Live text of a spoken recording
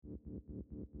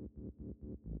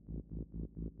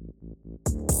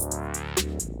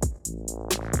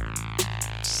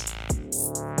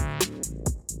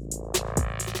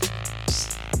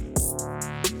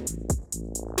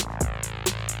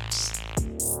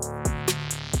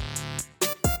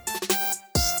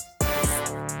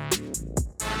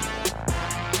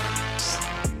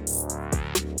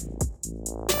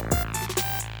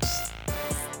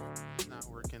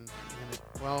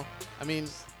I mean,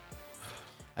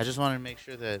 I just wanted to make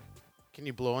sure that it can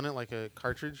you blow on it like a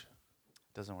cartridge?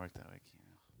 doesn't work that way.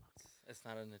 It's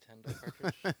not a Nintendo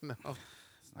cartridge. No. It's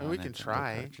I mean, not we a can Nintendo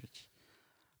try. cartridge.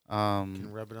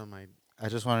 Can rub it on my. I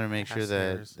just wanted to make sure Ass that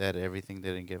hairs. that everything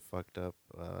didn't get fucked up.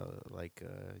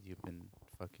 You've been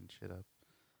fucking shit up.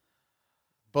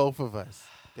 Both of us,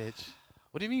 bitch.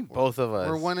 What do you mean, both of us?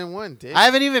 We're 1-1, dick. I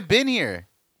haven't even been here.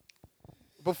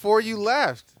 Before you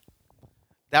left.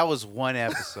 That was one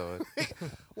episode.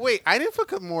 Wait, I didn't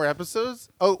fuck up more episodes.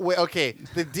 Oh wait, okay.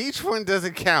 The Deech one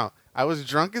doesn't count. I was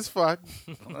drunk as fuck,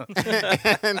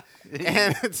 and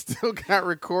it still got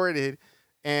recorded.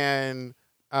 And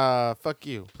fuck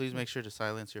you. Please make sure to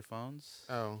silence your phones.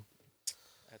 Oh,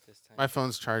 At this time. my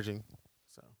phone's charging.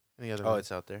 So any other? Oh,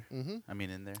 it's out there. Mm-hmm. I mean,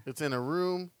 in there. It's in a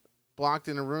room, blocked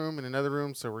in a room, in another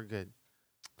room, so we're good.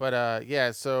 But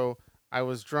yeah. So I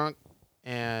was drunk,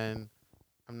 and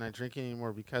I'm not drinking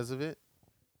anymore because of it.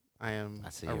 I am I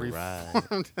see a you're right.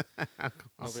 reformed.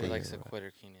 Nobody likes a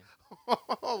quitter, Keenan.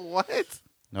 What?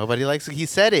 Nobody likes it. He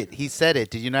said it. He said it.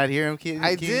 Did you not hear him?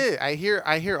 I did. I hear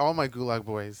all my Gulag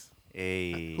boys.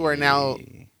 Hey. Who are now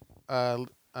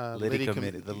Liddy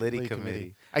committee. The Liddy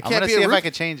committee. I I'm can't gonna be see a if I roof,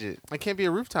 can change it. I can't be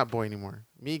a rooftop boy anymore.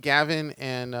 Me, Gavin,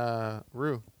 and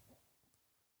Rue.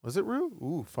 Was it Rue?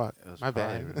 Ooh, fuck. It was My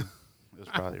probably bad. rude. It was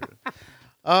probably rude.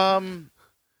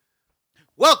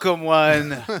 Welcome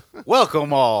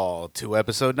welcome all to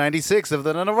episode 96 of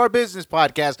the None of Our Business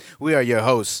podcast. We are your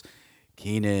hosts,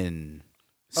 Keenan,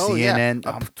 Oh, yeah. CNN,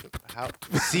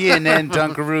 CNN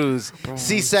Dunkaroos,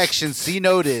 C-Section,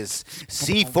 C-Notice,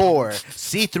 C4,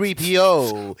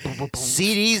 C3PO,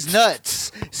 CD's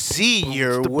Nuts, see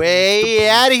your way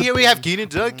out of here. We have Keenan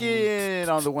Duncan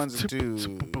on the ones and twos.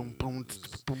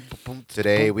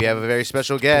 Today we have a very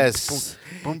special guest.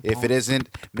 If it isn't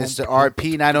Mr.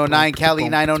 RP 909 Cali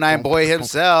 909 boy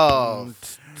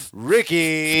himself, Ricky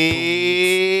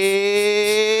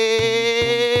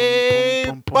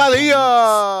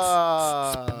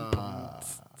Padilla.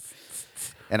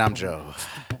 And I'm Joe,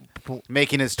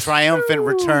 making his triumphant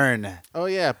return. Oh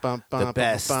yeah, The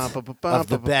best of the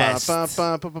best.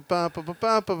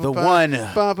 The one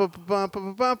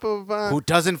who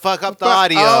doesn't fuck up the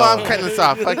audio. Oh, I'm cutting this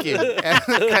off. Fuck you.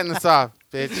 Cutting this off,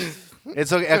 bitch.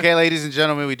 It's okay, ladies and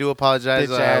gentlemen. We do apologize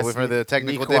Bitch ass for the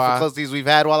technical Niqua. difficulties we've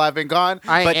had while I've been gone.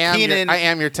 I but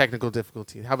am your technical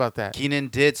difficulty. How about that? Keenan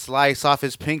did slice off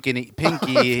his pinky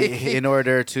in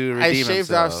order to redeem I shaved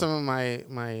himself. off some of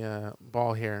my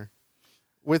ball hair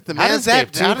with the How does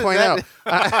that- Manscaped how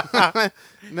does 2.0.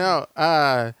 No,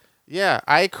 yeah,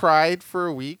 I cried for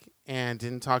a week and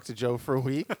didn't talk to Joe for a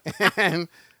week, and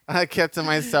I kept to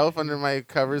myself under my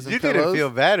covers and You pillows. didn't feel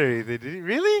bad or anything, did you?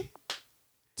 Really?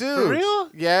 Dude, For real?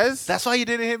 Yes, That's why you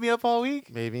didn't hit me up all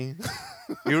week. maybe.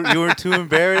 You were too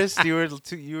embarrassed. You were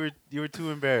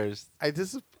too embarrassed. I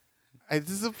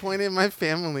disappointed my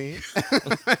family.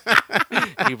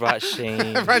 He brought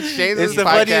shame. I brought Shane to It's this the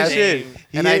funniest podcast, shit.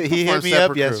 and I He performed hit me up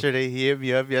separate crew. yesterday. He hit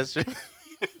me up yesterday.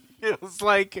 It was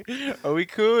like, "Are we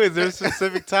cool? Is there a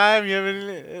specific time you haven't?"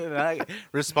 And I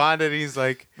responded. And he's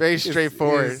like, Very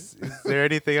straightforward. Is there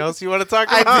anything else you want to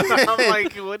talk I about? did. I'm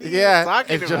like, "What are you Yeah,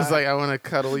 talking it's about?" just like I want to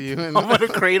cuddle you. And I'm gonna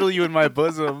cradle you in my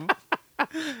bosom. I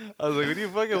was like, "What do you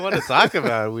fucking want to talk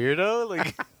about, weirdo?"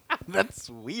 Like, that's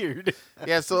weird.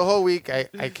 yeah, so the whole week I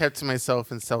kept to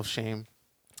myself in self-shame.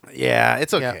 Yeah,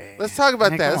 it's Yeah. okay. Let's talk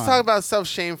about Hey, that. come Let's on. talk about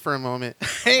self-shame for a moment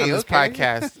Hey, on this okay.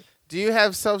 podcast. Do you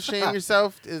have self-shame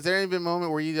yourself? Is there any been a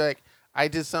moment where you like, I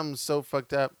did something so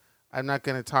fucked up, I'm not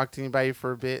going to talk to anybody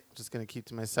for a bit, just going to keep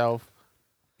to myself?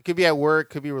 It could be at work,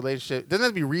 could be a relationship. Doesn't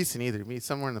have to be recent either. Be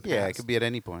somewhere in the past. Yeah, it could be at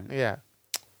any point. Yeah.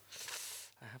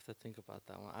 I have to think about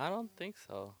that one. I don't think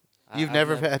so. You've I've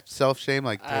never had self shame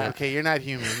like that. Okay, you're not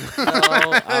human. No,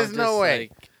 I'm There's no just way.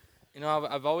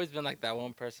 Like, I've always been like that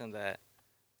one person that.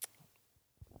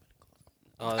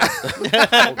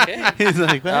 Okay. He's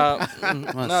like, what?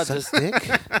 No, just dick?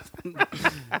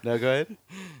 No, go ahead.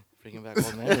 bringing back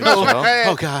old memories. Oh, Joe.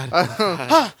 oh God.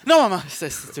 No, Mama.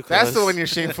 That's too That's the close. one you're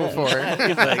shameful for.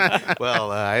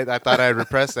 Well, I thought I'd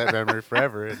repress that memory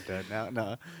forever, and now,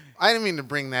 no. I didn't mean to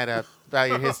bring that up about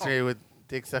your history with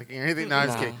dick sucking or anything. No, I'm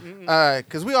just Nah. kidding.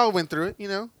 Because we all went through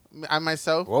it, I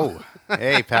myself. Whoa.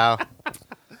 Hey, pal.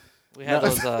 We had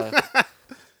those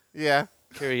Yeah.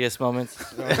 curious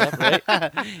moments growing up, right?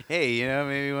 Hey,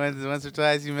 maybe once or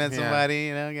twice you met Yeah. somebody,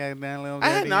 got that little. I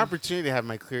had an goatee. opportunity to have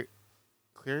my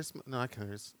clearest. No, not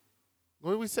clearest.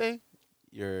 What did we say?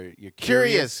 Your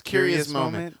Curious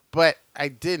moment. But I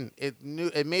didn't. It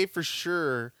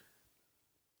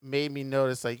made me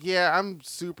notice, like, yeah, I'm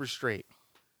super straight.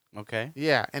 Okay.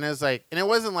 Yeah, and it was like, and it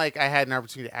wasn't like I had an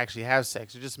opportunity to actually have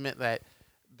sex. It just meant that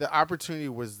the opportunity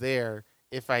was there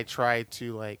if I tried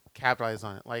to like capitalize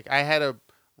on it. Like I had a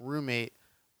roommate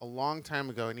a long time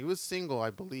ago, and he was single, I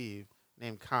believe,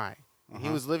 named Kai. And he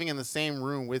was living in the same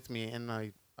room with me in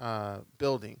the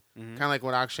building, kind of like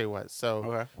what Akshay was.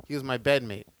 So he was my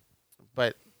bedmate,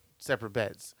 but separate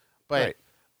beds. But Right.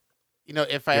 you know,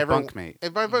 if I Your ever bunkmate.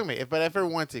 if my bunkmate, if I ever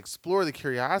want to explore the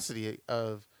curiosity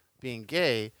of being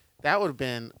gay, that would have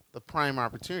been the prime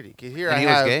opportunity. 'Cause here And I he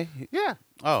have, was gay? yeah,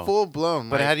 Oh. full blown.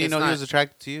 But like, how do you it's know not, he was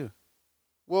attracted to you?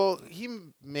 Well, he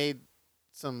made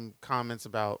some comments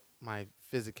about my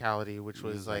physicality, which He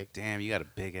was like, damn, you got a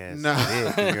big ass No.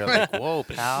 dick. And you're like, whoa,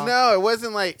 pal. no, it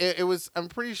wasn't like it was. I'm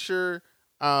pretty sure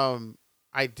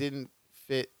I didn't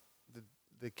fit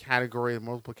the category, the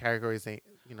multiple categories they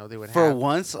would For have.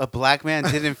 once, a black man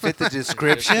didn't fit the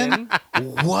description.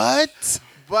 What?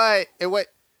 But it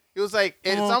was like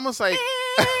it's almost like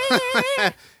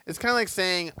it's kind of like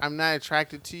saying I'm not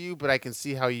attracted to you, but I can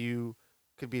see how you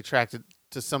could be attracted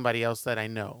to somebody else that I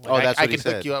know. Like, Oh, that's I what he can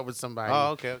hook said. you up with somebody.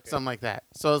 Oh, okay. Something like that.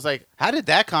 So it's like How did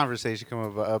that conversation come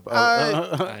about? I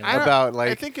don't- About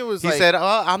like I think it was he like said,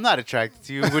 "Oh, I'm not attracted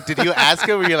to you." But did you ask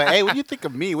him? Or you're like, "Hey, what do you think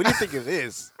of me? What do you think of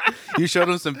this?" You showed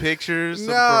him some pictures, some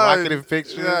No, provocative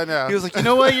pictures. no. He was like, "You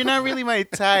know what? You're not really my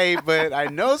type, but I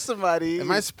know somebody."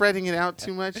 am I spreading it out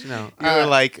too much? No. You were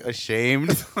like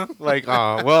ashamed, like,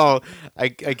 "Oh, well, I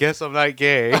guess I'm not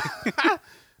gay."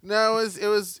 No, it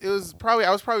was probably I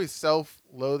was probably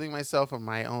self-loathing myself on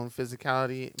my own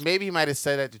physicality. Maybe he might have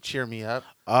said that to cheer me up.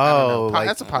 don't know. Oh, like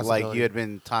That's a like possibility. you had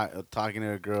been talking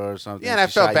to a girl or something. Yeah, and I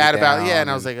she felt shot bad you about it. Yeah, down and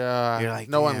I was like, you're like,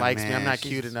 no one "Damn, likes me. I'm man, not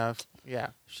she's- cute enough. Yeah,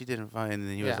 She didn't find, and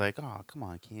then he Yeah. was like, "Oh, come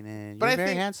on, Keenan, But you're I a very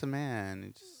think- handsome man."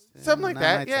 It's just, something like not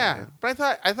that. my Yeah, type."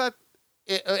 but I thought,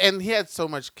 and he had so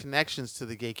much connections to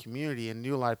the gay community and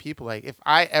knew a lot of people. Like, if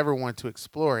I ever wanted to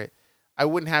explore it, I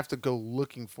wouldn't have to go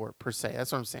looking for it per se.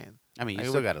 That's what I'm saying. I mean, you I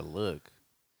still would- got to look.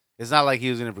 It's not like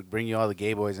he was gonna bring you all the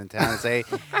gay boys in town and say,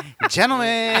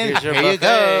 "Gentlemen, Here's your here you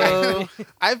go."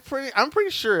 I'm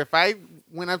pretty sure if I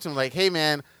went up to him like, "Hey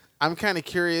man, I'm kind of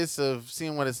curious of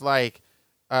seeing what it's like.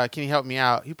 Can you help me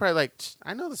out?" He'd probably like,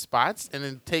 I know the spots, and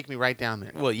then take me right down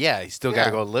there. Well, yeah, he's still got to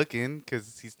Yeah. go looking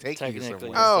because he's taking you Technically,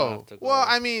 somewhere. still Oh, have to go. well,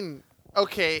 I mean,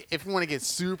 okay, if you want to get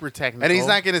super technical, And he's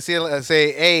not gonna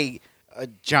say, "Hey,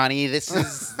 Johnny, this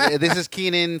is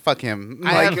Keenan. Fuck him."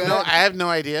 I Like, have no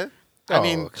idea. I Oh,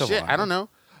 mean, come shit, on. I don't know.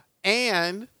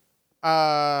 And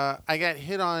I got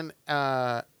hit on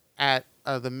at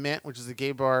the Mint, which is a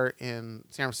gay bar in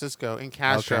San Francisco, in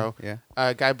Castro. Okay, yeah.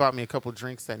 A guy bought me a couple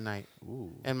drinks that night,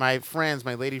 Ooh. and my friends,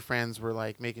 my lady friends, were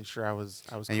like making sure I was.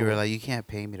 And cool. you were like, "You can't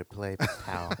pay me to play,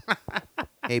 pal."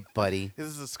 Hey, buddy. "This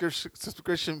is a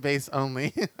subscription base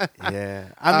only." Yeah,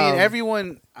 I mean, Um,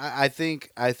 everyone.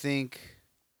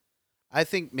 I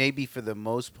think maybe for the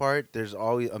most part, there's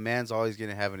always a man's always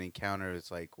gonna have an encounter. It's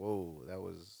like, whoa, that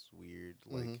was weird.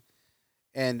 Like, Mhm.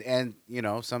 and you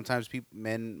know, sometimes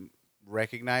men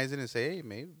recognize it and say, hey,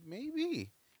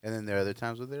 maybe. And then there are other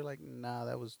times where they're like, nah,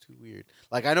 that was too weird.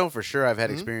 Like I know for sure I've had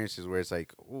Mhm. experiences where it's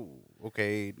like, ooh,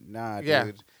 okay, nah, Yeah.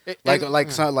 dude. It- Like and- like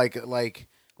yeah. some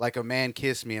like a man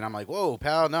kissed me and I'm like, whoa,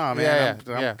 pal, nah, man,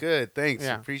 Yeah, I'm yeah. good, thanks,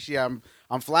 Yeah. appreciate. I'm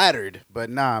flattered, but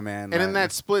nah, man. And in like-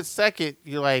 that split second,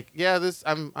 you're like, yeah,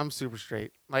 I'm super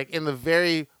straight. Like in the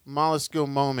very molluscule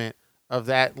moment of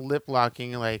that lip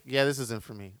locking, you're like, yeah, this isn't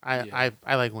for me. Yeah.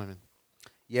 I like women.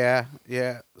 yeah.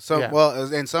 Some Yeah.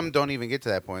 well, and some don't even get to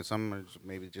that point. Some are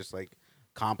maybe just like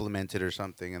complimented or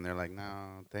something, and they're like,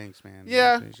 no, thanks, man.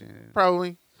 Yeah. Appreciate it."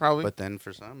 Probably. But then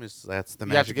for some, that's the you have to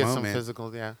magic get moment. some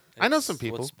physical. Yeah, I know some It's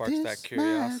people. What sparks This that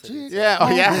curiosity? magic Yeah. Oh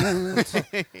yeah. moment.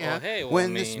 yeah. Oh, hey, well,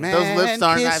 When I this mean, man Those lips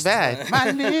aren't that kissed bad.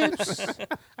 my lips,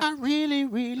 I really,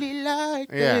 really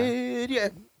like Yeah. it. Yeah.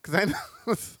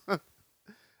 Because I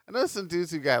know some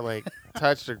dudes who got like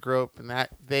touched or groped, and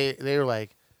that they were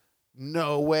like,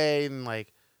 no way, and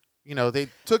like, they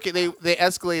took it. They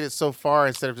escalated so far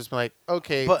instead of just being like,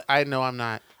 okay, But- I know I'm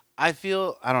not. I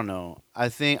feel I don't know. I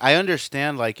think I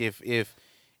understand like if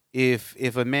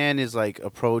a man is like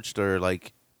approached or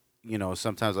like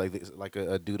sometimes like like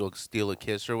a dude will steal a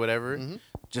kiss or whatever Mhm.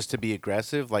 just to be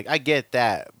aggressive. Like I get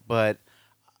that, but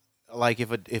like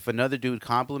if another dude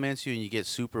compliments you and you get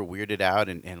super weirded out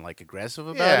and like aggressive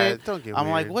about Yeah, it, don't get I'm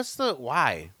like, weird. what's the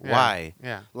why? Yeah. Why?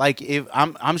 Yeah. Like if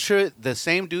I'm sure the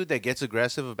same dude that gets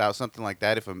aggressive about something like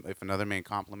that, if another man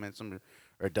compliments him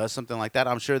or does something like that,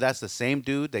 I'm sure that's the same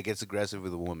dude that gets aggressive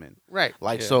with a woman. Right.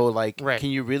 Like Yeah. so, like Right. can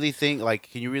you really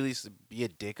be a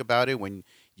dick about it when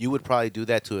you would probably do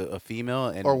that to a female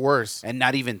and Or worse. and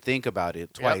not even think about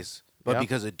it twice, but Yep.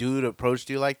 because a dude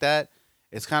approached you like that,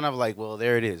 it's kind of like, well,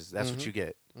 there it is. That's what Mhm. you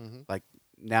get. Mhm. Like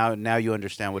now you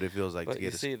understand what it feels like But to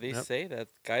you get. see, they Yep. say that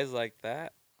guys like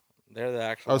that, they're the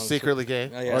actual Oh, ones who- secretly gay.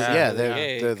 Oh, Or, yeah, yeah, secretly they're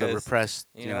gay, the 'cause, repressed,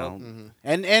 you know, Mm-hmm.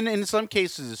 and in some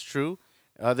cases it's true.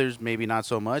 Others maybe not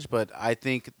so much, but I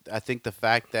think the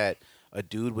fact that a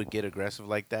dude would get aggressive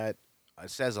like that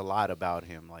says a lot about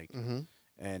him. Like, Mm-hmm.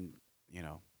 and you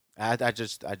know, I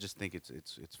just think it's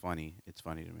funny. It's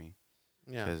funny to me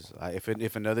Yeah. because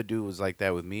if another dude was like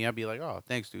that with me, I'd be like, oh,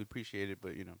 thanks, dude, appreciate it,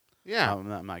 but Yeah.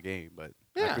 I'm not gay, but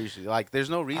I Yeah. appreciate like there's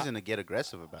no reason to get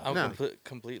aggressive about I'm it. No.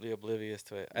 completely oblivious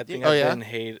to it. I think Oh, I've yeah?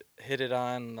 been hit it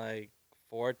on like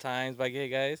 4 times by gay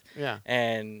guys, Yeah.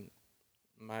 and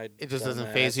my It just doesn't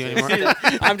dumbass phase you just- anymore.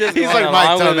 I'm just He's going like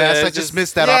my along with it. dumbass. I It's just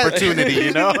missed that Yeah. opportunity,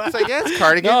 It's like, yeah, it's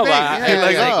cardigan No, thing. but Yeah, it yeah,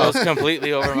 like, yeah. goes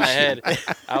completely over my head.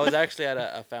 I was actually at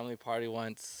a family party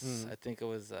once. Mm. I think it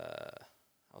was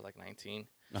I was like 19,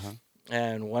 Uh-huh.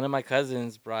 and one of my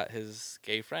cousins brought his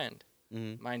gay friend.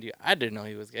 Mhm. Mind you, I didn't know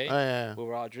he was gay. Oh, yeah. We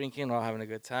were all drinking, we were all having a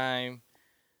good time.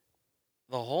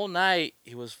 The whole night,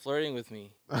 he was flirting with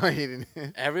me. Oh, he didn't.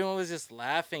 Everyone was just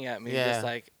laughing at me, Yeah. just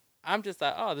like I'm just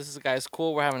like, oh, this guy's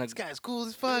cool. We're having a This guy's cool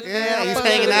as fuck. Yeah, he's fuck,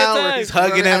 hanging good out. time. He's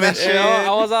hugging him and You know, shit.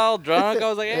 I was all drunk. I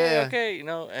was like, hey, Yeah. okay,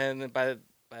 And then by the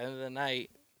end of the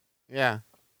night, Yeah.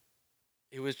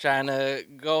 he was trying to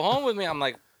go home with me. I'm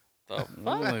like, the fuck?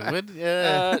 Like, what?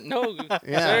 Yeah. No,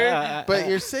 Yeah. sir. But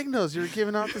your signals, you were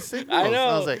giving out the signals. I I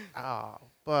know. was like, oh,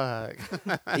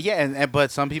 fuck. Yeah, and but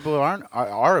some people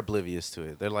are oblivious to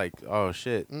it. They're like, oh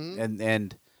shit, Mhm.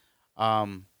 and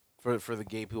for the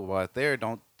gay people out there,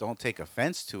 don't take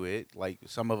offense to it. Like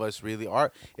some of us really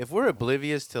are. If we're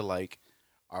oblivious to like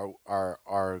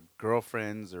our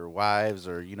girlfriends or wives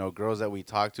or girls that we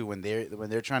talk to when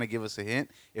they're trying to give us a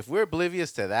hint, if we're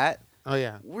oblivious to that, Oh,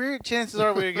 yeah. chances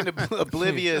are we're gonna be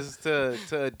oblivious to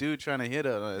a dude trying to hit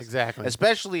on us. Exactly.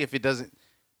 Especially if it doesn't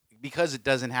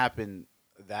happen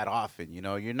that often.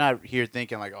 You're not here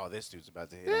thinking like, oh, this dude's about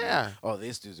to hit on Yeah. me. Oh,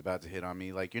 this dude's about to hit on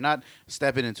me. Like, you're not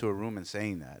stepping into a room and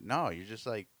saying that. No, you're just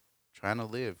like trying to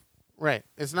live. Right.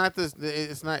 It's not this.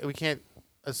 It's not. We can't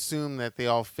assume that they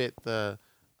all fit the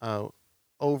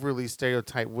overly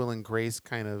stereotyped Will and Grace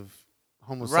kind of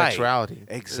homosexuality.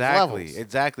 There's Exactly. levels.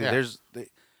 Exactly. Yeah.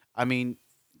 I mean,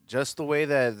 just the way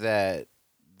that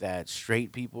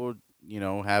straight people,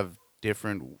 have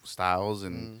different styles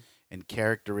and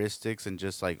characteristics and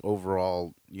just like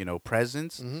overall,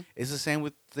 presence Mhm. is the same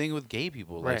thing with gay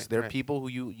people. Like Right, there are right. people who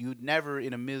you'd never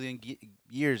in a million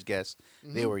years guess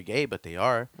they Mhm. were gay, but they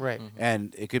are. Right. Mhm.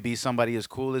 And it could be somebody as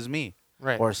cool as me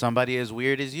Right. or somebody as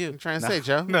weird as you. I'm trying to No. say,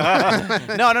 Joe.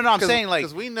 no, I'm saying like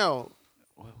because we know.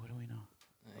 what do we know?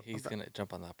 He's gonna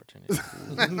jump on the opportunity.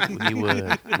 He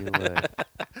would. He would.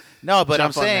 No, but I'm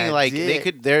Jump on saying that like they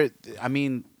dick. could. I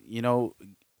mean,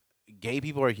 gay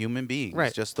people are human beings,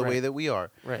 Right, just the way right. that we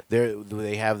are. Right.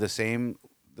 They have the same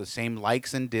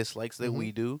likes and dislikes that Mhm.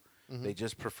 we do. Mhm. They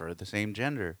just prefer the same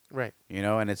gender. Right.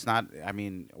 And it's not. I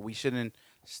mean, we shouldn't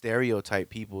stereotype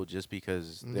people just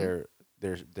because Mhm.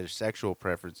 their sexual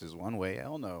preference is one way.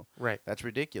 Hell no, Right. that's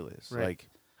ridiculous. Right. Like,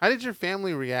 How did your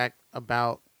family react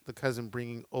about the cousin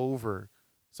bringing over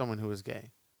someone who was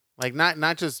gay? Like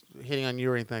not just hitting on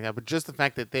you or anything like that, but just the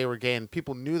fact that they were gay and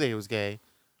people knew that he was gay.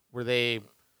 Were they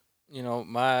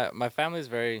My family's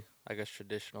very, I guess,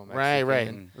 traditional Mexican. right?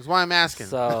 Right. That's why I'm asking.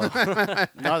 So,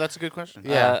 no, that's a good question.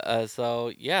 Yeah. So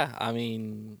yeah, I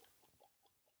mean,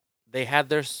 they had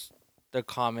their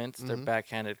comments, their Mhm.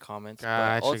 backhanded comments,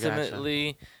 Gotcha, but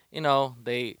ultimately,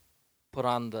 they put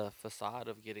on the facade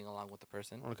of getting along with the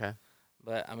person. Okay.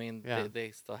 But I mean, Yeah.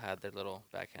 they still had their little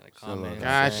backhanded Still love comments.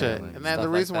 Gotcha. and And then stuff the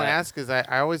like reason why I that. ask is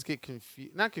I always get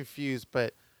confused, not confused,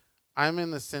 but I'm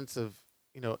in the sense of,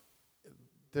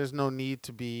 there's no need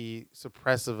to be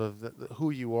suppressive of who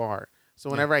you are. So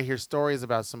whenever I hear stories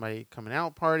about somebody coming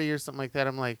out party or something like that,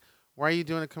 I'm like, why are you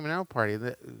doing a coming out party?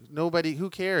 Nobody, who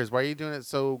cares? Why are you doing it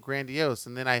so grandiose?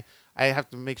 And then I have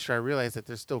to make sure I realize that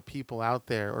there's still people out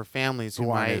there or families who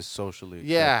Who aren't might, as socially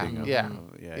Yeah, accepting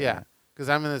of- yeah. yeah. Because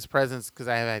I'm in this presence because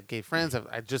I have had gay friends.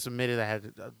 I just admitted I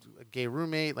had a gay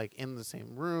roommate, like in the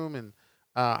same room, and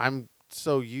I'm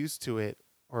so used to it.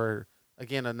 Or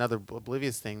again, another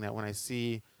oblivious thing that when I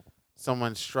see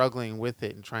someone struggling with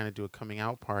it and trying to do a coming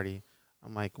out party,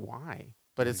 I'm like, why?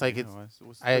 But it's like it's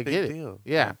what's I the big get it. deal?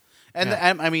 Yeah. And Yeah.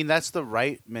 and I mean that's the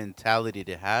right mentality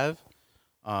to have.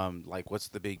 Like what's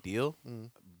the big deal? Mm.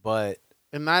 But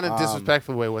and not in a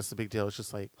disrespectful way. What's the big deal? It's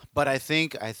just like I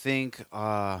think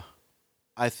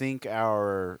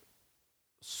our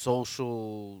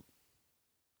social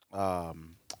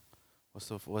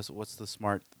what's the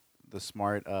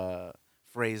smart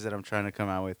phrase that I'm trying to come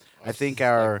out with. I think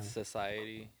our Like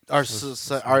society.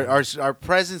 our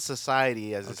present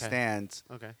society as it Okay. stands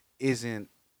Okay. isn't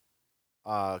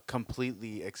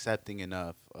completely accepting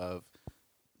enough of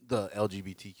the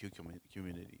LGBTQ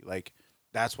community. Like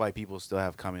that's why people still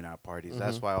have coming out parties.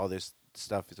 That's Mhm. why all this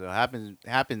stuff still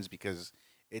happens because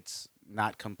it's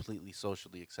not completely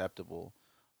socially acceptable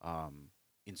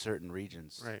in certain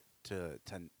regions Right. to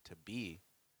be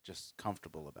just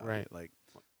comfortable about Right. it. Like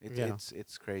Yeah.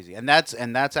 it's crazy, and that's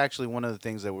actually one of the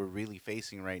things that we're really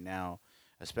facing right now,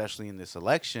 especially in this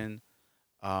election.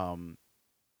 Um,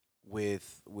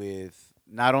 with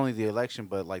not only the election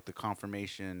but like the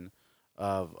confirmation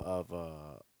of of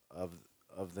uh of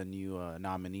of the new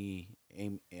nominee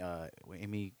Amy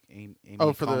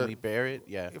Oh, for Coney Barrett.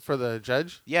 the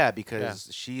judge. Yeah, because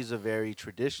she's a very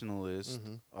traditionalist.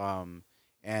 Mm-hmm.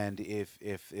 And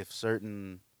if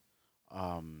certain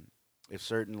um if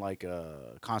certain like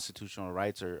constitutional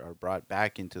rights are brought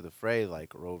back into the fray,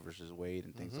 like Roe versus Wade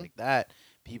and things Mhm. like that,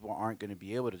 people aren't going to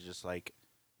be able to just like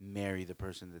marry the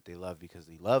person that they love because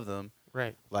they love them.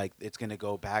 Right. Like it's going to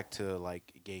go back to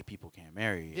like gay people can't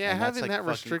marry. Yeah, and that's, having like, that fucking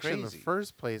restriction in the crazy.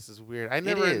 first place is weird. I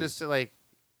never is. understood. Like,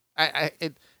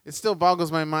 it still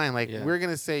boggles my mind. Like, Yeah. we're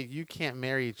gonna say you can't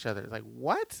marry each other. Like,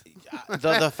 what?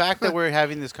 The fact that we're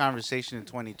having this conversation in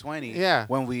 2020, Yeah.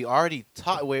 when we already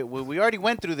we already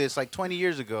went through this like 20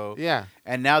 years ago, Yeah.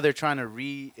 and now they're trying to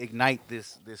reignite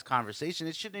this conversation.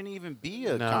 It shouldn't even be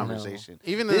a No. conversation.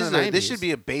 Even in the 90s. This should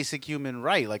be a basic human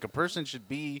right. Like a person should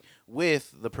be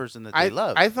with the person that they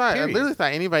love. I period. literally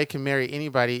thought anybody can marry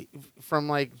anybody from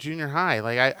like junior high.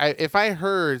 Like, I if I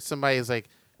heard somebody is like,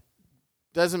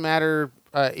 doesn't matter,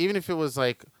 even if it was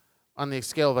like on the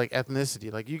scale of like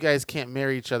ethnicity, like you guys can't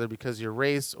marry each other because your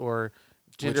race or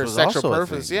gender or was sexual also a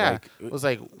preference. thing. Yeah, Like, it was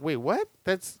like, wait, what?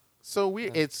 That's so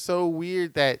weird. Yeah. It's so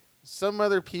weird that some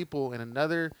other people in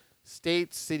another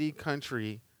state, city,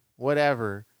 country,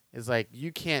 whatever, is like,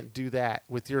 you can't do that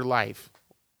with your life.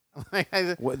 Like,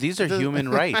 These are human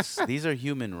rights. These are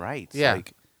human rights. Yeah.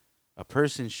 Like a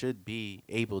person should be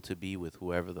able to be with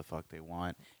whoever the fuck they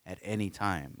want at any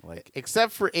time. Like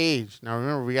except for age. Now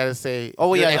remember, we got to say.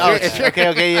 oh if yeah, you're- oh, if you're-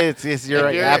 okay, yeah, it's you're if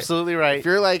right, you're- absolutely right. If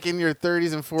you're like in your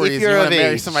 30s and 40s, you're you want of to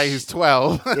marry age. somebody who's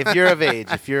 12. If you're of age,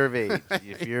 if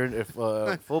you're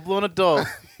a full blown adult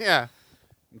Yeah.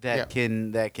 that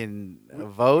Yeah. can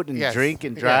vote and Yes. drink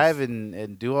and Yes. drive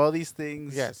and do all these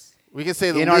things. Yes. We can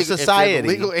say the In our if you have the society.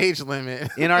 legal age limit.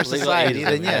 In our Legal society, age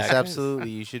then limit, yes, yeah. absolutely,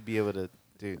 you should be able to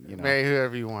do Marry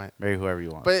whoever you want. marry whoever you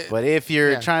want. But- If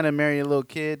you're yeah. trying to marry a little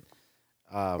kid,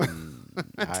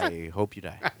 I hope you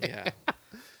die. Yeah.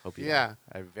 Hope you Yeah.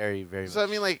 die. I very very So I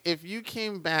much. mean, like, if you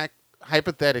came back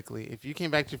hypothetically, if you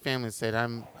came back to your family and said,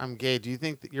 "I'm gay," do you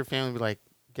think that your family would be like,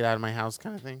 "Get out of my house,"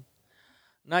 kind of thing?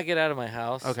 Not get out of my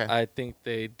house. Okay. I think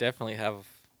they definitely have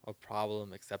a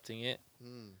problem accepting it.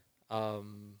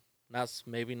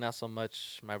 Maybe not so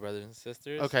much my brothers and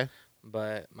sisters. Okay.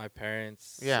 But my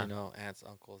parents, Yeah. aunts,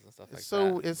 uncles, and stuff like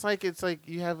So that. it's like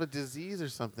you have a disease or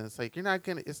something. It's like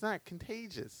it's not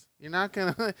contagious. You're not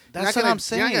gonna. That's you're not what gonna, I'm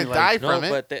saying, You're not gonna like- die No, from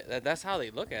it. but that's how they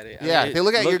look at it. Yeah, they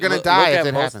look at you're gonna die look if at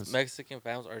it most happens. Mexican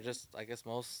families, or just I guess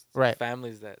most Right.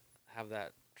 families that have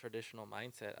that traditional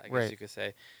mindset, I guess Right. you could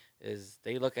say, is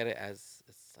they look at it as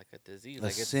it's like a disease, A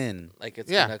like it's sin. like it's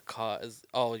Yeah. gonna cause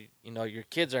your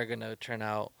kids are gonna turn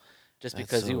out just That's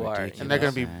because so you are, ridiculous. And they're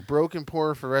gonna be man. broken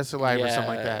poor for the rest of their life or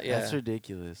something like that. Yeah. That's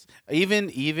ridiculous. Even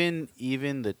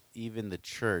the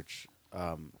church,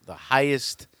 the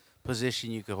highest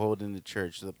position you could hold in the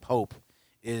church, the Pope,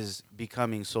 is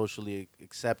becoming socially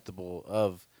acceptable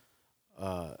of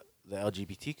the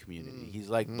LGBT community. He's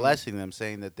like blessing them,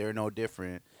 saying that they're no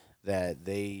different, that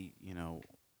they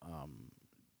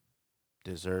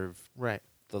deserve Right.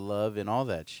 the love and all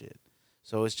that shit.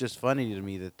 So it's just funny to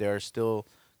me that there are still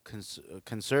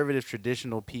conservative,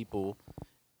 traditional people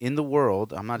in the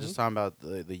world. I'm not just talking about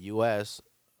the U.S.,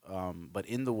 but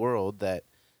in the world that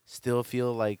still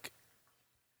feel like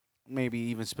maybe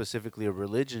even specifically a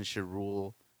religion should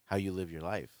rule how you live your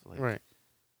life. Like, Right.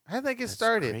 How did that get That's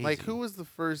started? Like, crazy. who was the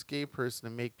first gay person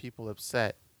to make people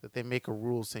upset that they make a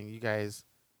rule saying you guys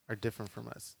are different from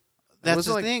us? That's Was it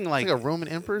the like, thing. it's Like a Roman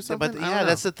emperor or something? But I yeah, don't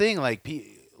that's know. the thing.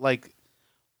 Like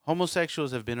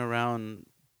homosexuals have been around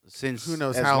since Who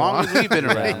knows as how long long. as we've been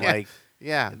around. Yeah. Like,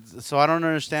 Yeah. so I don't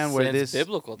understand where Since this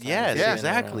biblical times. Yes, they've been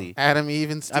exactly. Adam,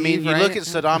 Eve, and Steve. I mean, you right? look at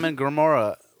Sodom and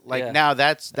Gomorrah. Like Yeah, now,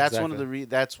 that's one of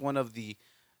exactly.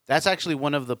 that's actually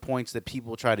one of the points that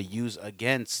people try to use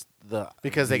against the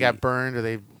because they the- got burned or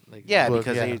they. Like, yeah Look,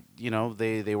 because yeah.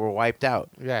 they were wiped out.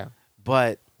 Yeah.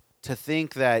 But to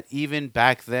think that even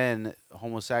back then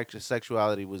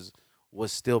homosexuality was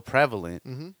was still prevalent.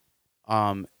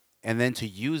 Mm-hmm. And then to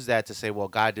use that to say, well,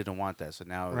 God didn't want that, so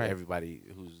now Right. everybody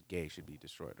who's gay should be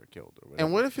destroyed or killed or whatever.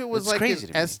 And what if it was It's like crazy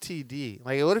an to me. STD?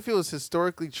 Like, what if it was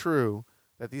historically true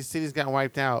that these cities got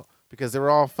wiped out because they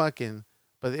were all fucking,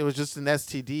 but it was just an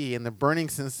STD and the burning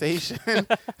sensation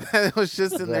it was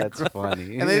just in That's there.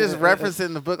 funny. And they just reference it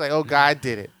in the book like, oh, God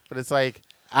did it. But it's like,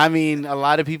 I mean, a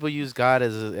lot of people use God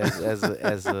as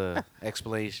a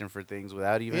explanation for things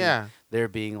without even yeah, there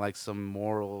being like some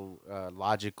moral,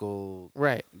 logical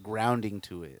right. grounding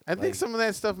to it. I think Like, some of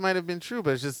that stuff might have been true,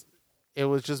 but it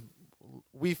was just,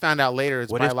 we found out later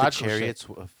it's what if the biological shit. chariots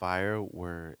of fire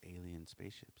were alien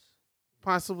spaceships?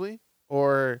 Possibly.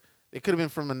 Or they could have been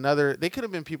from they could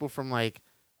have been people from like,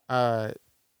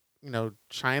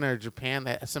 China or Japan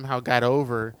that somehow got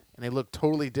over and they look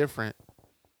totally different.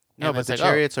 No, And but it's the like,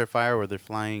 chariots are fire where they're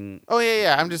flying. Oh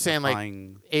yeah. I'm just saying like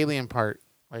flying. alien part,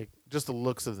 like just the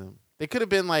looks of them. They could have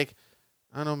been like,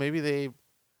 I don't know, maybe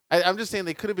I'm just saying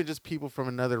they could have been just people from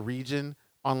another region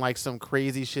on like some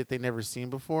crazy shit they never seen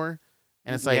before.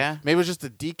 And it's like Yeah. maybe it was just a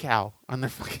decal on their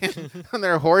fucking on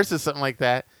their horse or something like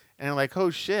that. And they're like, oh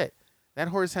shit, that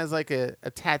horse has like a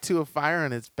tattoo of fire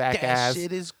on its back That ass.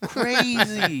 shit is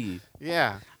crazy.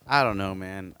 Yeah. I don't know,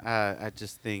 man. I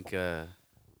just think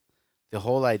the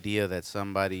whole idea that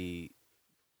somebody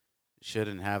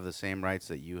shouldn't have the same rights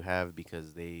that you have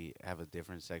because they have a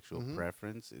different sexual Mhm.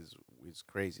 preference is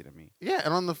crazy to me. Yeah,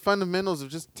 and on the fundamentals of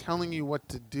just telling you what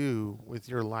to do with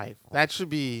your life. That's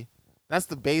the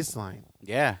baseline.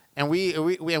 Yeah. And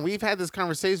we've had this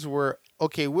conversation where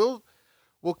okay, we'll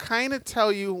kind of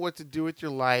tell you what to do with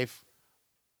your life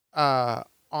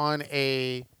on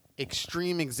a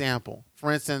extreme example.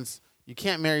 For instance, you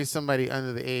can't marry somebody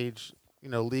under the age,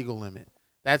 legal limit.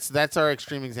 That's our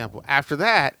extreme example. After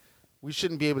that, we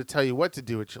shouldn't be able to tell you what to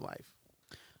do with your life.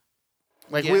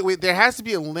 Like Yeah. there has to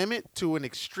be a limit to an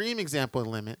extreme example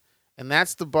limit, and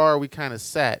that's the bar we kind of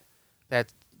set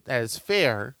that is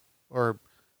fair or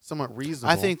somewhat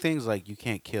reasonable. I think things like you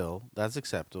can't kill, that's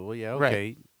acceptable. Yeah, Right.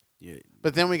 okay. Yeah.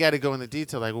 But then we got to go into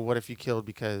detail, like, well, what if you killed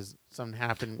because something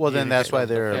happened? Well, then that's why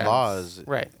there are Yeah. laws.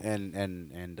 Right. And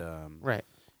Right.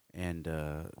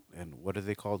 and what are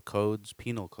they called? Codes,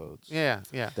 penal codes. Yeah.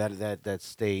 That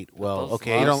state. Well, Those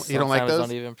okay. laws you don't like sometimes those?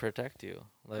 don't even protect you.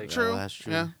 Like True. Well, that's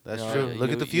true. Yeah. That's You know, true. Look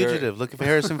you- at the you're- fugitive. Look at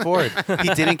Harrison Ford.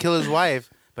 He didn't kill his wife,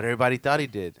 but everybody thought he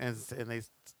did. And they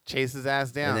chase his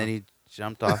ass down. And then he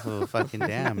jumped off of a fucking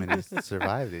dam and he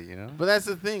survived it. You know. But that's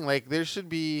the thing. Like, there should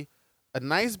be a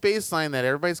nice baseline that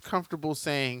everybody's comfortable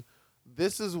saying,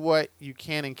 this is what you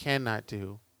can and cannot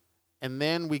do. And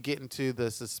then we get into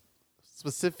the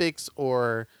specifics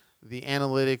or the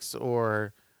analytics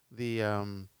or the,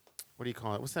 what do you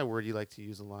call it? What's that word you like to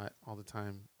use a lot all the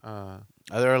time?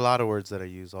 There are a lot of words that I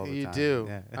use all the You time. do.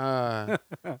 Yeah.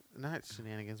 Not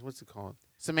shenanigans. What's it called?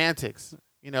 Semantics.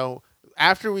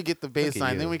 After we get the at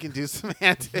baseline, then you. we can do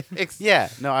semantics. Yeah.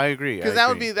 No, I agree. Because that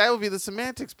would be the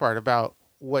semantics part about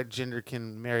what gender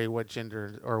can marry what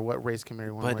gender or what race can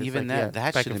marry one But race. even like, yeah, that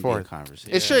back and shouldn't be a forth.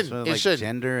 conversation. It shouldn't. So, It like shouldn't.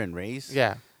 Gender and race.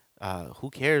 Yeah.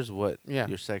 Who cares what Yeah.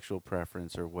 your sexual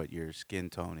preference or what your skin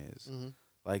tone is? hmm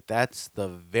Like that's the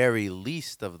very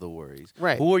least of the worries.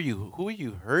 Right. Who are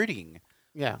you hurting?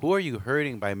 Yeah. Who are you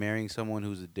hurting by marrying someone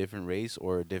who's a different race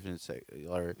or a different sex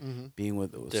or hmm being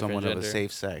with someone of a gender.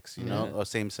 safe sex, you know, Mhm. or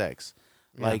same sex?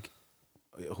 Yeah. Like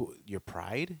your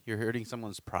pride? You're hurting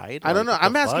someone's pride? I don't know. Like, what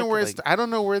I'm the asking fuck? where Like, I don't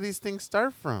know where these things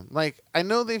start from. Like, I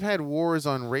know they've had wars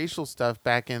on racial stuff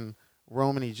back in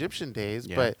Roman Egyptian days,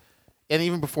 Yeah. and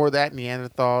even before that,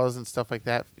 Neanderthals and stuff like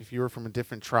that. If you were from a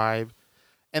different tribe,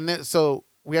 and then so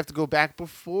we have to go back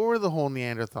before the whole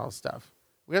Neanderthal stuff.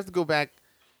 We have to go back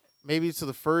maybe to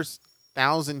the first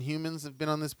 1,000 humans have been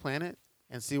on this planet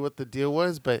and see what the deal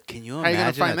was. But can you how are you gonna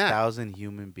imagine find that? 1,000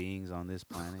 human beings on this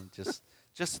planet? Just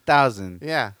 1,000.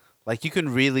 yeah, Like you can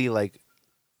really like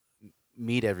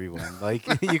meet everyone. Like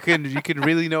you can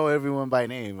really know everyone by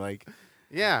name. Like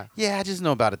yeah. yeah, I just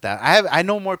know about it. That I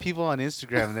know more people on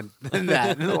Instagram than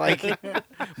that. Like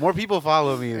more people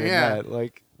follow me than Yeah. that.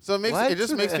 Like So it What?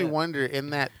 just makes me wonder,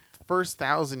 in that first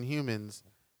 1,000 humans,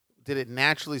 did it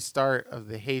naturally start of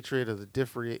the hatred of the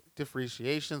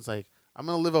differentiations? Like, I'm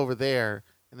gonna live over there,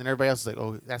 and then everybody else is like,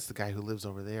 oh, that's the guy who lives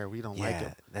over there. We don't like yeah,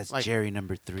 him. that's Like- Jerry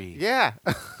number 3. Yeah,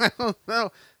 I don't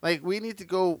know. Like, we need to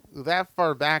go that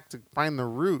far back to find the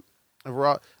root of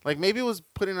like, maybe it was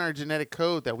put in our genetic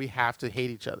code that we have to hate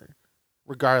each other,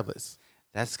 regardless.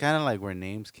 That's kind of like where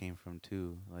names came from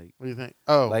too. Like What do you think?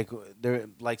 Oh,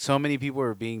 like so many people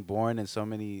were being born and so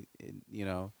many, you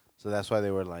know, so that's why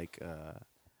they were like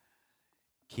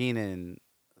Keenan,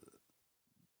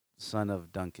 son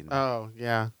of Duncan. oh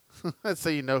yeah. so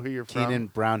you know who you're from. Keenan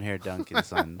brown hair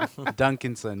Duncanson.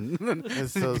 Duncanson.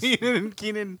 It's so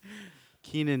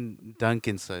Keenan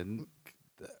Duncanson.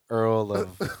 The Earl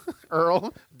of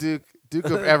Earl Duke of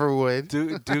Everwood.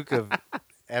 Duke of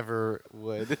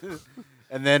Everwood.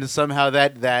 And then somehow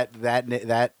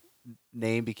that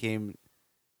name became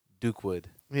Dukewood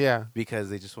Yeah, because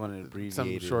they just wanted to abbreviate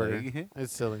something it. shorter. Like,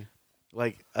 It's silly.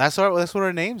 like that's what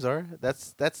our names are.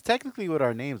 That's technically what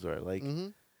our names are. Like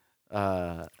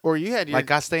Or you had your like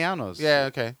Castellanos. yeah.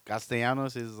 Okay.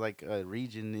 Castellanos is like a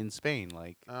region in Spain.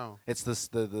 Like Oh. it's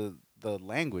the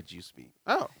language you speak.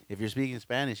 Oh. If you're speaking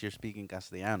Spanish, you're speaking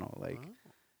Castellano. Like,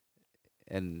 Oh.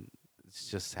 and it's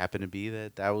just happened to be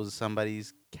that was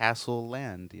somebody's castle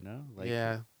land. You know. Like,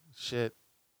 yeah. Shit.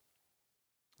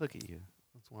 Look at you.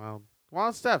 That's wild.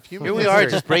 Wild stuff. Human Here we are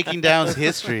history. just breaking down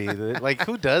history. Like,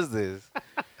 who does this?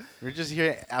 We're just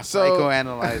here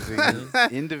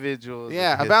psychoanalyzing individuals.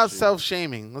 Yeah, with about history.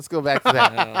 self-shaming. Let's go back to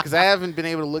that because I haven't been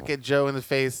able to look at Joe in the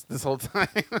face this whole time.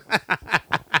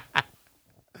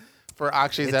 For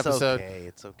Akshay's It's episode. okay.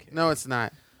 It's okay. No, it's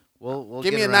not. We'll Give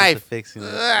get me a around knife. to fixing it.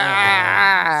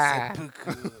 Ah!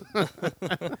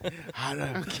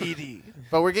 Harakiri.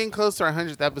 But we're getting close to our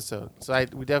 100th episode, so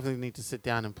we definitely need to sit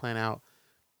down and plan out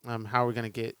how we're gonna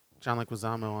get John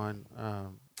Leguizamo on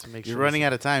to make sure You're running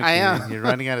out of time. I Keenan. am. You're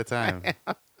running out of time.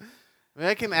 Maybe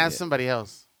I can ask Yeah. somebody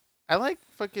else. I like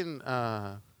fucking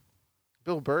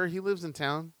Bill Burr. He lives in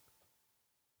town.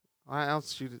 I'll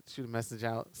shoot a message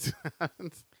out.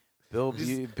 Bill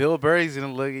Just- Bill Burry's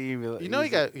gonna look at you. And be like, You know he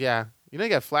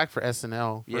got flack for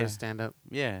SNL for Yeah. his stand up.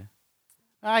 Yeah.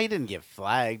 He didn't get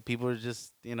flagged. People are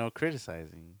just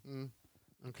criticizing. Who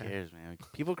Okay. cares, man?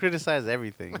 People criticize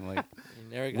everything. Like You're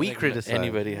never gonna We make criticize.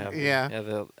 anybody happy. Yeah.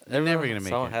 They're never gonna make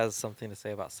someone it. has something to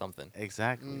say about something.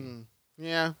 exactly.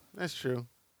 Yeah, that's true.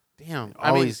 Damn.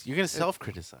 Always you're gonna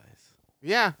self-criticize.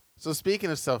 Yeah. So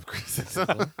speaking of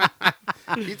self-criticism,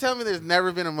 you tell me there's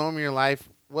never been a moment in your life.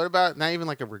 What about not even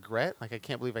like a regret? Like I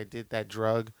can't believe I did that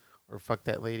drug or fuck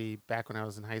that lady back when I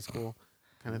was in high school,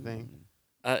 kind of thing.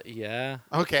 Yeah.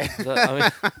 Okay.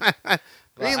 I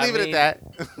We can leave it at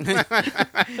that.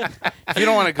 If you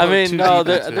don't want to go I mean, too no.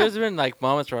 deep into it. There's been like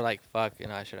moments where like, fuck,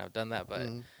 I shouldn't have done that. But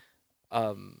Mhm.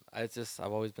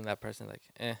 I've always been that person.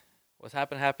 Like, what's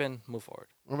happened. Move forward.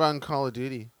 What about in Call of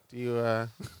Duty? Do you All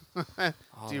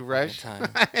do you the rush?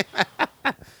 fucking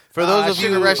time. For those I of you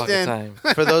should've rushed Fucking in. time.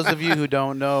 For those of you who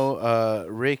don't know,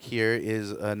 Rick here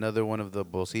is another one of the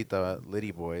Bolsita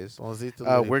Liddy boys.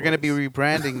 We're going to be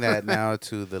rebranding that now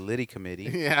to the Liddy Committee.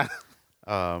 Yeah.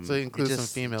 So it includes some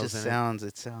females It just in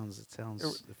it. sounds,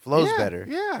 it flows Yeah, better.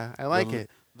 Yeah, I like it.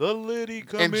 The Liddy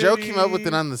Committee. And Joe came up with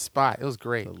it on the spot. It was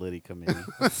great. the Liddy Committee.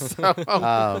 So,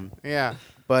 yeah.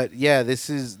 But yeah, this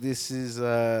is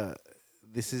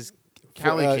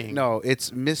Cali King. No, it's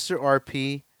Mr.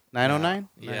 RP 909.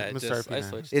 Yeah, Mr. just, I RP9.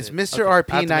 switched It's it. Mr. Okay, I have RP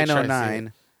to make sure I see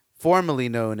 909, formerly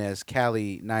known as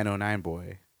Cali 909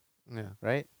 Boy, Yeah.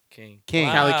 right? King. King.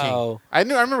 Cali King. Wow. I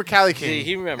remember Cali See, King.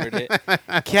 he remembered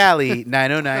it. Cali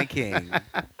 909 King.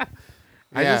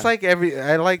 I Yeah. just like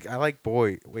I like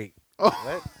boy. Wait.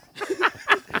 Oh.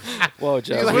 Whoa,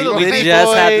 Joe. like, We, "We're we the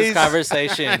just had this boys." I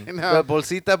conversation. know. The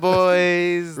Bolsita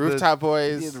Boys, Rooftop the,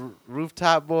 Boys. the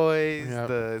Rooftop Boys, Yep.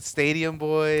 the Stadium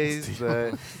Boys.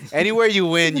 Anywhere you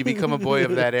win, you become a boy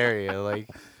of that area. Like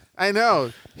I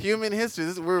know. Human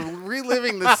history. We're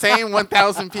reliving the same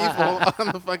 1,000 people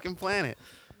on the fucking planet.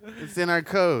 It's in our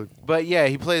code. But yeah,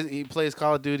 he plays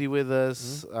Call of Duty with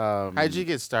us. How'd you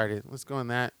get started? Let's go in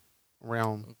that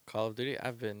realm. Call of Duty.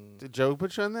 I've been Did Joe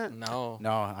put you on that? no.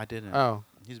 No, I didn't. Oh.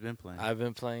 He's been playing. I've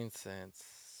been playing since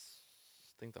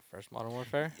I think the first Modern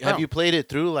Warfare. Have Oh. you played it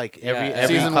through like every Yeah,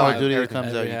 every Season Call one, of Duty that everything.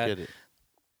 comes out? You Every did it.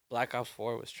 Black Ops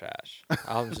 4 was trash.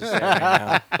 I'm just saying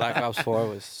right now. Black Ops 4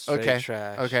 was straight Okay.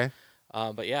 trash. Okay.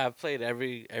 But yeah, I've played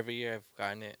every year I've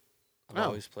gotten it. I've Oh.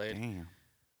 always played. Damn.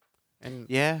 And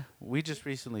Yeah, we just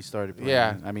recently started playing.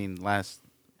 Yeah. I mean, last.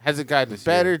 has it gotten This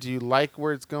better? year. Do you like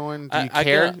where it's going? Do you I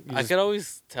care? Could, You I just- could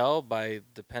always tell by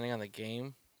depending on the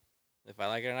game if I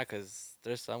like it or not. Because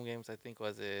there's some games I think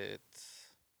was it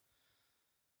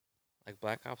like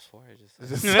Black Ops 4.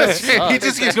 It's Sucks. He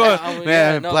just keeps going, I mean,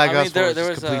 man. no, Black I mean, Ops 4 is there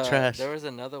just was complete trash. There was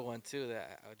another one too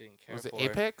that I didn't care was it for.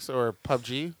 Apex or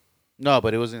PUBG? No,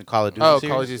 but it was in Call of Duty. Oh,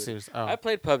 series. Call of Duty series. Oh. I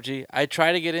played PUBG. I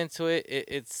try to get into it.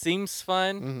 It seems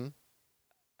fun.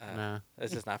 Mm-hmm. Nah.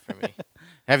 It's just not for me.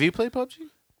 Have you played PUBG?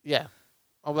 Yeah.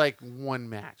 Oh, like one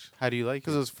match How do you like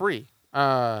because it? it was free.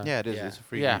 Yeah, it is. Yeah. It's a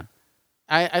free Yeah. game.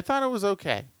 I thought it was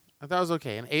okay.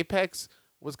 And Apex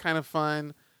was kind of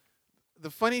fun. The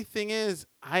funny thing is,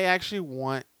 I actually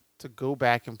want to go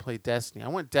back and play Destiny. I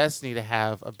want Destiny to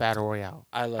have a battle royale.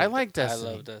 I like Destiny.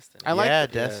 I love Destiny. I like Yeah,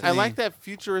 the- Destiny. I like that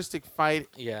futuristic fight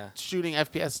Yeah. shooting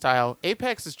FPS style.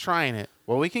 Apex is trying it.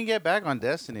 Well, we can get back on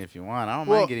Destiny if you want. I don't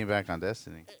Well- mind getting back on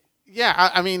Destiny.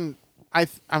 Yeah, I mean,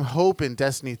 I'm hoping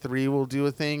Destiny 3 will do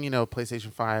a thing.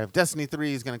 PlayStation 5. Destiny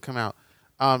 3 is going to come out,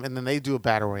 and then they do a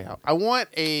battle royale. I want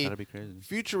a That'd be crazy.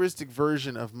 futuristic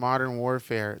version of Modern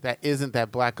Warfare that isn't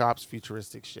that Black Ops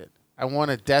futuristic shit. I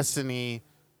want a Destiny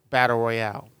battle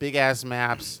royale, big ass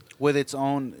maps. With its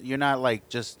own, you're not like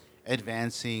just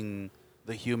advancing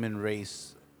the human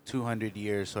race 200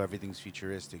 years so everything's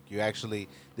futuristic.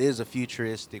 There's a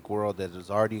futuristic world that has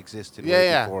already existed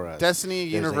way before us. Destiny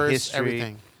There's a universe, history.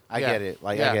 everything. I Yeah. get it.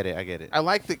 I Yeah. get it. I get it. I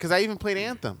liked it because I even played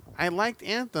Anthem. I liked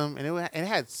Anthem, and it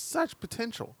had such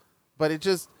potential, but it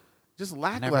just I never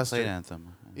lackluster. played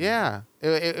Anthem. Yeah,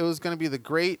 it was going to be the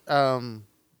great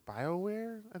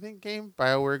BioWare, I think,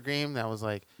 BioWare game that was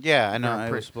like, Yeah, I know. Yeah, It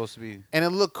pretty- was supposed to be. and it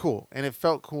looked cool and it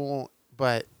felt cool,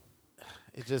 but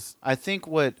it just I think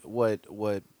what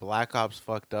Black Ops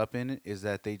fucked up in it is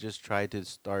that they just tried to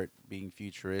start being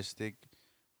futuristic,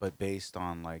 but based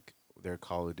on like their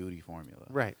Call of Duty formula.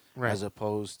 right. As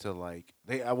opposed to like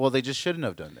they just shouldn't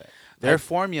have done that. Their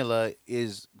formula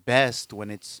is best when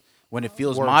it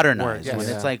feels Word, modernized. yes. When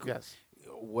it's like Yes.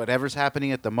 whatever's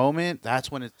happening at the moment,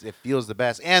 that's when it feels the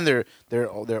best. And they're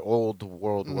old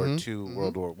World War Mhm, II, mhm.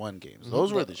 World War I games.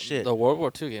 Those were the shit. The World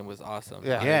War II game was awesome.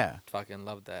 Yeah. I Yeah. fucking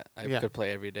loved that. I Yeah. could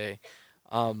play every day.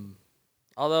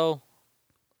 Although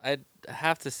I'd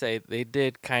have to say they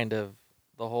did kind of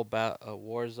the whole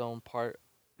Warzone part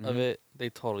of Mhm. it. They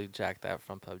totally jacked that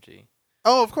from PUBG.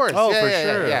 Oh, of course. Oh, Yeah, for yeah,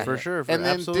 sure, yeah, for yeah. sure. And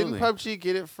then absolutely. didn't PUBG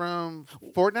get it from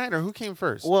Fortnite, or who came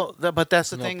first? Well, but that's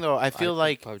the No, thing, though. I feel think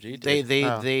like PUBG they did.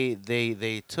 Oh.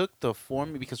 they took the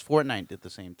form because Fortnite did the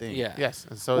same thing. Yeah. Yes,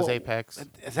 and so is Well, Apex.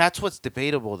 That's what's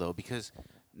debatable though, because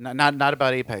not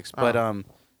about Apex, but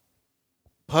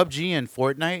PUBG and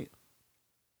Fortnite.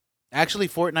 Actually,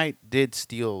 Fortnite did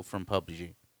steal from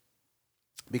PUBG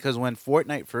because when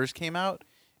Fortnite first came out,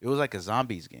 it was like a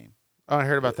zombies game. Oh, I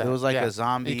heard about that. It was like Yeah. a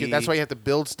zombie. That's why you have to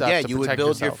build stuff. Yeah, to you would protect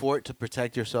build your yourself. fort to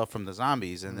protect yourself from the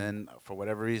zombies, and then for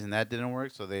whatever reason that didn't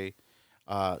work. So they,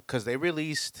 because they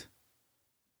released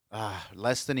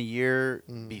less than a year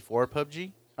before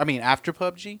PUBG. I mean, after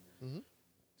PUBG. Mhm.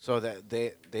 So that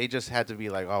they just had to be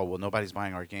like, oh well, nobody's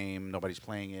buying our game, nobody's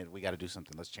playing it. We got to do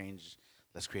something. Let's change.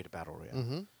 Let's create a battle royale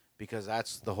Mm-hmm. because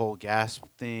that's the whole gasp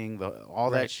thing. All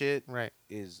that Right. shit Right.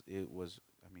 it was.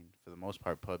 I mean, for the most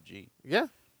part, PUBG. Yeah.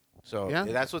 So Yeah.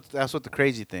 that's what the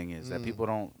crazy thing is that Mm. people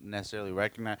don't necessarily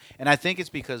recognize, and I think it's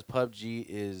because PUBG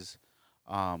is,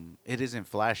 it isn't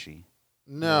flashy.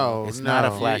 No, It's no. not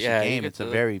a flashy Yeah, you game. get It's a the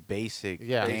very basic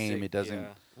Yeah. game. Basic, It doesn't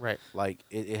yeah. Right. like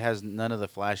it has none of the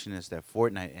flashiness that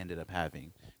Fortnite ended up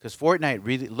having. Because Fortnite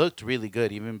really looked really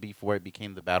good even before it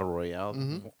became the battle royale.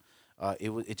 Mhm.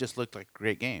 It just looked like a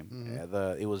great game.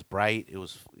 Mhm. It was bright. It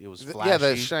was flashy.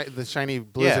 Yeah, the shiny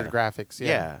Blizzard graphics.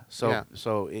 Yeah.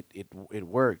 So it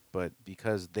worked, but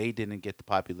because they didn't get the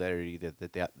popularity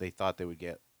that they thought they would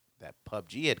get, that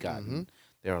PUBG had gotten, Mhm.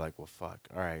 they were like, well, fuck.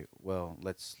 All right, well,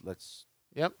 let's.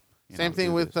 Yep. you Same know, thing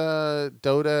do with this.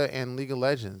 Dota and League of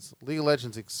Legends. League of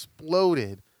Legends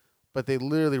exploded, but they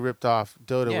literally ripped off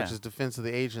Dota, Yeah. which is Defense of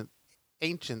the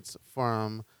Ancients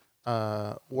from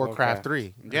Warcraft Warcraft. 3.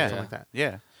 or Yeah. something like that.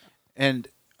 Yeah, and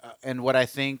what I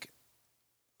think,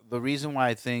 the reason why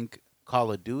I think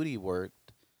Call of Duty worked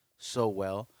so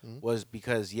well Mhm. was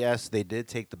because yes, they did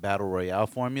take the battle royale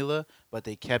formula, but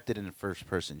they kept it in a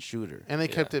first-person shooter. And they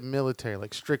Yeah. kept it military,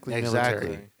 like strictly Exactly.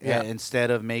 military. Yeah.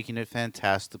 Instead of making it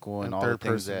fantastical and all the third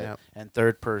things person, that yep. and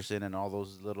third person and all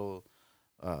those little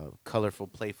colorful,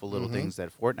 playful little Mhm. things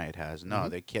that Fortnite has. No,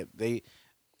 Mhm.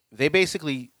 they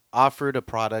basically offered a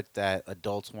product that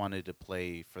adults wanted to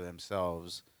play for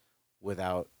themselves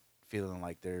without feeling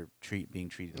like they're being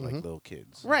treated like Mhm. little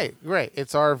kids. Right, right.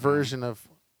 It's our version of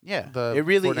Yeah. the it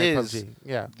really Fortnite is PUBG.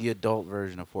 Yeah. the adult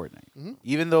version of Fortnite. Mhm.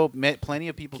 Even though plenty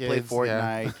of people play Kids, yeah.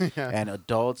 Fortnite Yeah. and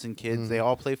adults and kids, they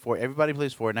all play everybody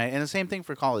plays Fortnite, and the same thing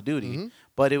for Call of Duty, Mhm.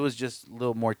 but it was just a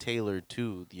little more tailored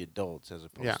to the adults as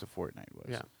opposed Yeah. to Fortnite was.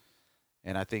 Yeah.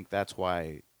 And I think that's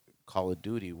why Call of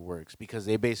Duty works, because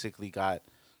they basically got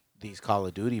these Call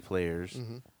of Duty players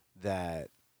Mhm.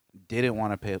 that didn't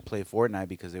want to play Fortnite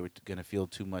because they were going to feel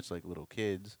too much like little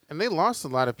kids. And they lost a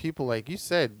lot of people, like you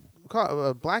said.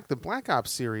 The Black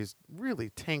Ops series really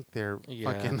tanked their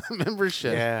Yeah. fucking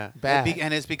membership. Yeah, bad.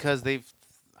 And it's because they've.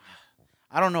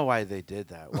 I don't know why they did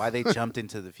that. Why they jumped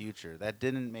into the future? That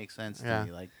didn't make sense Yeah. to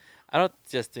me. Like, I don't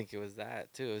just think it was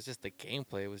that too. It was just the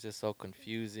gameplay was just so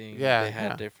confusing. Yeah, They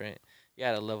had yeah. different. You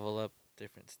had to level up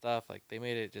different stuff. Like they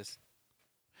made it just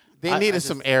They I needed just-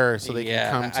 some error so they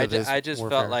yeah. can come to this. I just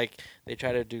warfare. felt like they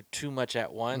tried to do too much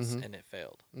at once Mhm. and it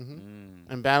failed.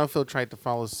 And Battlefield tried to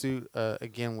follow suit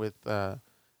again with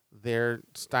their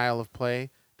style of play.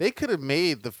 They could have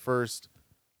made the first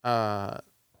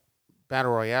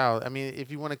battle royale. I mean,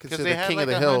 if you want to Because consider they the had King like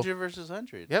of the Hill, 100 versus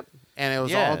 100. yep, and it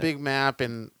was all Yeah. big map,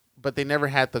 but they never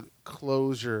had the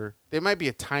closure. There might be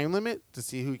a time limit to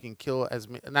see who can kill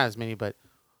not as many, but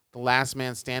the last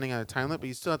man standing on a time limit. But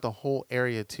you still have the whole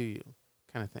area to you,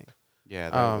 kind of thing. Yeah,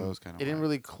 that was kind It didn't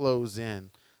really close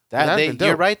in. That that'd they, been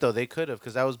you're dope. right though. They could have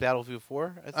because that was Battlefield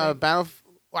 4. I think.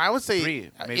 Well, I would say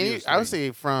Three. Maybe it was I would three.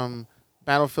 say from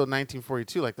Battlefield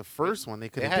 1942, like the first one, they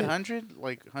could they have had did. 100,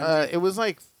 like 100. It was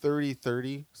like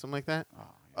 30-30, something like that. Oh,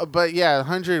 yeah. But yeah,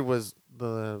 100 was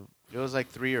the It was like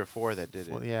 3 or 4 that did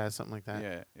it. yeah, something like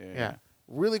that. Yeah.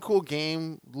 Really cool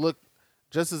game. Looked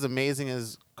just as amazing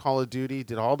as Call of Duty.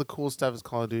 Did all the cool stuff as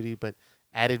Call of Duty, but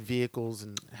added vehicles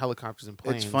and helicopters and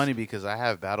planes. It's funny because I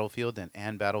have Battlefield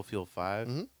and Battlefield 5.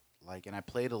 Mhm. Like, and I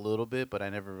played a little bit, but I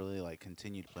never really like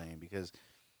continued playing because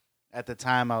at the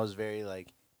time I was very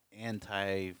like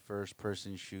anti first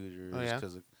person shooters Oh, yeah?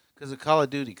 because of Call of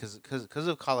Duty because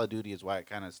of Call of Duty is why I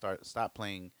kind of stopped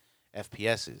playing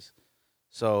FPSs.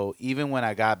 So even when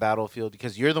I got Battlefield,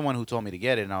 because you're the one who told me to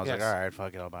get it, and I was like, Yes. all right,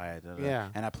 fuck it, I'll buy it. Yeah.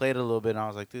 And I played it a little bit, and I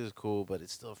was like, this is cool, but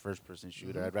it's still a first-person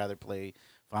shooter. Mhm. I'd rather play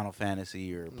Final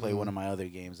Fantasy or play one of my other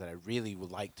games that I really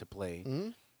would like to play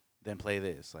Mhm. than play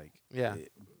this. Like, Yeah.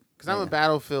 it- Because I'm a Yeah.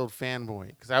 Battlefield fanboy.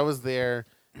 Because I was there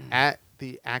at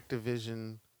the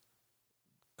Activision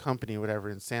company, whatever,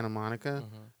 in Santa Monica,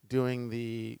 doing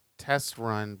the test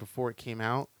run before it came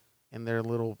out in their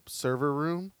little server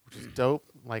room, which is dope.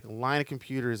 Like a line of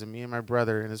computers, and me and my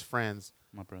brother and his friends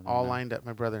my brother all and I. lined up.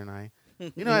 My brother and I.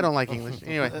 You know I don't like English.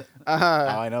 Anyway, Oh,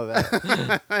 I know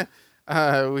that.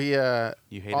 we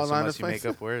You hate all it so lined much up you make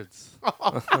like- up words.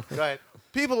 Go ahead.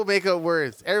 people make up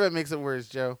words. Everybody makes up words,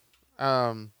 Joe.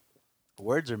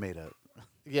 Words are made up.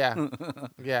 Yeah,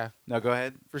 yeah, No, go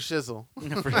ahead. for shizzle.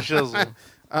 For shizzle.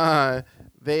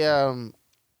 They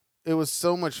it was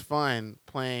so much fun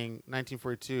playing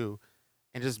 1942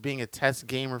 and just being a test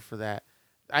gamer for that.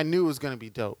 I knew it was going to be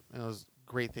dope. And it was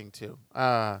a great thing too.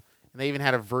 And they even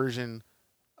had a version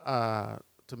to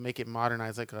make it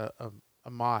modernized, like a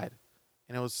mod,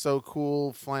 and it was so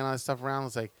cool flying all that stuff around.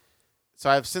 It's like, so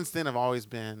I've always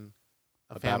been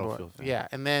a fanboy. Battlefield fan. Yeah,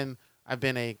 and then I've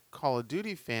been a Call of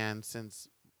Duty fan since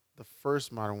the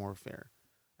first Modern Warfare.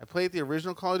 I played the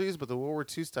original Call of Duties, but the World War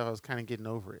II stuff, I was kind of getting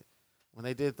over it. When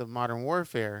they did the Modern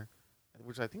Warfare,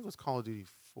 which I think was Call of Duty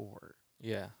 4,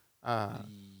 Yeah.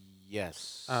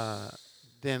 Yes.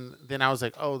 then I was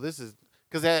like, oh, this is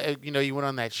because that you went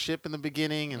on that ship in the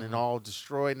beginning and it all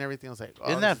destroyed and everything. I was like, oh,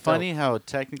 Isn't this that is funny how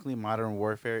technically Modern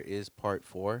Warfare is part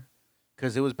 4?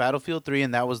 Because it was Battlefield 3,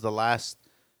 and that was the last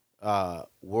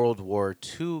World War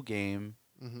II game.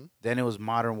 dope. Mm-hmm. Then it was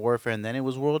Modern Warfare, and then it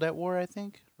was World at War, I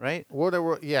think, right? World at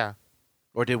War, yeah.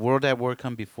 Or did World at War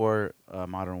come before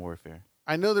Modern Warfare?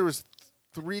 I know there was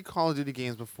 3 Call of Duty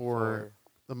games before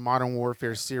the Modern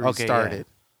Warfare series Okay, yeah. started.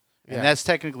 And that's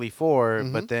technically 4,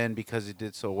 Mhm. but then because it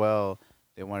did so well,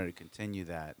 they wanted to continue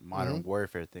that Modern Mhm.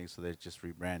 Warfare thing, so they just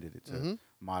rebranded it to Mhm.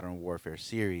 Modern Warfare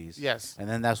series. Yes. And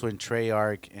then that's when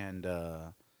Treyarch and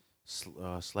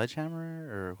Sledgehammer,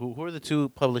 or who are the 2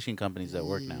 publishing companies that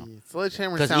work now?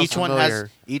 Sledgehammer Because sounds each familiar.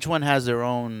 one has their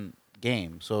own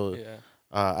game. So Yeah.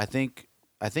 I think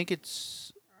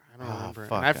it's I don't remember.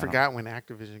 fuck, and I I don't- forgot when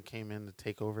Activision came in to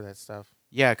take over that stuff.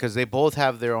 yeah, because they both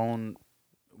have their own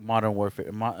Modern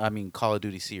Warfare. Call of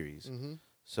Duty series. Mm-hmm.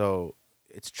 So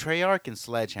it's Treyarch and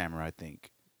Sledgehammer, I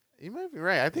think. You might be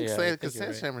right. I think Yeah, I think because you're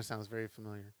right. Sledgehammer sounds very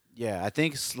familiar. Yeah, I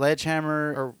think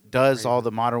Sledgehammer Or does all Raven.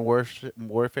 the Modern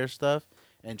Warfare stuff,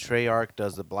 and Treyarch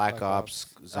does the Black Black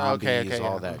Ops, Ops. zombies,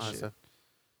 all yeah. that Oh, shit.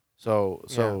 so-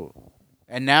 So,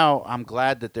 and now I'm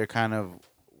glad that they're kind of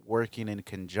working in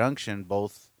conjunction,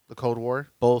 both the Cold War.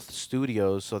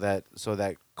 studios, so that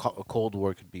Cold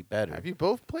War could be better. Have you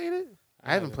both played it?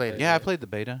 I haven't played it. Yeah, I played the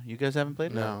beta. You guys haven't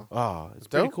played it? No. Oh, it's It's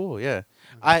pretty dope? cool. Yeah,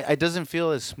 it doesn't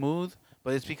feel as smooth,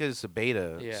 but it's because it's a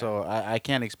beta. Yeah. So I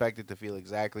can't expect it to feel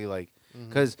exactly like. Mhm.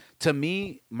 Because to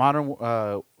me,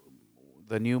 the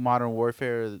new Modern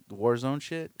Warfare, the Warzone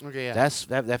shit, Okay, yeah.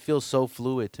 that feels so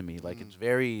fluid to me. Like it's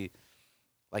very,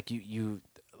 like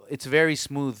it's very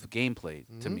smooth gameplay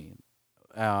to Mhm. me.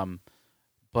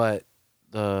 But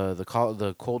the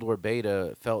Cold War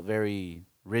beta felt very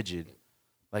rigid.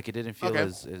 Like it didn't feel Okay.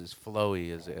 as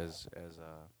flowy as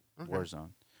Okay.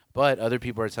 Warzone. But other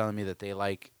people are telling me that they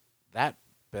like that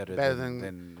better, Better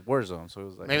than Warzone. So it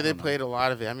was like Maybe I they don't know. played a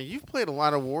lot of it. I mean, you've played a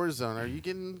lot of Warzone. Are you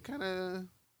getting kind of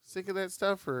sick of that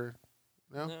stuff, or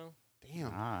no? No.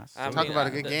 Damn. Nah, I Talk mean, about a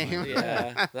good game.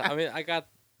 Yeah. I mean, I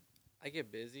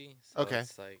get busy. So Okay.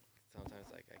 It's like sometimes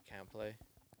like I can't play.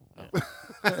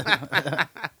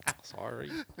 Sorry.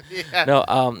 Yeah.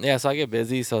 No. Yeah. So I get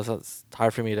busy, so it's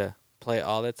hard for me to play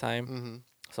all the time. hmm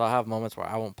So I have moments where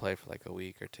I won't play for like a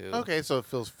week or two. Okay, so it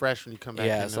feels fresh when you come back.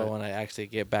 Yeah. into So it. when I actually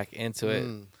get back into it,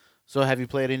 Mm. So have you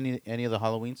played any of the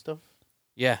Halloween stuff?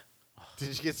 yeah.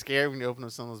 Did you get scared when you opened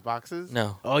up some of those boxes?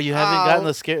 No. Oh, you haven't gotten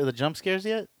Oh. the jump scares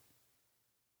yet?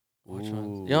 Which Ooh.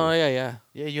 one? Oh yeah.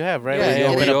 Yeah, you have, right? Yeah. Where you yeah.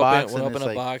 open When a you box when and you open it's a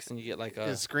like, box and you get like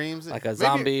It screams a Maybe-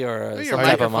 zombie or maybe some your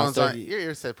type of microphone's monster. on. Your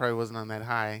ear set probably wasn't on that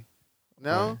high.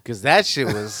 No. Because that shit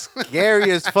was scary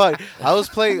as fuck. I was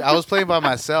playing by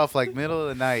myself, like middle of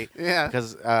the night. Yeah.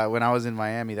 Because when I was in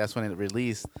Miami, that's when it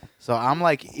released. So I'm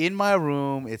like in my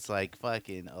room. It's like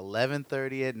fucking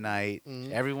 11:30 at night.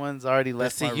 Mhm. Everyone's already But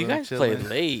left see, my you room guys play chilling.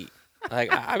 late.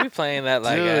 Like I be playing that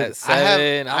like Dude, at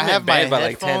 7. I I'm have in my bed by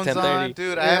like 10, headphones 10:30. on,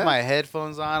 dude. I Yeah. have my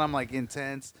headphones on. I'm like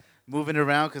intense, moving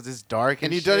around because it's dark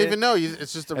And you shit. don't even know.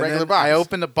 It's just a And regular then box. I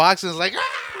opened the box and it's like,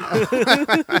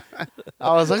 ah!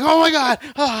 I was like, oh my god!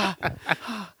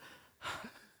 Ah.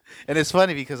 And it's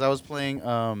funny because I was playing.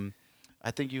 I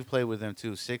think you've played with them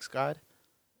too. Six God,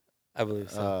 I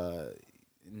believe so.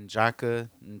 Njaka,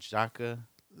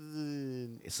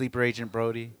 Uh, Sleeper Agent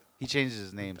Brody. He changes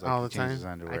his names like all he the time. changes his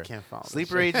underwear. I can't follow. this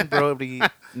Sleeper shit. Agent Brody,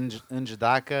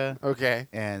 Njadaka, Okay.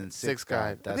 and Six Six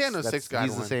God. God. I think I know Six God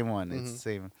He's the one. same one. Mhm. It's the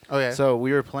same. Oh yeah. So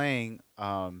we were playing.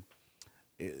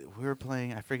 We were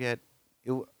playing. I forget.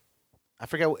 I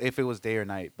forget if it was day or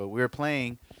night, but we were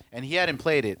playing, and he hadn't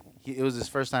played it. It was his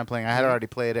first time playing. I had Mhm. already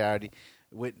played it.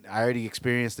 I already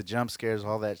experienced the jump scares,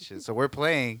 all that shit. So we're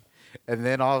playing, and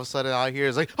then all of a sudden, all I hear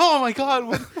is like, "Oh my god,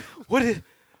 what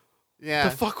yeah.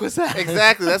 the fuck was that?"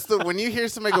 Exactly. That's the when you hear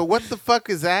somebody go, "What the fuck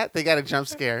is that?" They got a jump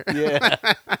scare. Yeah.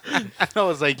 I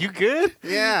was like, "You good?"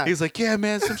 Yeah. He's like, "Yeah,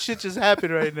 man, some shit just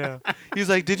happened right now." He's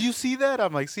like, "Did you see that?"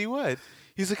 I'm like, "See what?"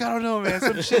 He's like, "I don't know, man.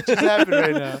 Some shit just happened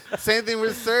right now." Same thing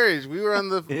with Surge. We were on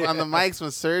the mics when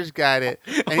Surge got it,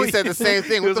 and Oh, he said the same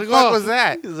thing. He What was the like, fuck "Oh." was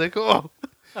that? He's like, "Oh."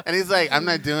 And he's like, "I'm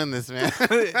not doing this, man,"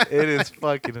 It is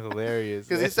fucking hilarious.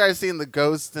 because he started seeing the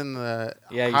ghosts in the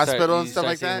Yeah, you hospital start, and you stuff start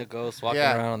like seeing that. the ghosts walking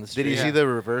Yeah. around on the street. Did you Yeah. see the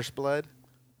reverse blood?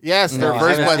 Yes, the No, I reverse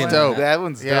haven't blood's seen dope. that. That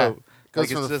one's Yeah. dope. Goes Like,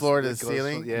 from it's the just- floor to it the goes from-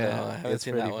 ceiling. Yeah, No, I haven't it's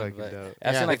seen pretty that one, fucking but dope.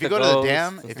 I've Yeah. seen, like, If you the go to the ghosts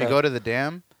dam, and if you stuff. go to the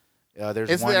dam, there's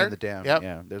It's one there. in the dam. Yep.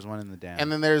 Yeah, there's one in the dam.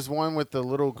 And then there's one with the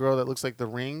little girl that looks like the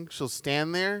Ring. She'll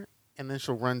stand there and then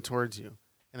she'll run towards you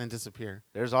and then disappear.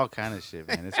 there's all kind of shit,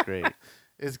 man. It's great.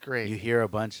 It's great. You hear a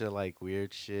bunch of like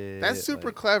weird shit. That's super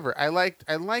like, clever. I like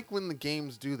when the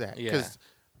games do that Yeah. because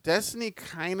Destiny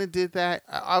kind of did that.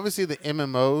 Obviously, the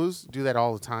MMOs do that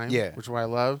all the time. Yeah. which is what I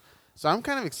love. So I'm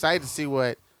kind of excited to see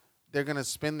what they're gonna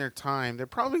spend their time. They're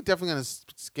probably definitely gonna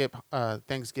skip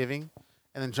Thanksgiving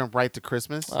and then jump right to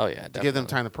Christmas Oh yeah, to give them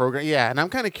time to program. Yeah, and I'm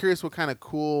kind of curious what kind of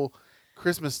cool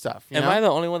Christmas stuff. You Am know? I the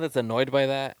only one that's annoyed by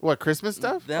that? What Christmas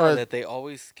stuff? No, Or- that they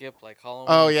always skip like Halloween,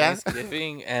 Oh, and yeah?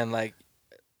 Thanksgiving, and like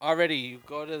already you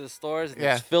go to the stores and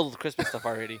Yeah. it's filled with Christmas stuff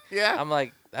already. yeah. I'm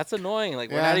like, that's annoying. Like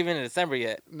we're Yeah. not even in December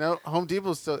yet. No, Home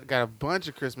Depot still got a bunch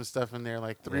of Christmas stuff in there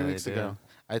like 3 yeah, they weeks do. ago.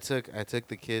 I took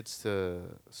the kids to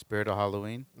Spirit of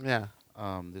Halloween Yeah.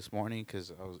 this morning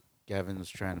because Gavin was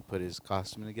trying to put his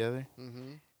costume together.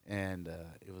 Mm-hmm. And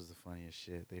it was the funniest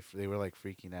shit. They were like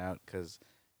freaking out because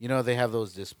they have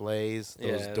those displays,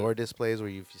 those Yeah. door displays where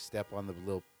if you step on the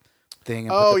little thing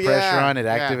and Oh put the pressure yeah. on, it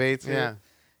Yeah. activates Yeah. it.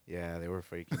 Yeah, they were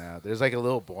freaking out. There's like a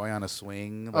little boy on a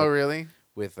swing, like, Oh really?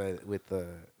 with the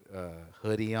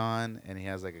hoodie on, and he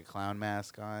has like a clown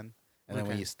mask on. And then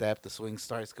when Okay. you step, the swing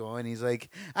starts going. He's like,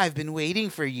 "I've been waiting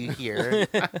for you here."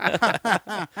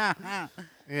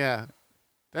 Yeah.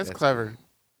 That's That's clever.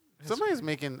 great. Somebody's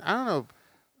making. I don't know.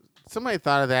 Somebody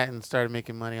thought of that and started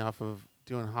making money off of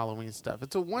doing Halloween stuff.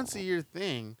 It's a once a year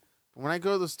thing. But when I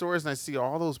go to the stores and I see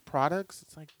all those products,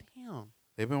 it's like, damn.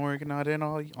 They've been working on it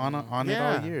all Yeah. it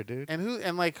all year, dude. And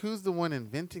who's the one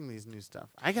inventing these new stuff?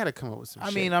 I got to come up with some I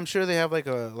shit. mean, I'm sure they have like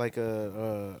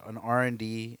an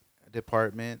R&D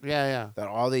department yeah. that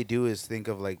all they do is think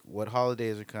of like what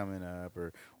holidays are coming up,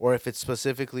 or if it's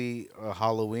specifically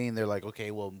Halloween, they're like, okay,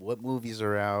 well, what movies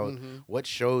are out, Mhm. what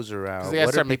shows are out, Because they got to what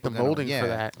are start making the people gonna- molding yeah. for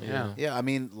that. Yeah. Yeah. Yeah, I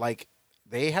mean, like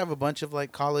they have a bunch of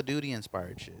like Call of Duty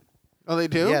inspired shit. Oh, they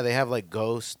do? Yeah, they have like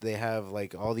Ghost. They have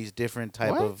like all these different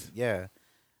type What? of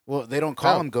Well, they don't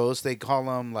call Oh. them Ghosts. They call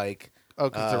them like Oh,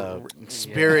 because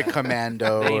Spirit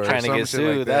Commando. They ain't or trying to some get shit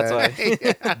like sued. That's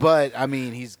that. why. But I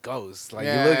mean, he's Ghost. Like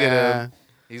you look at him,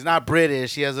 He's not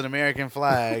British. He has an American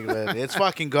flag, but it's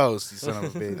fucking Ghost, you son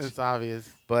of a bitch. It's obvious.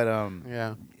 But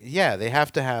Yeah. yeah, they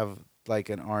have to have like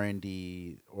an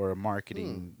R&D or a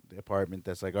marketing department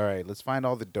that's like, all right, let's find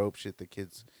all the dope shit that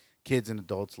kids and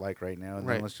adults like right now, and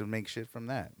Right. then let's just make shit from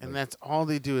that. And Like, that's all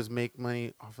they do is make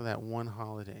money off of that one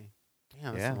holiday.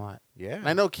 Damn, that's Yeah. a lot. yeah, And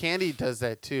I know Candy does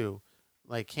that too.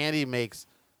 Like Candy makes,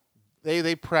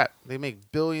 they prep. They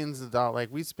make billions of dollars.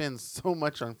 Like we spend so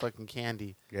much on fucking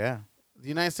candy. yeah. The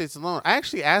United States alone. I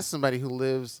actually asked somebody who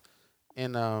lives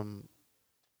in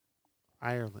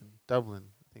Ireland, Dublin.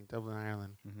 I think Dublin,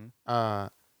 Ireland. Mm-hmm.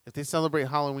 If they celebrate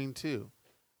Halloween too,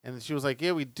 and she was like,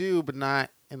 "Yeah, we do, but not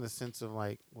in the sense of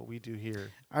like what we do here.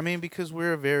 I mean, because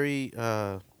we're a very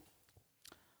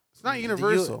It's not the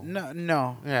universal."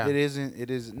 no, Yeah. it isn't. It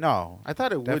is no, I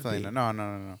thought it definitely would be.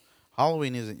 no.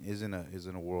 Halloween isn't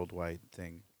a worldwide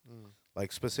thing. Mm.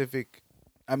 Like specific.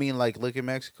 I mean, like look at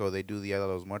Mexico. They do Dia de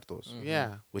los Muertos. Mhm.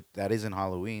 Yeah, Which that isn't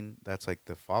Halloween. That's like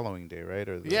the following day, right?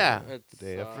 Or the, Yeah. It's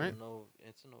day after. Right. no,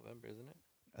 it's in November, isn't it?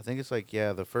 I think it's like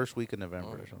the first week of November.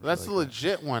 Oh. Or something that's like the that.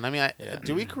 legit one. I mean, Yeah.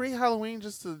 do we create Halloween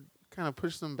just to kind of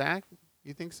push them back?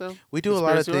 You think so? We do a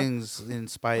lot of Conspiracy things in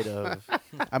spite of.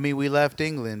 I mean, we left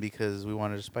England because we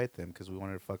wanted to spite them because we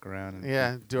wanted to fuck around and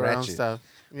Yeah, do our own ratchet. stuff.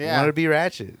 We Yeah, wanted to be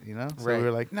ratchet, you know. So Right. we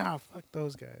were like, nah, fuck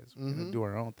those guys. We're Mhm. gonna do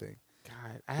our own thing.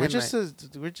 God,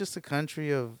 We're just a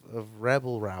country of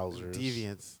rebel rousers,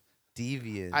 deviants.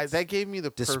 deviants, That gave me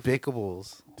the perfect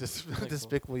despicables.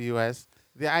 despicable U.S.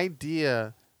 The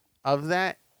idea of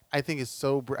that, I think, is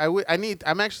so.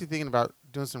 I'm actually thinking about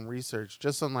doing some research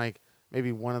just on like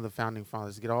maybe one of the founding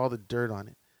fathers to get all the dirt on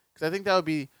it, because I think that would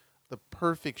be the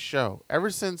perfect show. Ever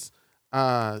since,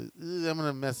 I'm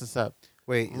gonna mess this up.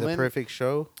 Wait, the Lin- perfect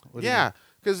show? What do you Yeah, mean?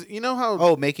 because you know how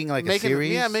Oh, making like a making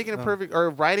series. making a Oh. perfect or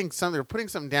writing something or putting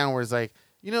something down where it's like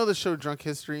the show Drunk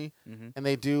History, Mhm. and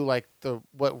they do like the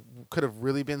what could have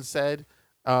really been said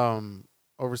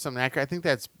over something accurate. I think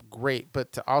that's great,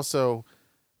 but to also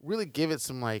really give it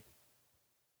some like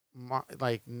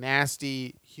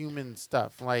nasty human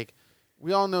stuff. Like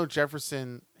we all know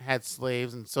Jefferson had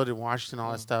slaves, and so did Washington,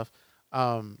 all that stuff.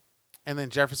 And then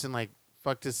Jefferson like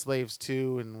fucked his slaves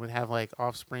too, and would have like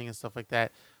offspring and stuff like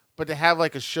that. But to have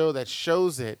like a show that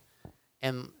shows it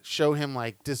and show him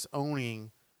like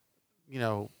disowning,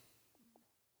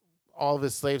 all of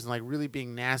his slaves and like really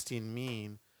being nasty and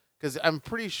mean, because I'm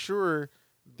pretty sure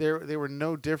they were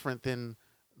no different than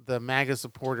the MAGA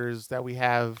supporters that we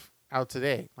have out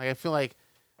today. Like I feel like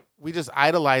we just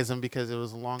idolize them because it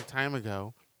was a long time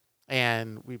ago,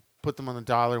 and we put them on the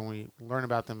dollar and we learn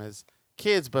about them as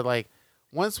kids. But like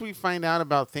once we find out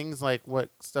about things like what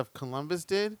stuff Columbus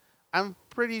did, I'm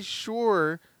pretty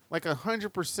sure, like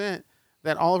 100%,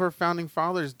 that all of our founding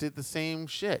fathers did the same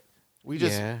shit. We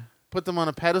just put them on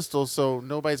a pedestal so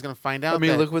nobody's gonna find out. I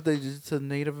mean, that, look what they did to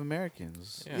Native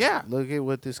Americans. Yeah. Look at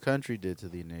what this country did to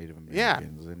the Native Yeah.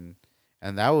 Americans,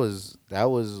 and that was,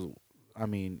 I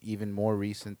mean, even more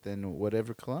recent than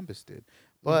whatever Columbus did.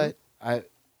 But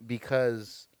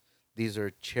because these are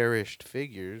cherished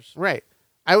figures, Right.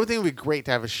 I would think it would be great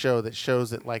to have a show that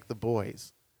shows it like The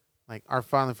Boys. Like our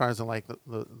founding fathers are like the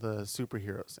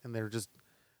superheroes, and they're just,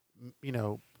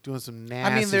 doing some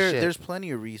nasty I mean, shit. there's plenty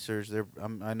of research.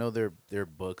 I know there are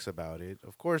books about it.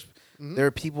 Of course, Mhm. there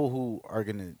are people who are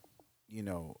gonna,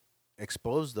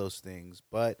 expose those things.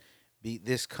 But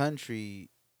this country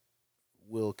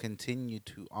will continue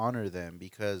to honor them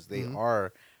because they Mhm.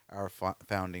 are our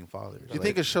founding fathers. Do you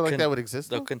think a show like that would exist?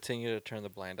 They'll though? continue to turn the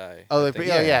blind eye. Oh, I they-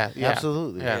 think. yeah.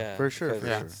 absolutely, Yeah. for sure, because for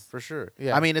sure, it's- for sure.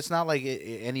 Yeah. I mean, it's not like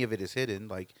any of it is hidden.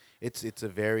 Like it's a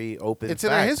very open. It's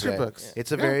in our fact history that- books.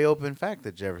 It's a Yeah. very open fact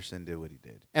that Jefferson did what he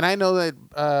did. And I know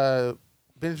that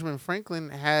Benjamin Franklin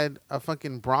had a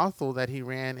fucking brothel that he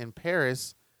ran in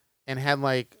Paris, and had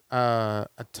like a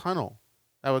tunnel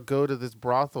that would go to this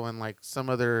brothel and like some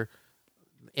other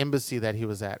embassy that he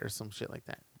was at or some shit like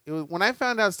that. It was, when I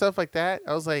found out stuff like that,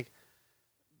 I was like,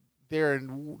 they're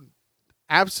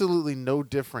absolutely no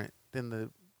different than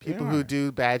the people They who are.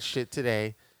 do bad shit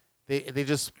today. They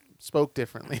just spoke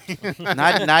differently.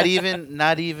 not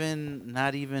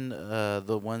even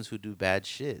the ones who do bad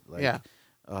shit. Like,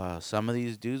 Yeah. some of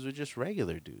these dudes were just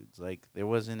regular dudes. Like there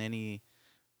wasn't any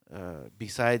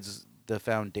besides the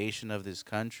foundation of this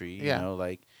country. You Yeah. know,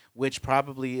 like which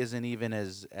probably isn't even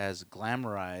as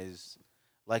glamorized.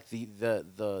 Like the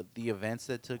events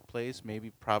that took place maybe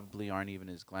probably aren't even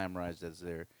as glamorized as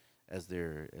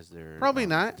they're Probably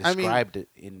not. I mean- described it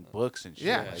in books and shit.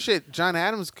 Yeah, Like, shit. John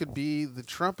Adams could be the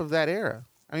Trump of that era.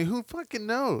 I mean, who fucking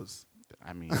knows,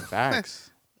 I mean,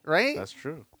 facts. right? That's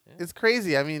true. It's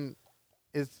crazy. I mean,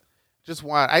 it's just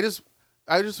wild.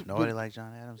 I just Nobody like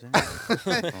John Adams.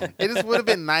 Anyway. it just would have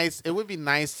been nice. It would be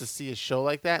nice to see a show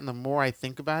like that. And the more I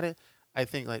think about it, I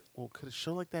think like, well, could a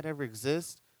show like that ever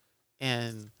exist?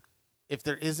 And if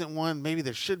there isn't one, maybe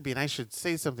there should be. And I should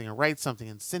say something or write something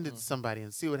and send it to somebody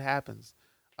and see what happens.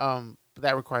 But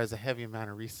that requires a heavy amount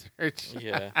of research.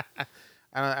 Yeah.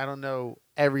 I don't know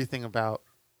everything about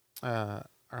our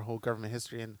whole government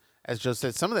history. And as Joe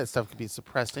said, some of that stuff could be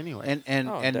suppressed anyway. And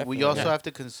Oh, we definitely. also Yeah. have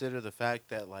to consider the fact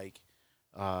that like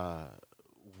uh,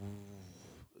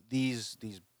 these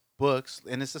books,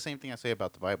 and it's the same thing I say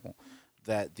about the Bible,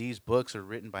 that these books are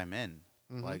written by men,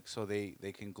 Mhm. like so they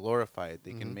can glorify it,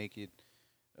 they Mhm. can make it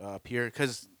appear.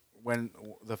 Because when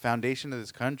the foundation of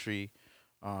this country,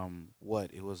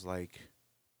 what it was like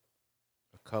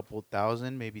a couple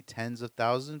thousand, maybe tens of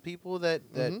thousands people that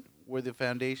Mhm. were the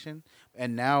foundation,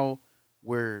 and now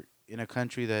we're in a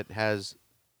country that has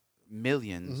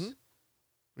millions. Mhm.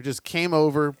 We just came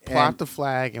over, plopped And- the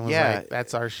flag, and was yeah, like,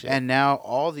 "That's our shit." And now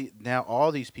all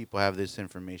these people have this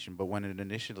information, but when it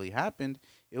initially happened,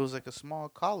 it was like a small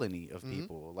colony of Mhm.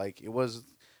 people. Like it was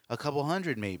a couple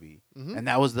hundred maybe, Mhm. and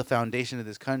that was the foundation of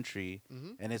this country.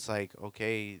 Mhm. And it's like,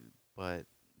 okay, but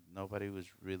nobody was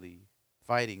really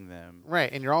fighting them. Right,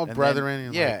 and you're all And brethren. then,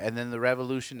 and yeah, like, and then the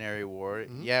Revolutionary War.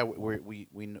 Mhm. Yeah,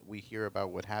 we hear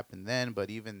about what happened then, but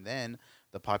even then,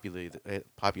 the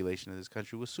population of this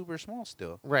country was super small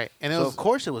still. right, and it So was of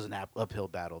course it was an uphill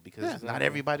battle because Yeah. not Exactly.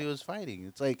 everybody was fighting.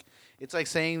 It's like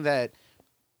saying that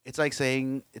the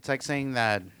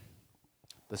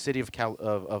city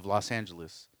of Los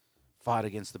Angeles fought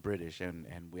against the British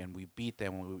and we beat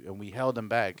them and we held them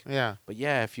back. yeah, But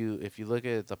yeah, if you look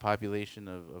at the population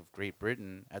of Great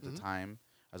Britain at Mhm. the time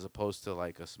as opposed to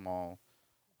like a small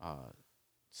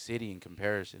city in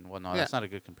comparison, well, no, Yeah. that's not a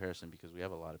good comparison because we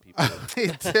have a lot of people. Me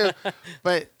too.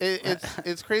 But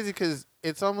it's crazy because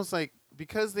it's almost like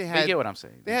because But you get what I'm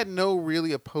saying. they had no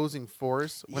really opposing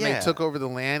force when they Yeah. took over the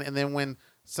land, and then when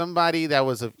somebody that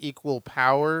was of equal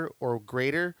power or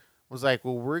greater was like,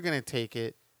 "Well, we're gonna take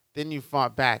it," then you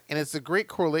fought back, and it's a great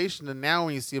correlation to now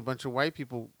when you see a bunch of white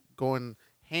people going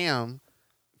ham,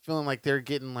 feeling like they're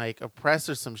getting like oppressed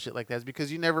or some shit like that, is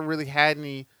because you never really had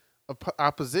any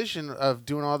opposition of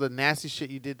doing all the nasty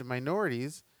shit you did to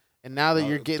minorities, and now that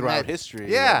you're getting throughout that history.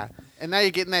 yeah, and now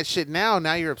you're getting that shit now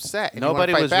you're upset. And you wanna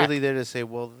Nobody fight was back. really there to say,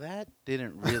 well, that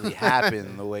didn't really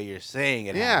happen the way you're saying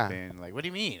it Yeah. happened. Like, what do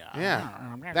you mean?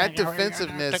 Yeah. That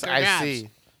defensiveness I see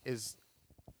is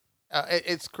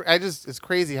it's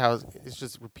crazy how it's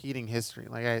just repeating history.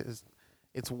 Like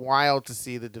it's wild to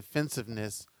see the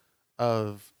defensiveness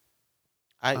of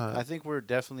I think we're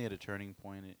definitely at a turning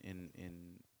point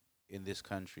in this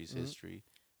country's Mhm. history,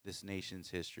 this nation's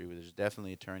history. Where there's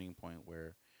definitely a turning point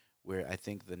where I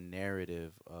think the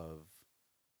narrative of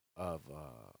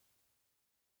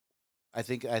I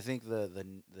think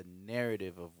the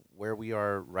narrative of where we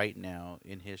are right now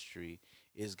in history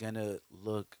is gonna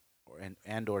look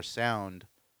or sound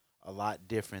a lot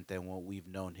different than what we've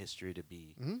known history to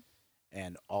be, Mhm.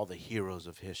 and all the heroes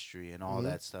of history and all Mhm.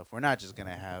 that stuff. We're not just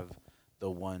gonna have the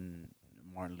one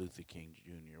Martin Luther King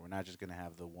Jr. We're not just gonna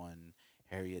have the one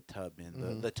Harriet Tubman,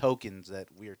 Mhm. the tokens that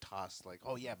we're tossed like,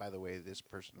 oh yeah, by the way, this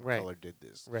person of Right. color did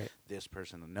this, right. this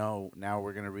person. No, now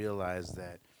we're gonna realize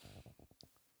that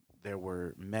there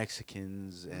were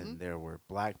Mexicans and Mhm. there were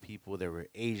black people, there were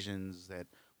Asians that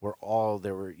were all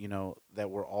that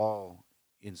were all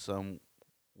in some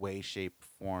way, shape,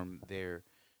 form there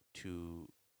to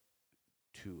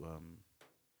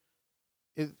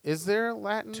Is there a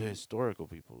Latin to historical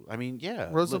people. I mean, yeah.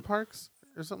 Rosa look, Parks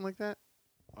or something like that?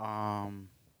 um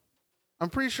I'm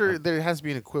pretty sure there has to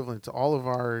be an equivalent to all of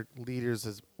our leaders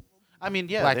as I mean,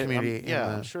 yeah, Black there- community in yeah,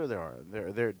 the- I'm sure there are.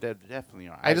 There definitely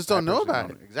are. I just don't know personally about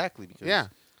don't exactly because Yeah.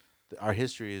 our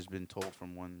history has been told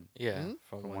from one. Yeah, Mhm.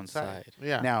 from From one one side. side.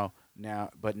 yeah. Now,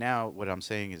 what I'm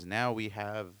saying is now we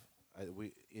have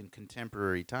we in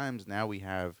contemporary times now we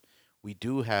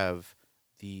do have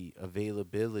the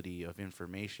availability of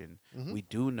information. Mhm. We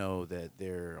do know that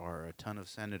there are a ton of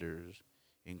senators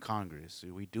in Congress.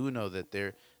 We do know that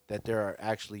there are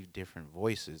actually different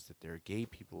voices. That there are gay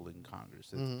people in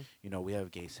Congress. That, Mhm. we have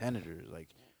gay senators.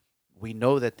 Like we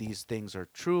know that these things are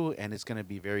true, and it's going to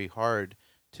be very hard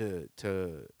to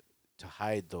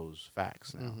hide those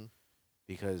facts now Mhm.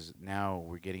 because now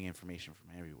we're getting information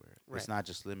from everywhere. Right. It's not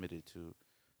just limited to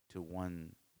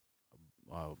one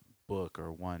book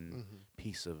or one Mhm.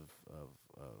 piece of uh,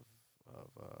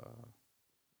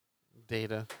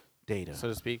 Data, data. so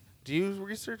to speak. Do you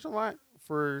research a lot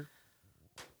for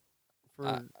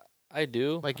I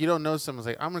do. like you don't know someone's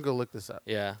like I'm gonna go look this up.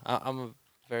 Yeah,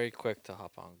 very quick to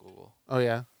hop on Google. Oh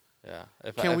yeah. Yeah,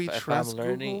 if Can I, we if trust I'm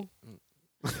learning,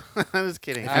 I'm just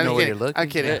kidding. If you I'm know just where kidding. you're looking. I'm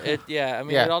kidding. Yeah, I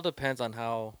mean, Yeah. it all depends on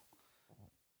how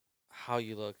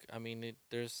you look. I mean,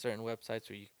 there's certain websites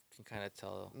where you can kind of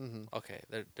tell. Mm-hmm. Okay,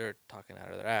 they're talking out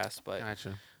of their ass, but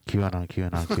Gotcha. QAnon.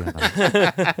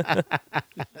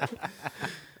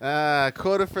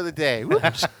 Quota for the day. Whoop. I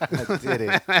did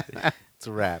it. It's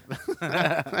a wrap.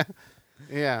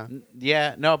 Yeah.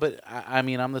 Yeah, no, but I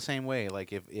mean, I'm the same way.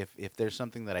 Like, if there's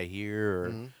something that I hear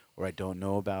Mhm. or I don't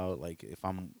know about, like, if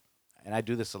I'm, and I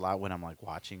do this a lot when I'm like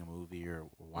watching a movie or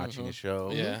watching a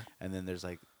show, yeah. and then there's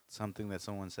like something that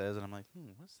someone says, and I'm like,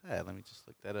 what's that? Let me just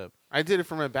look that up. I did it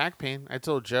for my back pain. I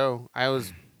told Joe I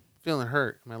was feeling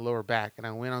hurt in my lower back, and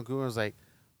I went on Google and was like,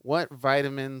 what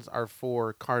vitamins are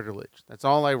for cartilage? That's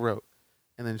all I wrote.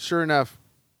 And then sure enough,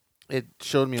 it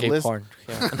showed me a Gay list. porn.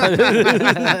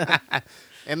 Yeah.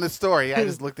 In the story, I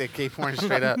just looked at K porn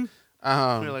straight up.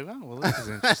 You're like, wow, well, this is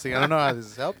interesting. I don't know how this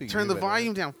is helping. Turn you, the but,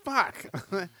 volume down. Fuck.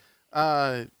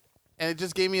 And it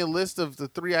just gave me a list of the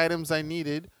 3 items I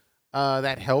needed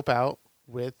that help out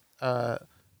with the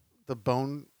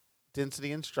bone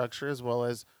density and structure as well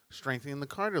as strengthening the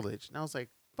cartilage. And I was like,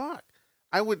 fuck.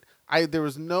 There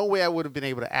was no way I would have been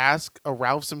able to ask a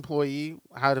Ralph's employee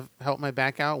how to help my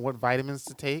back out, what vitamins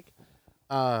to take.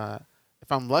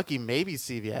 If I'm lucky, maybe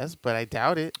CVS, but I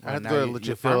doubt it. I have to now go to a you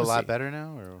legit feel pharmacy. a lot better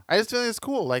now, or I just feel like it's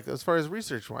cool, like as far as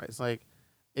research wise, like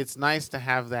it's nice to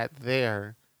have that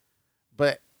there,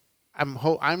 but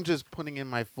I'm just putting in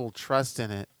my full trust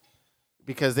in it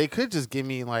because they could just give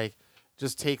me like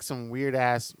just take some weird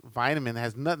ass vitamin that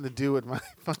has nothing to do with my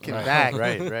fucking back,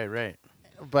 right.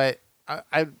 But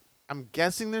I'm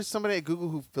guessing there's somebody at Google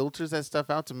who filters that stuff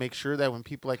out to make sure that when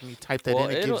people like me type that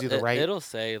in, it gives you the right. It'll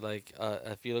say like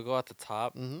if you go at the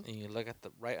top Mhm. and you look at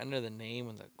the right under the name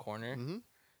in the corner, Mm-hmm.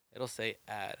 it'll say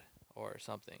ad or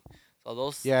something. So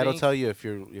those Yeah, it'll things- tell you if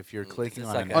you're clicking it's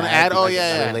on like an an ad. ad? Oh, because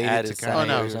yeah, it's yeah. related Ad to is kind Oh of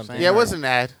no, what or you're something. saying. yeah, it Right. wasn't an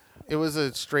ad. It was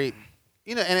a straight,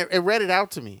 and it read it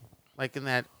out to me like in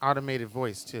that automated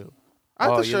voice too. I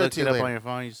have Oh, to you show it looked to you it up later. on your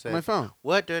phone. You On said my phone.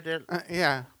 what? Did it?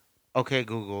 Yeah, Okay,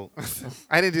 Google.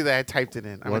 I didn't do that. I typed it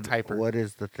in. I'm a typer. What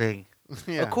is the thing?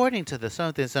 Yeah. According to the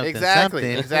something Exactly.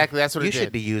 something, Exactly. That's what you it did.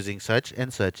 should be using such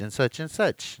and such and such and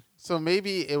such. So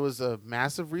maybe it was a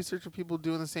massive research of people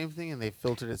doing the same thing, and they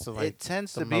filtered it so like it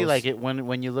tends the to be like most- it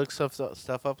when you look stuff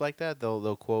up like that.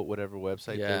 They'll quote whatever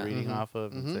website Yeah. they're reading Mhm. off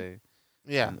of and Mhm. say.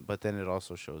 yeah. But then it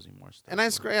also shows you more stuff. And I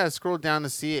scrolled down to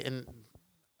see it, and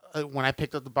when I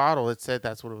picked up the bottle, it said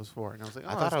that's what it was for, and I was like, oh,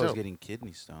 I thought that's I was dope. getting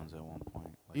kidney stones at one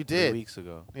point. Like You 3 did. weeks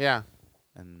ago, Yeah.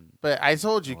 and But I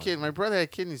told you, Oh, kid, wow. my brother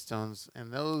had kidney stones,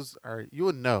 and those are you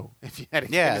would know if you had a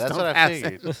yeah, kidney that's stone what I passing.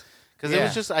 figured. Because it Yeah.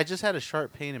 was just I just had a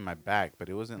sharp pain in my back, but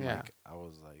it wasn't Yeah. like I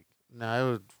was like. No, I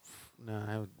would. No,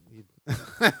 I would.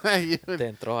 You would Te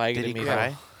entró aire, Did he mijo.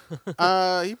 cry?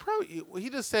 he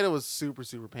just said it was super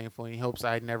super painful, and he hopes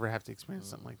I'd never have to experience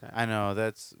something like that. I know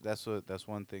that's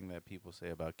one thing that people say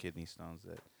about kidney stones,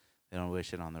 that they don't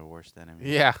wish it on their worst enemy.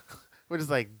 Yeah, we're just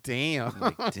like, damn.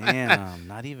 I'm like, damn,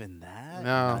 not even that.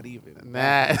 No, not even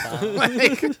that.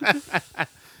 Like,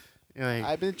 you're like,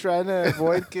 I've been trying to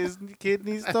avoid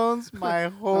kidney stones my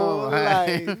whole Oh,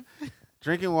 life.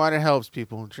 drinking water helps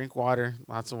people. Drink water,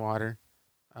 lots of water.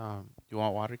 You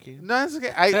want water, Keegan? No, it's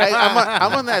okay.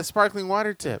 I'm on that sparkling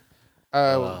water tip.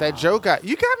 That Joe got.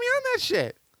 You got me on that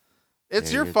shit. It's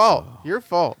There your you fault. go. Your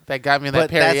fault that got me in that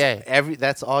But Perrier.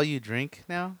 that's all you drink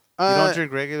now? You Uh, don't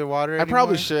drink regular water I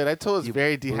probably anymore? should. I told it's You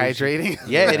very bougie. dehydrating.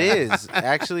 Yeah, it is.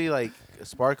 Actually, like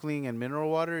sparkling and mineral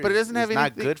water But it doesn't is have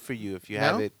not anything- good for you if you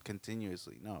have No? it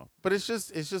continuously. No. But it's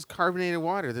just carbonated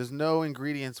water. There's no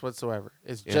ingredients whatsoever.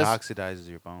 It's It just oxidizes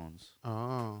your bones.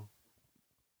 oh.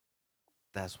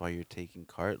 That's why you're taking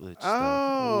cartilage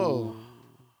Oh. stuff.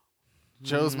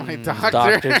 Joe's my Mm. doctor.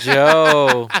 Dr.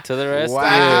 Joe to the rescue. Wow.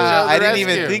 Wow, I the didn't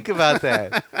even rescue. think about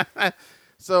that.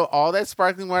 So all that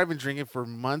sparkling water I've been drinking for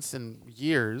months and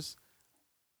years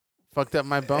fucked up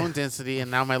my bone density,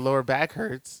 and now my lower back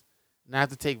hurts. Now I have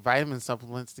to take vitamin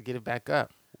supplements to get it back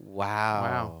up.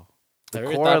 Wow. The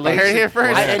Never thought correlation. Heard it here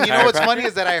first. And you know what's Chiropractor? funny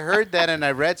is that I heard that and I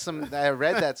read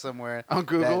that somewhere. On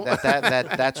Google.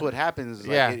 That's what happens. Like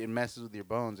Yeah. it messes with your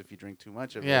bones if you drink too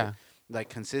much of Yeah. it, like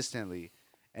consistently.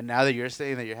 And now that you're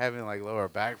saying that you're having like lower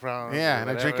back problems, Yeah, or and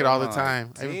I drink whatever, it all the I'm time.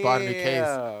 like, I even bought a new case.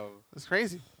 damn. It's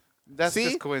crazy. That's See?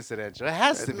 just coincidental. It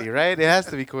has to be, right? It has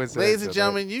to be coincidental. Ladies and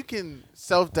gentlemen, you can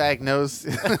self-diagnose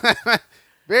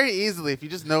very easily if you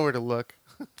just know where to look.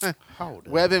 Hold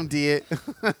up. WebMD it.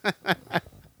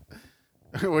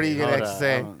 What are you Hold gonna up.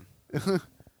 say? Is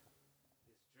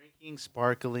drinking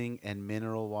sparkling and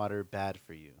mineral water bad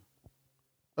for you?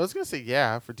 I was gonna say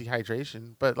yeah for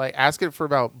dehydration, but like ask it for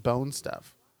about bone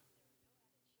stuff.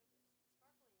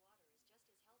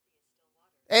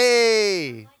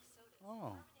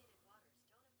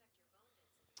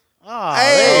 Oh,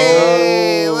 Hey,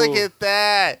 there you look go. at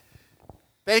that.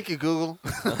 Thank you, Google.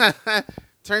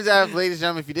 Turns out, ladies and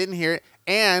gentlemen, if you didn't hear it,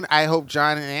 and I hope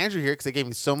John and Andrew here because they gave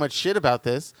me so much shit about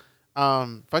this.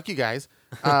 Fuck you guys.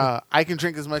 I can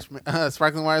drink as much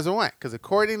sparkling water as I want because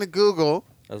according to Google,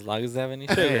 As long as they have any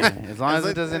Hey, sugar. as long as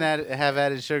As it doesn't have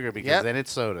added sugar, because Yep. then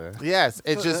it's soda. yes,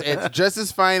 it's just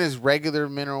as fine as regular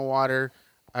mineral water.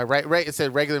 Right. It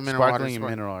said regular mineral Sparkling water.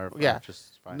 and mineral are Yeah.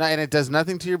 just fine. No, and it does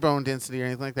nothing to your bone density or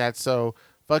anything like that. So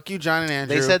fuck you, John and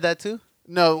Andrew. They said that too?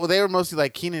 No, well, they were mostly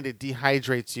like, Keenan, it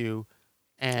dehydrates you,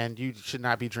 and you should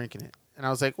not be drinking it. And I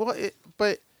was like, well,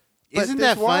 but Isn't this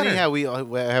that funny water- how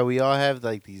we all have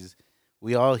like these,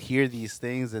 we all hear these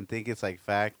things and think it's like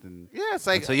fact, and, Yeah, it's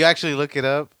and like, so you actually look it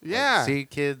up. Like, Yeah. see,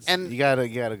 kids, And- you gotta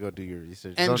go do your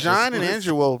research. and Don't just John and listen.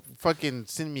 Andrew will fucking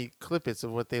send me clippets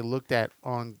of what they looked at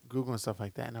on Google and stuff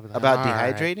like that. And I'll be like, about "All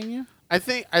right." dehydrating you. I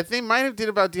think mine have did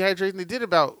about dehydrating. They did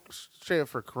about straight up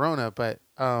for Corona, but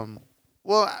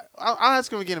well, I'll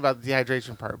ask him again about the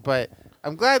dehydration part. But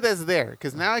I'm glad that's there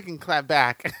because now I can clap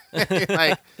back.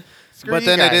 Like, screw But you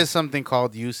then it guys. is something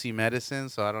called UC medicine,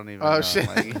 so I don't even. Oh know. shit!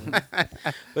 Like,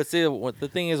 But see, the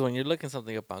thing is, when you're looking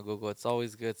something up on Google, it's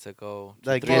always good to go to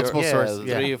like three multiple or, sources, yeah,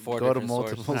 yeah. three or four go to different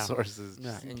multiple sources. sources.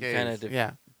 Yeah. just in And case. kind of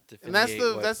Yeah, and that's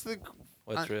delineate the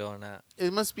what's real or not.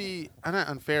 it must be not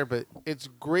unfair, but it's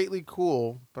greatly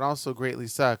cool, but also greatly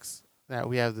sucks that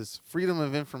we have this freedom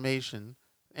of information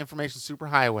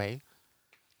superhighway,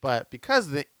 but because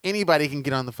of it, anybody can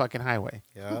get on the fucking highway.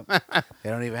 Yep. They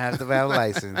don't even have to have a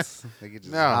license. They can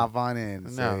just No. hop on in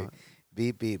and No. say,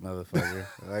 beep, beep, motherfucker.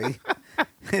 Like,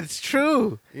 it's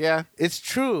true. Yeah, It's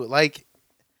true. Like,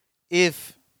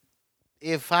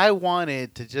 if I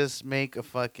wanted to just make a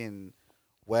fucking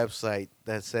website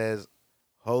that says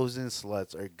hoes and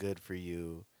sluts are good for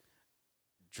you,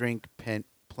 drink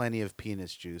plenty of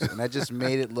penis juice, and I just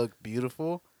made it look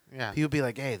beautiful, yeah. people be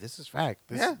like, hey, this is fact.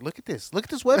 Yeah. Look at this. Look at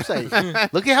this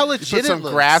website. Look at how legit put some it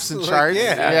looks. graphs and Like, charts.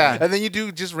 yeah. Yeah. And then you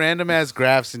do just random ass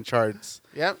graphs and charts.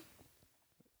 Yep,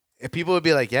 And people would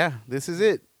be like, yeah, this is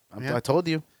it. Yeah. I told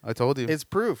you. it's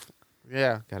proof.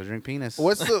 Yeah. Gotta drink penis.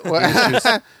 What's the Penis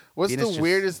juice. what's Penis the juice.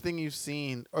 weirdest thing you've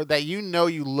seen or that you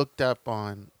looked up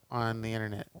on the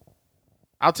internet?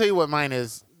 I'll tell you what mine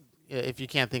is if you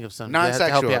can't think of something. to help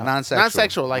Non-sexual, you out. non-sexual,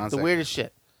 Non-sexual, like the non-sexual. weirdest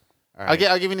shit. All I'll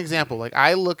give you an example. Like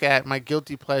I look at my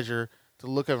guilty pleasure to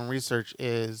look up and research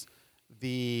is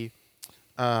the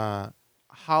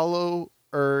hollow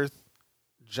Earth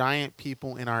giant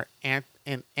people in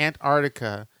in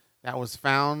Antarctica that was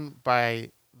found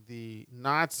by the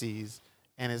Nazis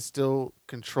and is still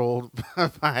controlled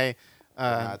by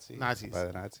Nazis. By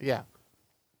the Nazis. Yeah,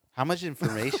 How much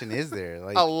information is there?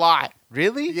 Like, a lot.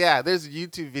 really? Yeah, there's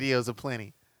YouTube videos of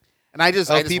plenty. And I just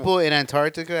Of people in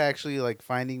Antarctica actually like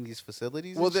finding these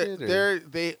facilities. Well, and shit,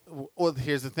 or- well,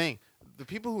 here's the thing: the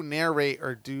people who narrate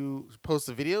or post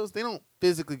the videos, they don't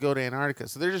physically go to Antarctica,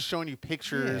 so they're just showing you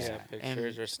pictures, Yeah, and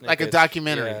pictures or snippets. like a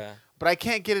documentary. Yeah. But I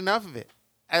can't get enough of it.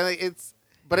 It's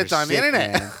You're it's on the sick,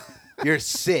 internet. man. You're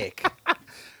sick.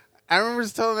 I remember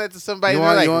just telling that to somebody. You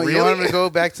and they're want, like, you want really? them to go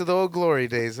back to the old glory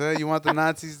days, huh? You want the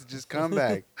Nazis to just come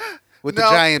back with the No.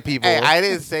 giant people. Hey, I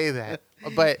didn't say that,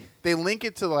 but they link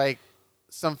it to like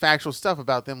some factual stuff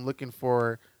about them looking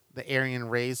for the Aryan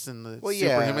race and the Well,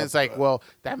 yeah, superhuman. It's like, well,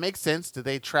 that makes sense. Did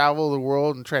they travel the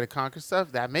world and try to conquer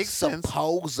stuff? That makes sense.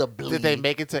 Supposedly. Did they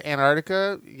make it to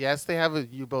Antarctica? Yes, they have a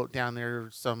U-boat down there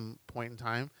some point in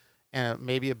time, and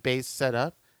maybe a base set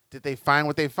up. Did they find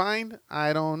what they find?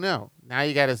 I don't know. Now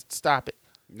you got to stop it.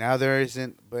 Now there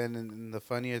isn't, but and the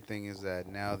funnier thing is that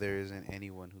now there isn't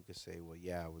anyone who could say, "Well,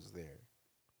 yeah, I was there,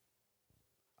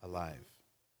 alive."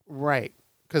 Right.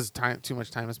 Because too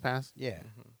much time has passed. Yeah.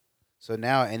 So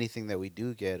now anything that we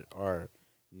do get are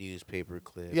newspaper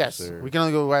clips. Yes, or, we can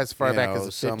only go as far you back know, as the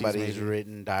 50s, somebody's maybe.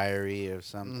 written diary or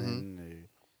something, or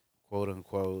quote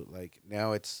unquote. Like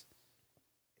now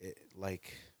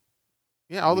like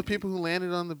Yeah, all the we- people who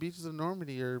landed on the beaches of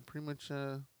Normandy are pretty much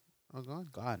all gone.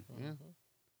 gone. Yeah.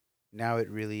 Now it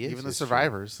really is. Even the history.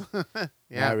 survivors. Now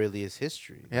yeah. it really is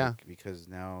history. Yeah. like, because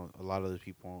now a lot of those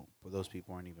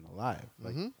people aren't even alive.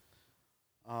 Like,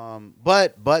 Mhm.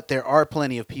 but there are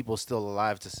plenty of people still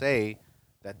alive to say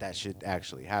that should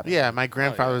actually happen. Yeah, my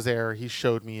grandfather yeah. was there. He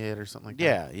showed me it or something like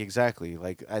Yeah, exactly.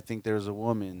 Like I think there was a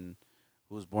woman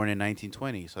who was born in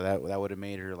 1920, so that would have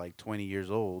made her like 20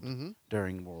 years old that. Mm-hmm.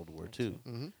 during World War II,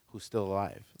 Mm-hmm. who's still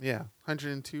alive. Yeah,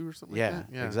 102 or something Yeah, like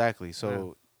that. Yeah, exactly.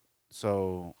 So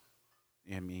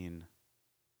I mean,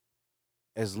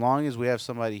 as long as we have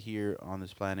somebody here on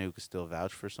this planet who can still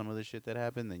vouch for some of the shit that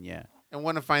happened, then yeah, And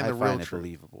want to find I the real find it truth.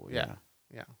 believable. Yeah,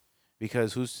 yeah.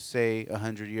 Because who's to say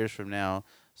 100 years from now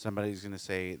somebody's gonna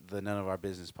say the None of Our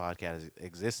Business podcast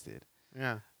existed.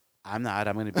 Yeah. I'm not.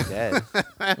 I'm gonna be dead.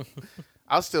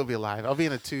 I'll still be alive. I'll be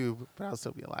in a tube, but I'll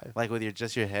still be alive. Like with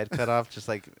your head cut off, just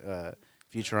like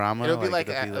Futurama. It'll be like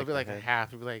it'll a head. half.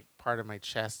 It'll be like part of my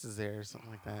chest is there or something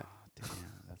like that, Damn,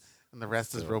 that's and the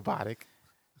rest is still- robotic.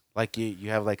 like you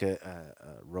have like a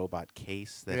robot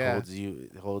case that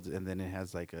Yeah. holds, and then it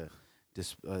has like a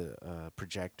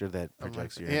projector that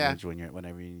projects your yeah. image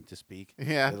whenever you need to speak.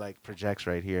 Yeah. It like projects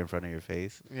right here in front of your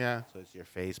face, Yeah. so it's your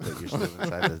face, but you're still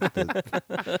inside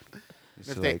the If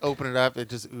so they like- open it up, it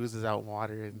just oozes out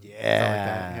water and stuff like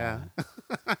that.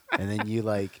 Yeah. and then you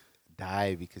like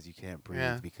die because you can't breathe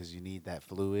Yeah. because you need that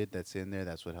fluid that's in there.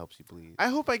 That's what helps you breathe. I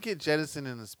hope I get jettisoned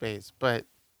into space, but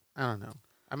I don't know.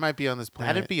 I might be on this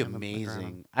planet. That'd be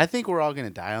amazing. I think we're all gonna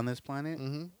die on this planet.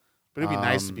 Mm-hmm. But it'd be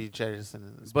nice to Um, be jettisoned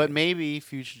into space. But maybe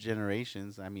future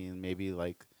generations, I mean, maybe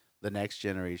like the next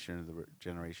generation or the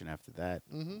generation after that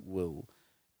Mm-hmm. will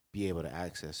be able to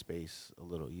access space a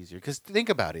little easier. Because think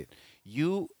about it.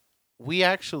 We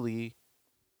actually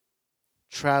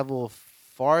travel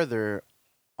farther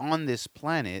on this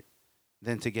planet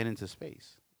than to get into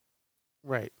space.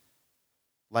 Right.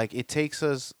 Like, it takes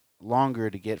us longer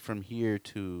to get from here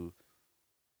to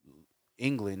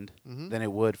England Mm-hmm. than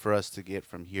it would for us to get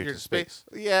from here to space.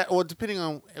 Yeah. Well, depending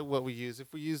on what we use.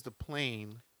 If we use the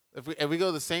plane, if we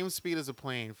go the same speed as a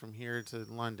plane from here to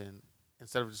London,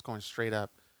 instead of just going straight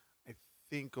up, I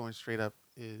think going straight up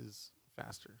is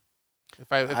faster.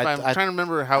 I'm trying to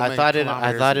remember how many I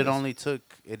kilometers thought it is. only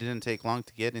it didn't take long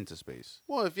to get into space.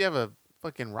 Well, if you have a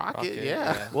fucking rocket, Rocket,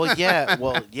 yeah. Well,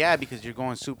 yeah, because you're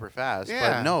going super fast.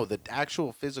 Yeah. But no, the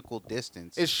actual physical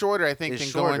distance It's shorter, I think, is than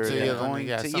shorter going to than the other going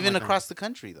yeah, to something even like that. across the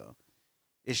country though.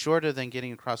 It's shorter than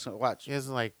getting across. Watch. It's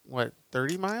like what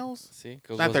 30 miles? See,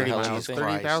 Not 30 a hell of a miles, thing.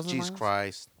 30,000 Jesus miles?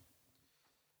 Christ.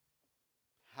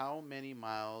 How many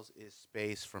miles is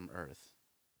space from Earth?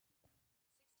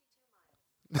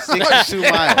 62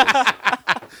 miles.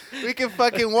 We can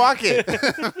fucking walk it.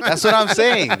 That's what I'm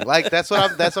saying. Like that's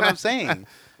what I'm saying.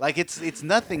 Like it's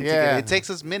nothing. Yeah. It takes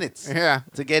us minutes Yeah,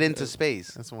 to get into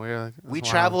space. that's weird. That's We wild.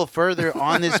 travel further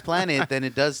on this planet than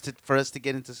it does for us to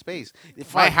get into space.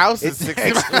 My house is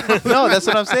It's- 60 miles. No, that's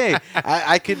what I'm saying.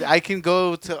 I can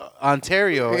go to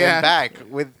Ontario Yeah. and back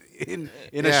in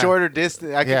a Yeah. shorter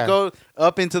distance. I Yeah. could go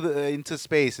up into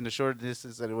space in a shorter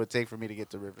distance than it would take for me to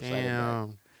get to Riverside. and back.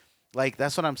 Damn. Like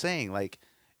that's what I'm saying. Like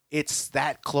it's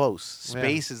that close. Yeah.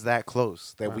 Space is that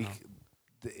close that Wow.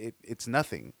 it's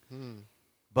nothing. Hmm.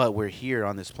 But we're here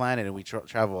on this planet and we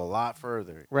travel a lot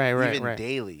further. Right, right, even right.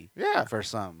 daily Yeah, for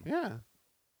some yeah.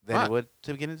 than Wow. it would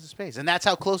to get into space. And that's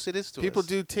how close it is to People us.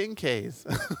 do 10Ks.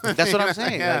 That's what I'm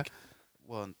saying. Yeah. Like,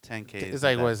 well, 10K is It's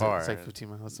like not what that is it? far. It's like 15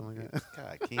 miles, something like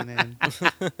that. God, Keenan.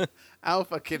 I don't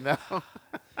fucking know.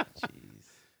 Jeez.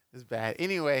 It's bad.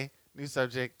 Anyway, new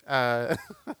subject.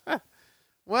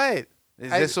 What?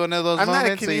 Is I- this one of those I'm not a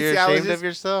moments that you're ashamed kinesiologist. of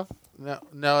yourself?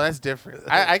 No, that's different.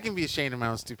 I can be ashamed of my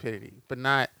own stupidity, but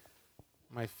not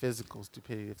my physical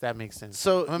stupidity, if that makes sense.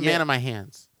 So I'm a yeah, man of my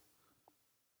hands.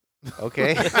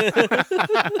 okay.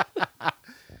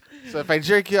 So if I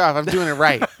jerk you off, I'm doing it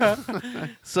right.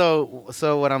 So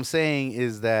what I'm saying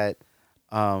is that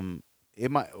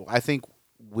I think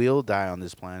we'll die on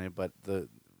this planet, but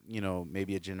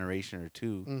maybe a generation or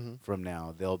two Mhm. from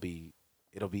now it'll be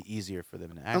easier for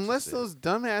them to access Unless it. those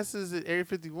dumbasses at Area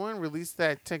 51 release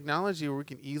that technology where we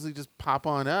can easily just pop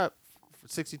on up for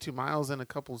 62 miles in a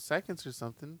couple seconds or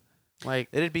something. Like,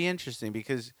 It'd be interesting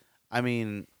because I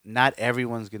mean, not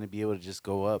everyone's gonna be able to just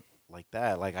go up like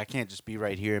that. Like I can't just be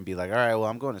right here and be like, all right, well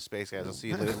I'm going to space, guys. I'll see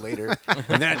you later, and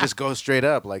then I just go straight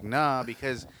up. Like nah,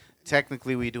 because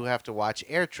technically we do have to watch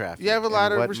air traffic. You have a and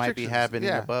lot of what might be restrictions. happening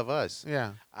Yeah. above us.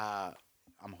 yeah.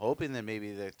 I'm hoping that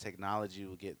maybe the technology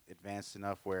will get advanced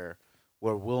enough where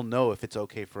we'll know if it's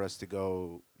okay for us to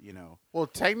go, Well,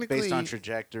 technically, based on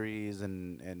trajectories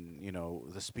and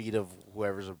the speed of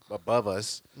whoever's above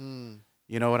us.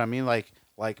 You know what I mean? Like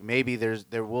maybe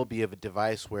there will be a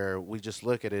device where we just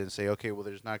look at it and say, okay, well,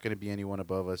 there's not going to be anyone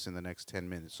above us in the next 10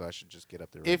 minutes, so I should just get up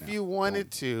there. Right if now. you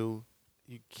wanted to,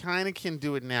 you kind of can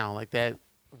do it now. Like that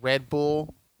Red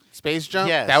Bull space jump.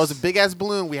 Yes. That was a big ass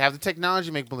balloon. We have the technology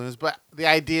to make balloons, but the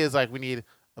idea is like we need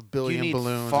a billion you need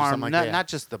balloons or farm, something like not, that. not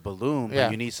just the balloon, Yeah.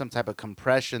 but you need some type of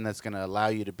compression that's going to allow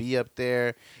you to be up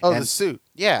there. oh, and the suit.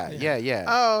 Yeah.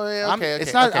 Oh, yeah, okay.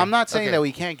 It's not. okay, I'm not saying okay. that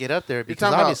we can't get up there You're because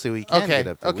talking about- obviously we can okay, get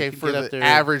up there. okay, We can for get up the there.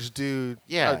 average dude,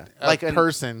 Yeah, a like a-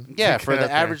 person. Yeah, to for get the up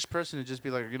there. average person to just be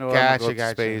like, I'm gonna Gotcha, go up to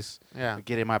gotcha. space, Yeah,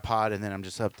 get in my pod, and then I'm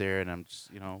just up there, and I'm just,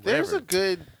 there's whatever. a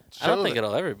good. I don't show think that-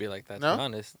 it'll ever be like that. No? To be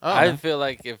honest, Oh. I feel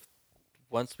like if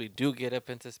once we do get up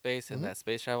into space and Mhm. that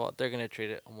space travel, they're gonna treat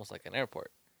it almost like an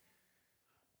airport.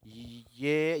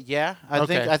 Yeah. I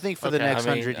Okay. think for the Okay. next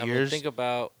 100 years, think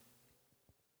about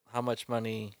how much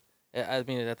money. I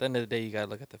mean, at the end of the day, you gotta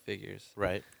look at the figures,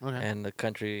 right? Okay. and the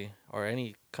country or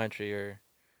any country or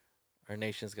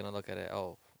nation's gonna look at it.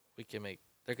 Oh, we can make.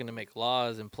 They're gonna make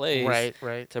laws in place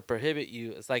Right. to prohibit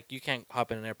you. It's like you can't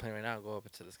hop in an airplane right now and go up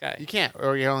into the sky. You can't,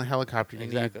 or you're on a helicopter. You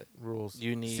Exactly. need rules.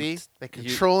 You need- See, they're you-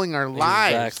 controlling our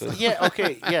lives. Exactly. Yeah.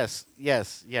 Okay. Yes.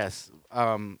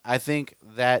 I think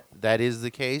that is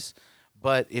the case,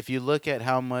 but if you look at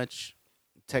how much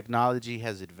technology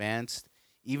has advanced,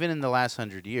 even in the last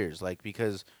 100 years, like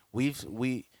because we've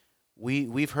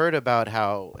heard about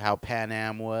how Pan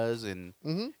Am was and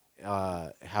Mm-hmm.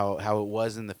 how it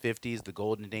was in the 50s, the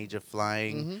golden age of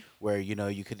flying, Mm-hmm. where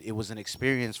it was an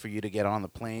experience for you to get on the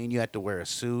plane. You had to wear a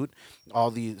suit. All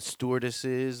the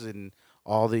stewardesses and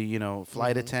all the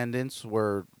flight Mhm. attendants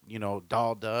were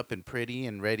dolled up and pretty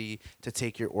and ready to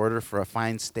take your order for a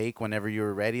fine steak whenever you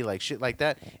were ready, like shit like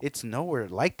that. It's nowhere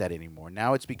like that anymore.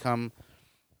 Now it's become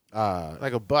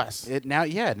Like a bus. now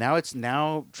it's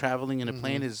traveling in a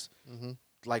plane is Mm-hmm.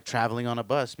 like traveling on a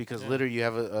bus, because Yeah. literally you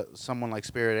have someone like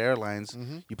Spirit Airlines.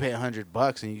 Mm-hmm. You pay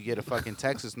 $100 and you get a fucking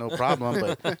Texas, no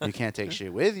problem, but you can't take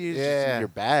shit with you. It's just Yeah. in your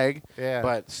bag. Yeah.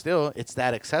 But still, it's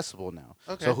that accessible now.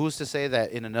 Okay. So who's to say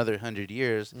that in another 100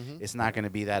 years, Mhm. it's not going to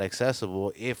be that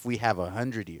accessible if we have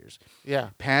 100 years? Yeah.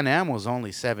 Pan Am was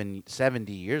only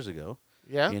 70 years ago.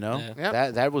 Yeah. You know, Yeah.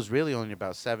 Yep. that was really only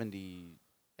about 70.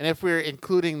 And if we're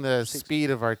including the speed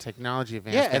of our technology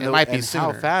advancement, And it might be and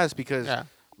sooner. how fast, because Yeah.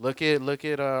 look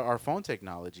at our phone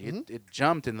technology. Mhm. It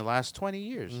jumped in the last 20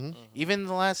 years. Mhm. Even in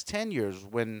the last 10 years,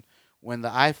 when the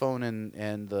iPhone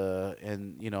and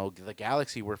the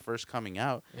Galaxy were first coming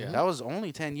out, Yeah. that was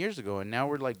only 10 years ago, and now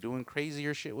we're like doing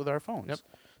crazier shit with our phones. Yep.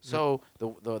 So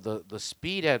the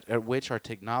speed at which our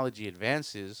technology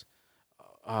advances,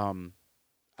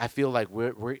 I feel like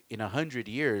we're in 100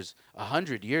 years.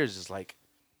 100 years is like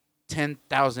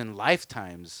 10,000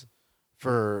 lifetimes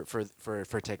for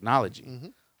technology. Mm-hmm.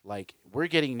 Like, we're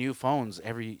getting new phones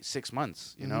every 6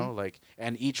 months, Mhm. like,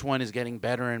 and each one is getting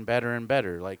better and better and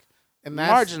better. Like, And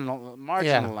that's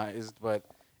marginalized, but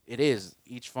it is.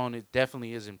 Each phone, it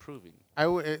definitely is improving.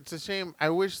 it's a shame. I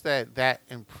wish that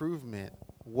improvement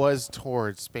was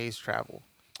towards space travel.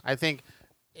 I think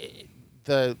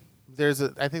there's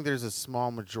a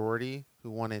small majority who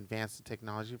want to advance the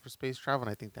technology for space travel, and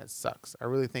I think that sucks. I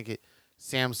really think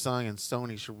Samsung and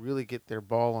Sony should really get their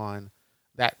ball on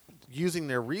that, using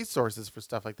their resources for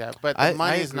stuff like that. But the I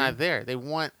money's agree. not there. They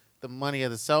want the money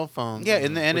of the cell phones. Yeah,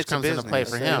 in the end, which it's comes a into business. play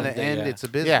for him. In the end, Yeah. it's a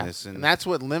business. and that's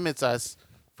what limits us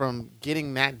from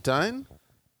getting that done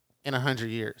in 100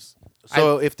 years.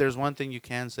 so if there's one thing you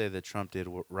can say that Trump did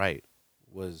right,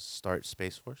 was start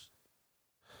Space Force.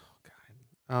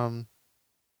 Fuck.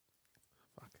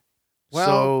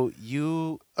 So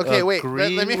you Okay, wait,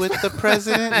 agree let me- with the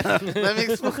president?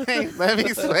 Let me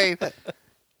explain.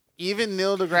 Even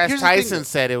Neil deGrasse Here's the thing, Tyson though.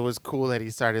 said it was cool that he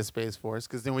started Space Force,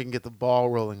 because then we can get the ball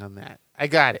rolling on that. I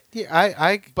got it. Yeah,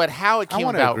 I But how it I came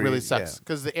wanna about agree, really sucks, yeah.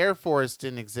 because the Air Force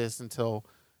didn't exist until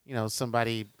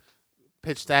somebody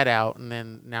pitched that out, and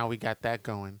then now we got that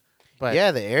going. But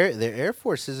yeah, the Air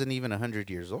Force isn't even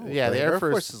 100 years old. Yeah, the Air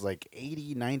Force- is like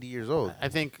 80, 90 years old. I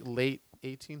think late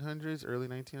 1800s, early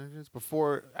 1900s.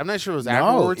 Before, I'm not sure it was after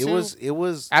World No, War it II.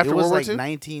 was After it was World War like II?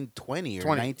 1920 or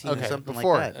 20, 19 okay, something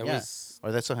before. like that. It Yeah. was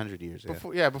Or that's 100 years.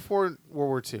 Yeah. Before World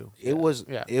War II. It was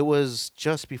Yeah. it was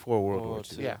just before World War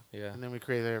II. Yeah. Yeah. And then we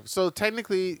created Air. So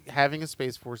technically, having a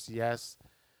Space Force, yes.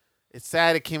 It's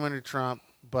sad it came under Trump,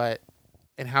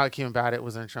 and how it came about it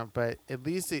was under Trump, but at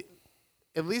least it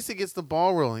gets the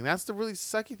ball rolling. That's the really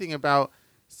sucky thing about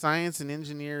science and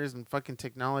engineers and fucking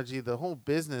technology. The whole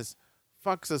business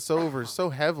fucks us over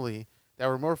so heavily that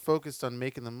we're more focused on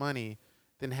making the money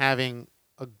than having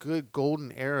a good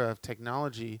golden era of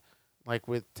technology, like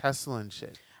with Tesla and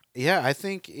shit. Yeah, I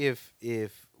think if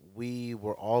we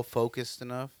were all focused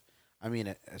enough, I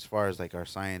mean, as far as like our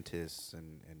scientists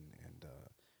and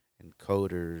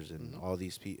coders and Mhm.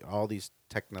 all these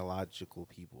technological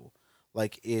people,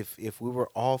 like if we were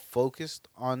all focused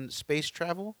on space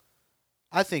travel,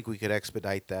 I think we could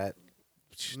expedite that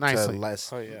Nicely. to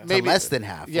less Oh yeah. to Maybe- less than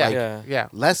half. Yeah, Like, Yeah.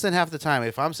 less than half the time.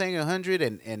 If I'm saying 100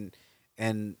 and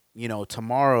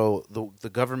tomorrow the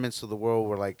governments of the world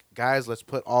were like, guys, let's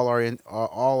put all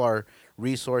our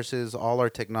resources, all our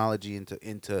technology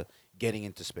into getting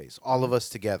into space, all of us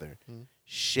together. Mhm.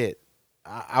 Shit,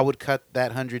 I would cut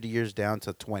that 100 years down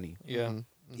to 20. Yeah. Mhm.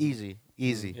 Easy.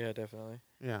 Yeah, definitely.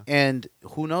 Yeah. And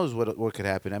who knows what could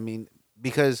happen? I mean,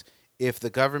 because if the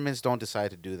governments don't decide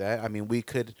to do that, I mean, we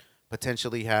could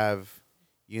potentially have,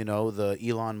 the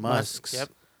Elon Musk's,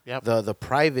 Yep. the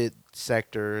private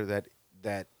sector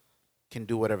that can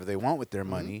do whatever they want with their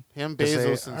money. Him, to say,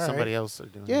 Bezos, and "All right." somebody else are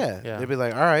doing Yeah. it. Yeah. They'd be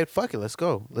like, all right, fuck it, let's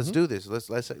go, let's do this,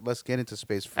 let's get into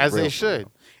space for As real, they for should.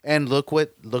 real. And look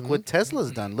what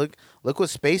Tesla's done. Look what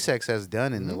SpaceX has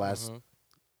done in the last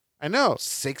I know.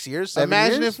 6 years, 7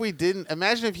 Imagine years. if we didn't.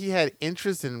 Imagine if he had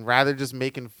interest in rather just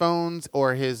making phones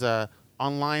or his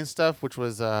online stuff, which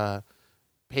was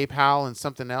PayPal and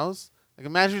something else. Like,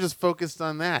 imagine just focused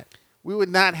on that. We would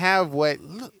not have what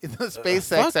the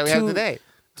SpaceX that we have today.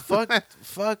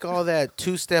 fuck all that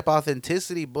two-step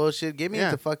authenticity bullshit. Get me Yeah.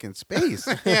 into fucking space.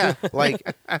 Yeah. Like,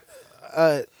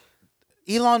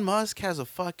 Elon Musk has a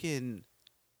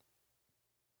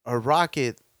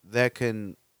rocket that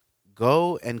can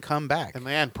go and come back And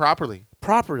land properly.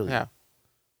 properly. Yeah.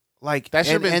 Like That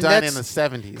should have been and done in that's- the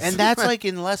 70s. And that's like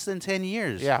in less than 10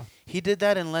 years. Yeah. He did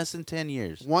that in less than 10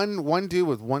 years. one dude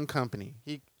with one company.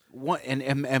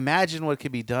 Imagine what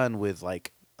could be done with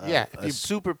like Yeah, a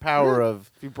superpower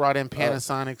of. If you brought in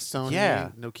Panasonic, Sony, yeah.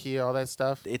 Nokia, all that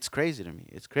stuff. It's crazy to me.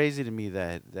 It's crazy to me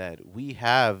that we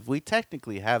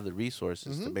technically have the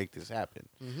resources to make this happen.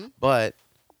 Mm-hmm. But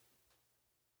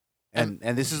and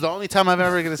this is the only time I'm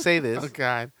ever going to say this. Oh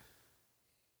God.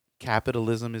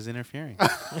 Capitalism is interfering.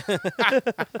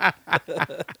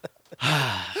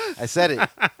 I said it.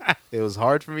 It was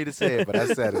hard for me to say it, but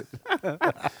I said it.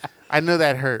 I know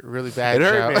that hurt really bad. It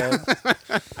hurt, Joe.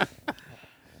 man.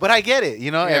 But I get it.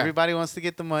 Yeah. Everybody wants to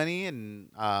get the money, and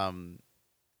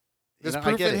There's I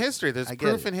proof get in it. history. There's I get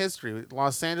proof it. in history.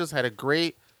 Los Angeles had a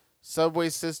great subway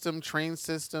system, train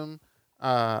system,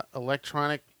 not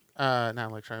electronic,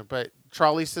 but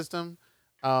trolley system.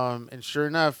 And sure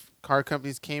enough, car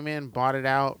companies came in, bought it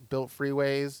out, built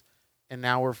freeways, and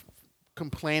now we're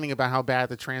complaining about how bad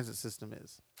the transit system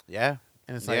is. Yeah.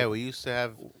 And it's Yeah, like, we used to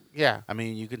have. yeah, I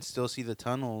mean, you can still see the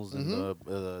tunnels and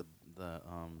the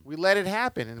we let it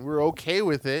happen, and we're okay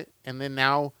with it. And then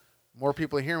now more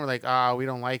people are here, and we're like, we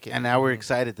don't like it. and now we're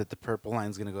excited that the Purple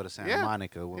Line's gonna go to Santa Yeah.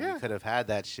 Monica when Yeah. we could have had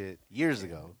that shit years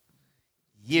ago.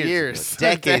 Years. Ago,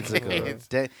 decades Decades.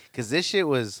 ago. Because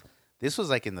this was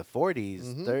like in the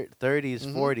 40s, 30s,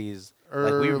 40s.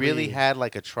 Like we really Early. had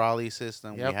like a trolley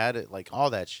system. Yep. We had it like all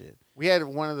that shit. We had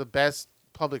one of the best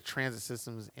public transit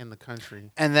systems in the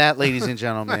country. And that, ladies and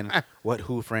gentlemen, what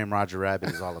Who Framed Roger Rabbit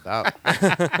is all about.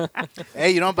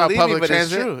 Hey, you don't About believe me, public but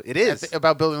transit? it's true. It is.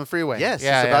 About building the freeway. Yes,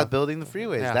 yeah, it's yeah. about building the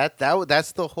freeways. Yeah.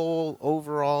 That's the whole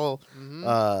overall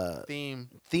theme.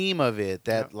 theme of it.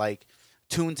 That Yep. like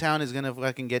Toontown is gonna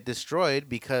fucking get destroyed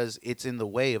because it's in the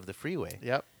way of the freeway.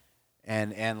 Yep.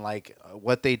 And like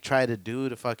what they try to do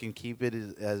to fucking keep it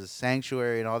as a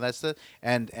sanctuary and all that stuff.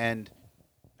 And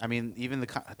I mean, even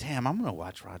damn, I'm gonna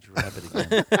watch Roger Rabbit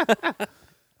again.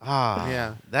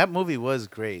 Yeah. That movie was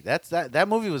great. That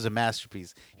movie was a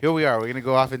masterpiece. Here we are. We're gonna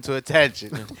go off into a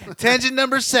tangent. Tangent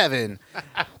number 7.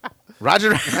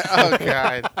 Roger. Oh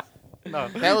God. No,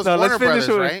 that was No, let's Warner finish Brothers,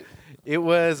 with- right? It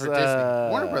was Or Disney.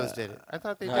 Warner Brothers did it. I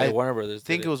thought they No, did. Warner Brothers. I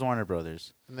think did it was Warner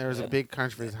Brothers. And there was a big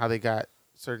controversy how they got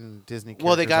certain Disney.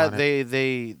 Well, they got characters on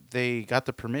it. they got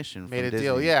the permission. made from a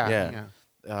deal. Disney.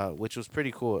 Yeah. Which was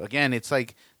pretty cool. Again, it's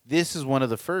like this is one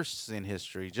of the firsts in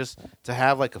history, just to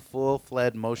have like a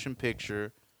full-fledged motion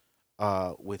picture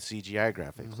with CGI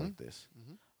graphics like this.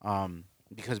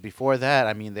 Because before that,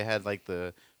 I mean, they had like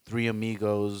the Three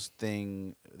Amigos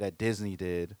thing that Disney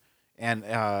did, and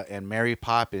Mary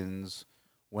Poppins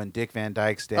when Dick Van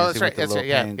Dyke's dancing right, with the that's little right,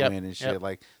 yeah, penguin yep, and shit. yep.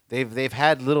 Like they've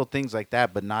had little things like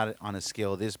that, but not on a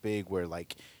scale this big where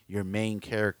like your main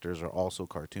characters are also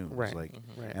cartoons. Right, Like,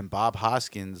 right. and Bob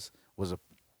Hoskins was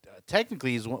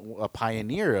technically he's a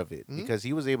pioneer of it because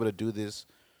he was able to do this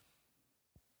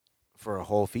for a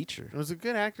whole feature. It was a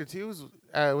good actor too.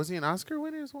 Was he an Oscar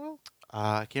winner as well?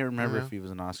 I can't remember Yeah. if he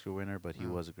was an Oscar winner, but he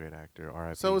was a great actor.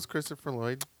 R.I.P. So was Christopher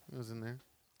Lloyd. He was in there.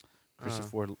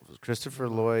 Christopher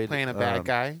Lloyd Playing a bad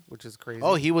guy, which is crazy.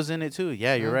 Oh, he was in it too.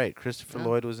 Yeah, you're Yeah. right. Christopher Yeah.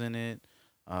 Lloyd was in it.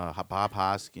 Bob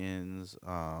Hoskins.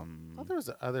 I thought there was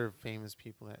other famous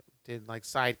people that did like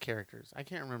side characters. I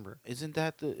can't remember. Isn't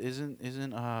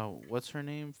what's her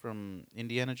name from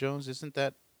Indiana Jones? Isn't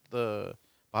that the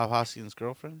Bob Hoskins'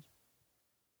 girlfriend?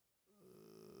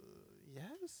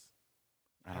 Yes.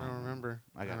 I know. don't remember.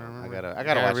 I don't gotta remember.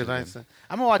 watch it realize again. that.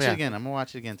 I'm gonna watch Yeah. it again. I'm gonna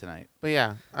watch it again tonight. But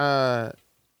yeah,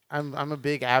 I'm a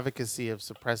big advocacy of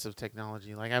suppressive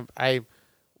technology. Like I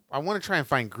want to try and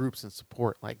find groups and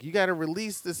support. Like you got to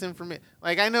release this information.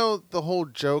 Like I know the whole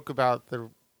joke about the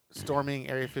storming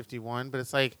Area 51, but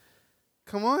it's like,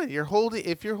 come on,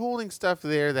 if you're holding stuff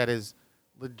there that is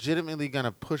legitimately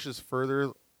gonna push us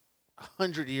further,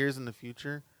 100 years in the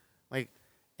future, like,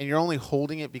 and you're only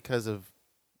holding it because of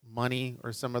money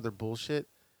or some other bullshit,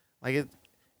 like it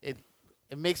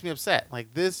it makes me upset.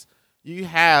 Like this, you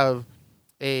have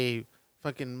a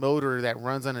fucking motor that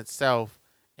runs on itself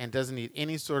and doesn't need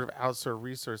any sort of outsourced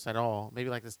resource at all. Maybe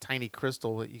like this tiny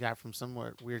crystal that you got from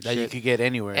somewhere weird That shit. you could get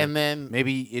anywhere. And then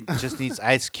maybe it just needs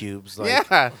ice cubes. Like,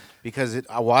 yeah, because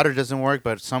water doesn't work,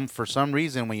 but for some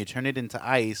reason when you turn it into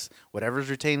ice, whatever's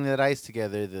retaining that ice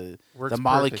together, the Works perfect.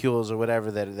 molecules or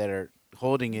whatever that are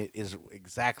holding it is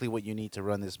exactly what you need to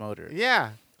run this motor.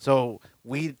 yeah. So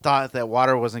we thought that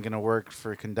water wasn't going to work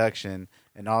for conduction,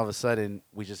 and all of a sudden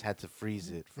we just had to freeze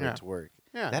it for Yeah. it to work.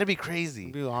 Yeah. That'd be crazy.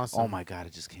 It'd be awesome. Oh my god,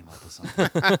 it just came up with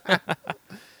something.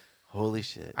 Holy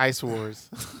shit. Ice Wars.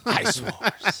 Ice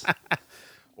Wars.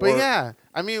 But Or- yeah,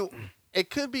 I mean,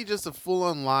 it could be just a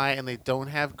full-on lie, and they don't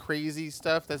have crazy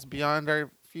stuff that's beyond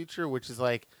our future, which is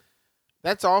like,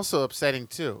 that's also upsetting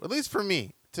too. At least for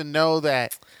me, to know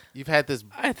that you've had this.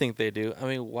 I think they do. I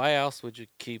mean, why else would you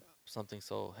keep something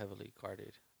so heavily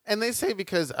guarded? And they say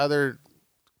because other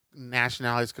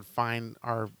nationalities could find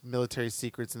our military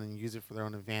secrets and then use it for their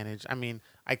own advantage. I mean,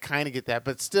 I kind of get that,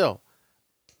 but still,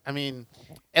 I mean,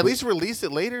 at least release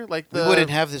it later. Like We the wouldn't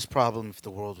have this problem if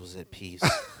the world was at peace.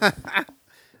 I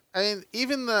mean,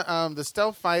 even the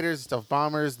stealth fighters, stealth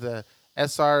bombers, the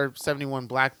SR-71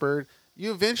 Blackbird,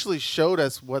 you eventually showed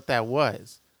us what that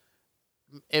was.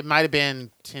 It might have been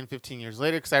 10, 15 years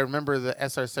later, because I remember the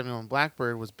SR-71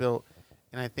 Blackbird was built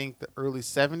in, I think, the early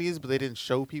 70s, but they didn't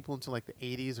show people until like the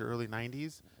 80s or early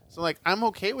 90s. So, like, I'm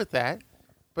okay with that,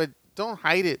 but don't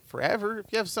hide it forever. If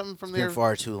you have something from It's there, been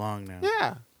far too long now.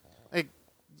 yeah, like,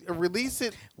 release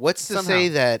it. What's to Somehow. say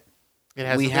that It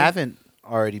has we to be- haven't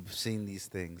already seen these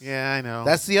things? Yeah, I know.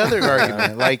 That's the other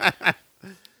argument. Like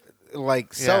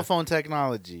Yeah. cell phone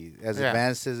technology, as Yeah.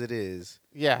 advanced as it is,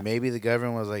 yeah. maybe the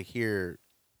government was like, here,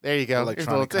 There you go. Here's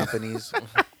a electronic little companies,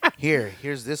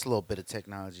 here's this little bit of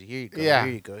technology. Here you go. Yeah.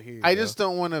 Here you go. Here you I go. just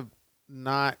don't want to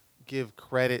not give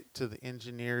credit to the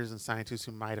engineers and scientists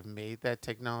who might have made that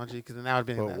technology, because then that would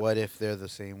be. But what if they're the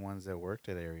same ones that worked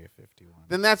at Area 51?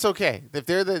 Then that's okay. If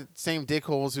they're the same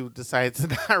dickholes who decide to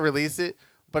not release it,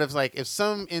 but if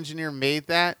some engineer made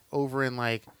that over in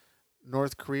like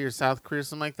North Korea or South Korea or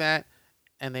something like that,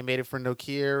 and they made it for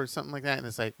Nokia or something like that, and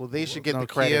it's like, well, they should get the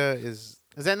credit. Nokia is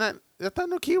Is that not? I thought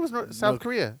Nokia was South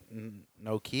Korea.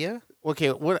 Nokia? Okay,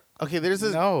 what? Okay, there's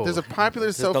No. a popular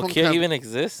Does cell phone Nokia company. even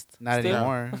exist? Not still?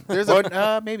 anymore. There's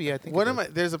maybe I think What it am I?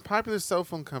 There's a popular cell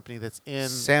phone company that's in.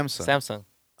 Samsung. Samsung.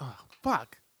 Oh,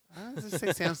 fuck. I was just say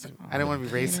Samsung. I didn't want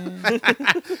to be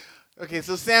racist. Okay,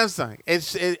 so Samsung.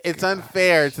 It's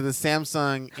unfair to the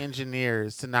Samsung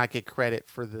engineers to not get credit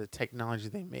for the technology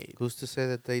they made. Who's to say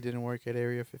that they didn't work at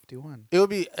Area 51? It would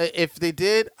be if they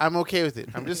did, I'm okay with it.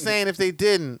 I'm just saying if they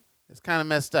didn't, it's kind of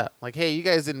messed up. Like, hey, you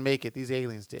guys didn't make it. These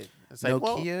aliens did. It's like,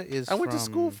 well, Nokia is I went to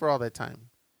school from- for all that time.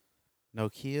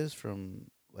 Nokia's from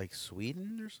like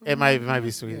Sweden or something. It might like be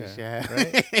that? Swedish, yeah.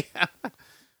 Right?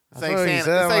 It's like what saying, he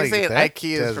said. I'm like, saying that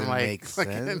IKEA is doesn't from like make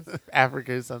fucking sense.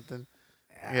 Africa or something.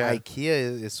 Yeah.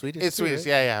 IKEA is Swedish. It's too, Swedish,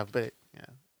 right? yeah, but yeah,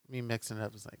 me mixing it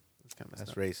up is like it's kind of messed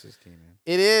That's up. racist, Keenan.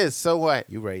 It is. So what?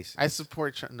 You racist. I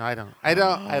support. No, I don't. I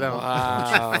don't.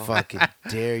 Wow. Fucking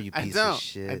dare you, I piece don't. of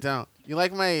shit. I don't. You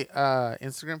like my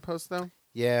Instagram post though?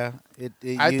 Yeah,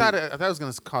 I thought it was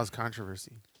going to cause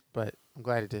controversy, but I'm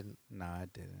glad it didn't. No, I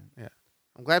didn't.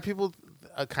 I'm glad people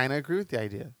kind of agree with the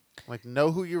idea. Like,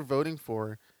 know who you're voting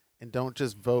for, and don't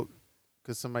just vote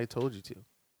because somebody told you to.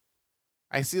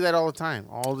 I see that all the time.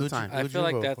 All the Who'd you- time. I Who'd feel you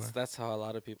like vote that's for? that's how a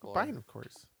lot of people are. Biden, of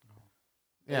course.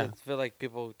 Yeah. Yeah. I feel like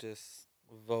people just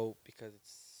vote because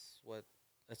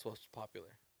it's what's popular.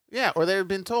 Yeah, or they've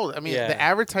been told. I mean, Yeah. the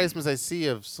advertisements I see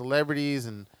of celebrities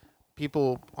and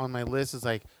people on my list is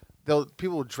like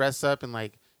people will dress up in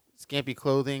like skimpy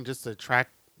clothing just to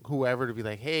attract whoever to be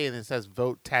like, hey, and it says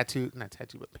vote tattooed, not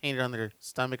tattooed, but painted on their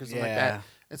stomach or something like that.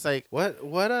 It's like,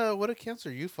 What accounts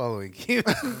are you following?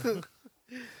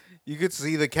 You could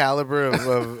see the caliber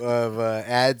of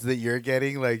ads that you're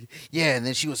getting. Like, yeah, and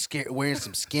then she was wearing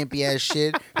some skimpy ass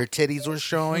shit. Her titties were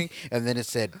showing, and then it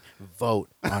said "vote"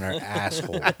 on her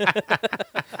asshole.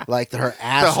 Like her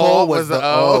asshole hole was was the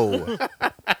the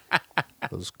O.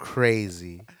 It was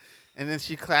crazy. and then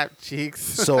she clapped cheeks.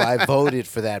 So I voted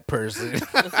for that person.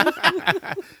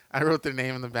 I wrote their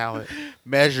name in the ballot.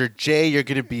 Measure J, you're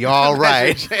gonna be all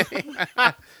right.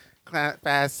 Clap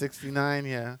fast 69,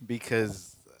 yeah.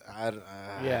 Because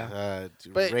Yeah.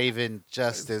 But- Raven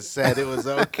Justice said it was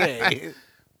okay.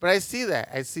 But I see that.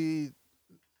 I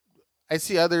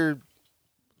see other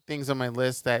things on my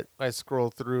list that I scroll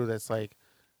through that's like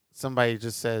somebody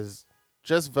just says,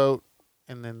 just vote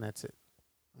and then that's it.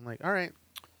 I'm like, all right,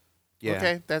 Yeah.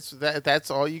 okay,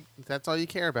 that's all you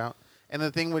care about. And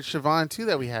the thing with Siobhan too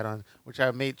that we had on, which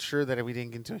I made sure that we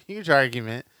didn't get into a huge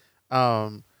argument,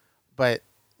 but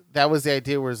that was the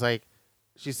idea where it's like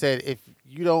she said if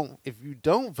you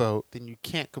don't vote, then you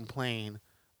can't complain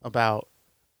about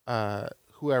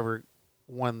whoever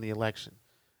won the election.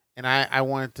 And I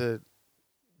wanted to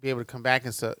be able to come back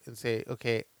and say,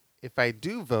 okay, if I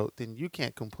do vote, then you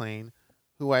can't complain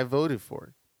who I voted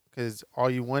for, because all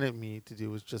you wanted me to do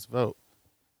was just vote,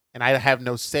 and I have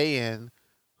no say in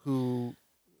who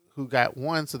got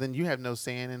won. So then you have no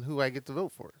say in who I get to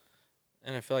vote for.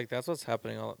 And I feel like that's what's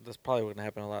happening. That's probably going to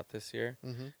happen a lot this year.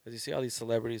 Mm-hmm. Because you see all these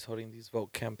celebrities holding these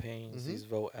vote campaigns, Mhm. these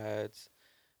vote ads.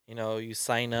 You know, you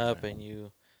sign up and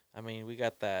you. I mean, we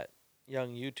got that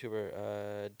young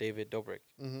YouTuber, David Dobrik.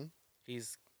 Mm-hmm.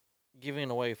 He's giving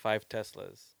away 5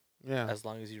 Teslas Yeah. as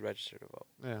long as you register to vote.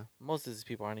 Yeah. Most of these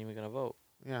people aren't even going to vote.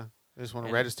 Yeah. They just want to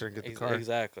And register and get the car.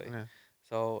 Exactly. Yeah.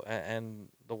 So, and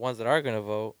the ones that are going to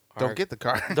vote Don't get the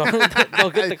car.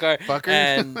 don't get the car. Fucker.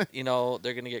 And, you know,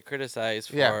 they're going to get criticized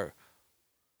for Yeah.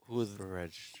 who's For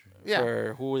registering. Yeah.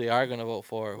 for who they are going to vote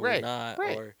for, who Right. not.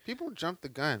 Right. Or People jump the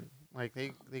gun. Like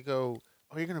they go,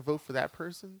 oh, you're gonna vote for that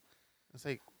person? It's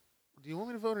like, do you want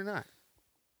me to vote or not?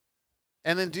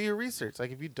 And then do your research.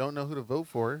 Like if you don't know who to vote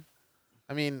for,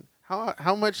 I mean,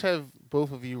 how much have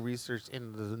both of you researched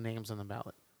into the names on the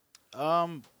ballot?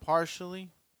 Partially.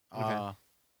 Okay.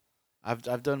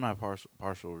 I've done my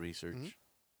partial research. Mhm.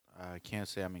 I can't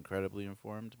say I'm incredibly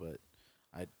informed, but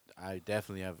I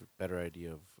definitely have a better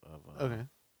idea of Okay.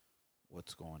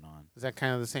 what's going on. Is that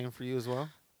kind of the same for you as well?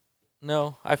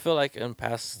 no, I feel like in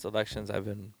past elections I've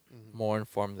been Mhm. more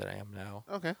informed than I am now.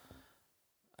 Okay.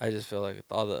 I just feel like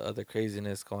with all the other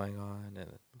craziness going on,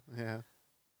 and Yeah.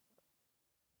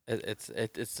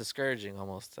 it's discouraging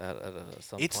almost at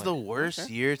some It's point. the worst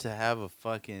Okay. year to have a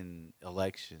fucking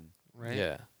election. Right.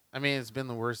 Yeah. I mean, it's been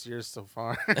the worst year so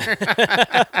far.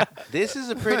 This is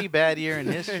a pretty bad year in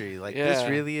history. Like this Yeah.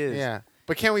 really is. Yeah.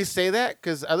 But can we say that?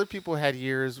 Because other people had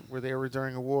years where they were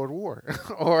during a world war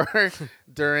or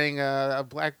during a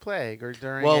Black Plague or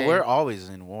during. Well, we're always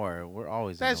in war. We're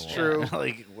always. That's in a war. true.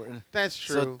 Like we're, That's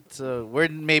true. So we're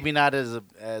maybe not as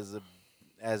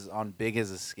on big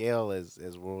as a scale as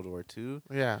World War II,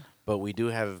 Yeah. but we do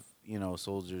have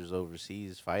soldiers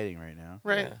overseas fighting right now.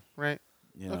 Right. Yeah. Right.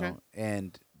 You know, Okay.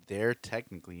 and they're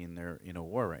technically in a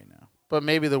war right now. But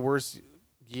maybe the worst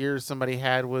year somebody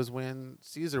had was when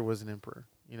Caesar was an emperor.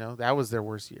 You know, that was their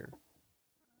worst year.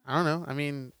 I don't know. I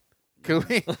mean, could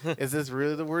we? Is this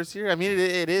really the worst year? I mean,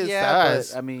 it is to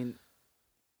us. but I mean,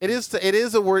 It is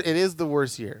the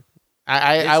worst year.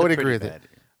 I it's a would pretty agree with bad it.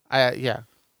 year. Yeah.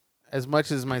 As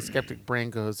much as my skeptic brain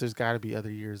goes, there's got to be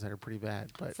other years that are pretty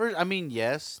bad. But First, I mean,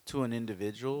 yes, to an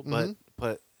individual, Mhm.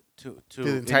 but to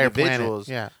the entire planet, individuals.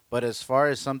 yeah. But as far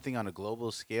as something on a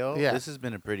global scale, Yeah. this has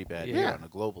been a pretty bad Yeah. year on a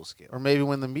global scale. Or maybe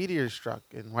when the meteor struck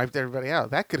and wiped everybody out,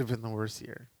 that could have been the worst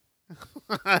year.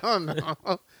 I don't know.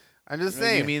 I'm just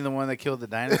saying. You mean the one that killed the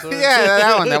dinosaurs? yeah,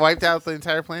 that one that wiped out the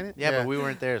entire planet. Yeah, but we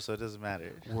weren't there, so it doesn't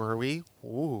matter. Were we?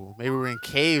 Ooh, maybe we were in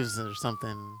caves or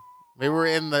something. Maybe we were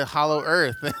in the hollow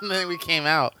earth, and then we came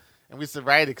out and we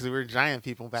survived it because we were giant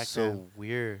people back so then.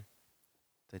 we're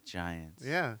the giants.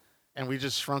 Yeah, and we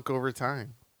just shrunk over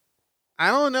time.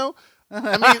 I don't know.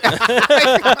 I mean,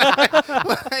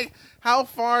 like, how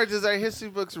far does our history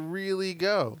books really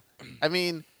go? I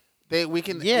mean, we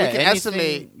can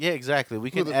estimate. Yeah, exactly. We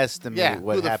who can estimate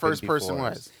what who the happened first person before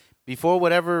was. us. Before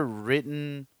whatever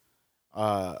written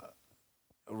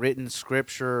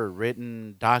scripture or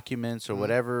written documents or Mhm.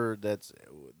 whatever that's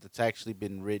actually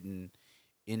been written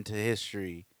into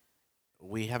history,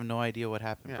 we have no idea what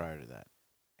happened Yeah. prior to that.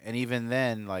 And even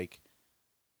then, like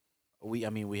we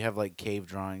have like cave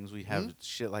drawings, we have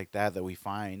shit like that we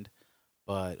find,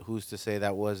 but who's to say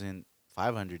that wasn't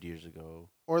 500 years ago?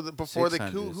 Or before the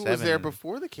 600, who was there 700,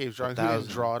 before the cave drawing? Who didn't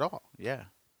 1,000. draw at all? Yeah.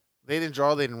 They didn't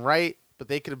draw, they didn't write, but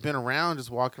they could have been around,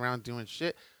 just walking around doing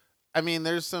shit. I mean,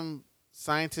 there's some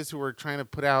scientists who are trying to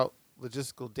put out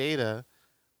logistical data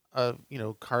of,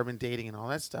 carbon dating and all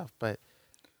that stuff, but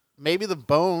maybe the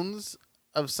bones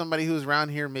of somebody who was around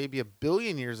here maybe 1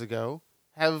 billion years ago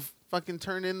have fucking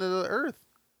turned into the earth.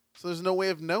 So there's no way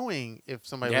of knowing if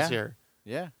somebody was Yeah. here.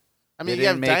 Yeah. I They mean, you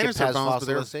have didn't make it dinosaur past bones, but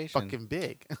they're fossilization. fucking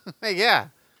big. Yeah.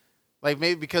 Like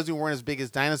maybe because we weren't as big as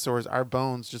dinosaurs, our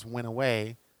bones just went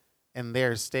away and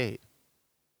theirs stayed.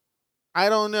 I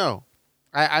don't know.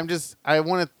 I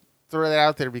want to throw that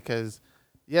out there because,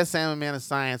 yes, I'm a man of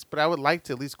science, but I would like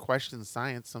to at least question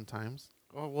science sometimes.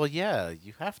 Well, yeah,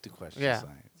 you have to question Yeah.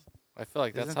 science. I feel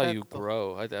like that's Isn't how that you the-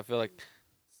 grow. I feel like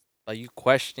By you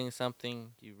questioning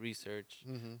something, you research,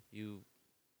 Mm-hmm. you.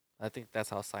 I think that's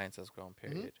how science has grown.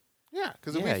 Period. Yeah,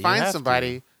 because if Yeah, we you find have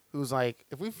somebody who's like,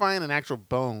 if we find an actual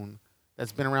bone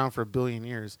that's been around for a billion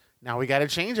years, now we got to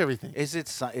change everything. Is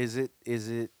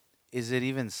it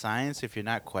even science if you're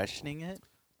not questioning it?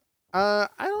 I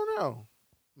don't know.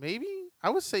 Maybe I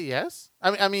would say yes.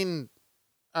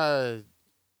 Uh,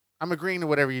 I'm agreeing to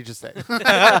whatever you just said.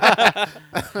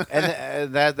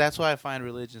 And that's why I find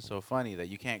religion so funny that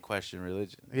you can't question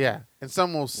religion. Yeah, and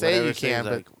some will say Whatever you says, can,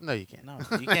 but like, no, you can't. No,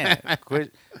 you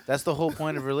can't. That's the whole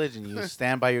point of religion. You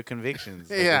stand by your convictions,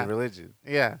 like Yeah. in religion.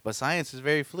 Yeah. But science is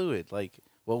very fluid. Like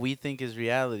what we think is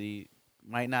reality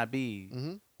might not be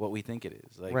Mm-hmm. what we think it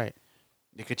is. Like Right.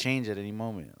 it could change at any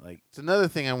moment. Like It's another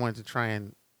thing I wanted to try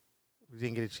and we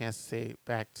didn't get a chance to say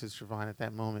back to Siobhan at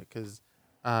that moment because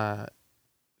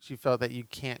she felt that you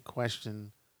can't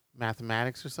question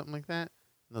mathematics or something like that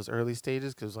in those early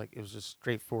stages because like it was just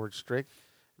straightforward, strict.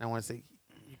 And I want to say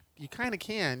you kind of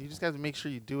can. You just got to make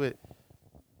sure you do it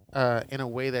in a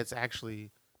way that's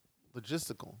actually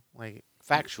logistical. Like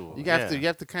factual. you have to you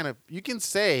have to kind of you can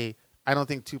say I don't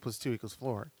think 2 + 2 =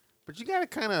 4, but you got to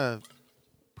kind of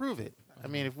prove it. I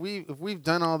mean, if we've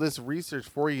done all this research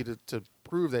for you to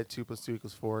prove that 2 + 2 =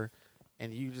 4,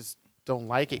 and you just don't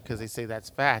like it because they say that's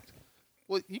fact,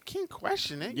 well, you can't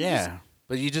question it. You just- Yeah.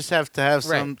 But you just have to have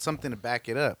Right. something to back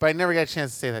it up. but I never got a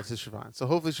chance to say that to Siobhan. So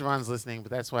hopefully Siobhan's listening. But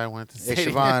that's why I wanted to say. Hey, it.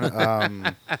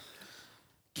 Siobhan,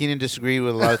 Keenan disagreed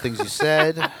with a lot of things you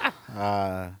said.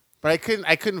 But I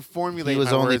couldn't formulate. He was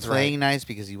my only words playing right, nice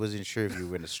because he wasn't sure if you were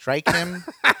going to strike him.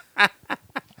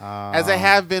 as I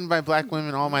have been by black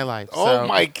women all my life. Oh so-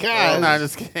 my God. No, I'm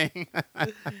just kidding.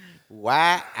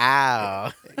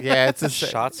 Wow. Yeah, it's a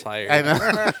Shots fired.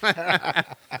 I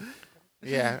know.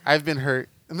 Yeah, I've been hurt.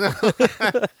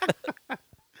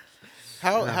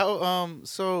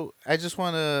 So I just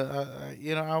want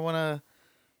to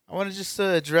I want to just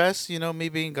address, me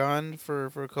being gone for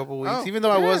a couple weeks, Oh, even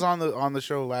though I yeah. was on the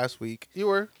show last week. You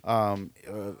were,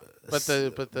 But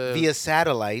the via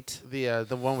satellite.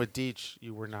 the one with Deech,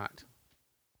 you were not.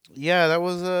 Yeah, that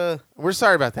was We're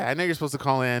sorry about that. I know you're supposed to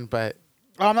call in, but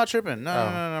Oh, I'm not tripping. No, Oh.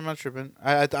 no, I'm not tripping.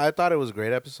 I thought it was a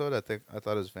great episode. I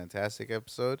thought it was a fantastic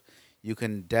episode. You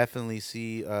can definitely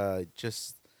see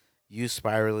just you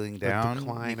spiraling down.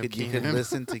 decline of You could Keenan.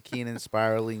 listen to Keenan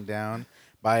spiraling down.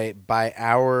 By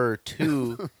hour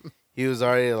 2, he was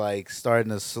already like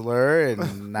starting to slur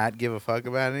and not give a fuck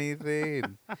about anything.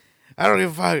 And, I don't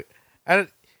give a fuck.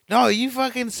 No, you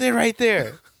fucking sit right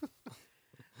there.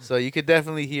 So you could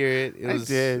definitely hear it. It I was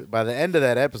did. By the end of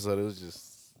that episode, it was just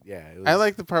It was, I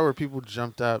like the part where people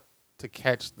jumped up to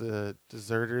catch the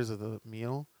deserters of the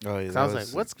meal. Oh, yeah, 'Cause that I was like,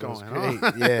 what's that was going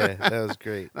great. on? Yeah, that was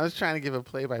great. I was trying to give a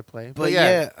play-by-play, But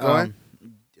go on.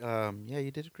 yeah, you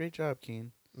did a great job,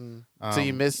 Keen. So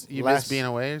you miss last- being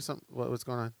away or something? What's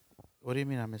going on? What do you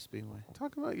mean I missed being away?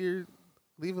 Talk about your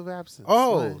leave of absence.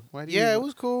 Oh, Why do yeah, you, it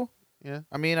was cool. Yeah,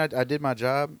 I mean, I did my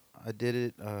job. I did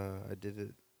it. I did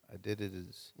it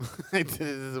as I did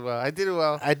it as well. I did it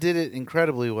well. I did it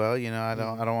incredibly well. I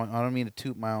Mm. don't mean to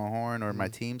toot my own horn or my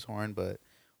Mm. team's horn, but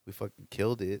we fucking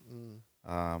killed it. Mm.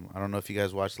 I don't know if you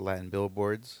guys watched the Latin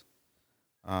billboards,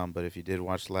 but if you did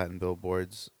watch the Latin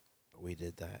billboards, we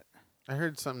did that. I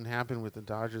heard something happened with the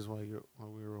Dodgers while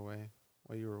we were away.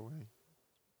 While you were away.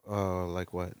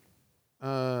 Like what?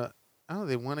 I don't know.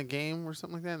 They won a game or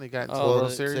something like that. And they got into Oh, the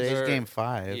World the- Series. Today's They're- game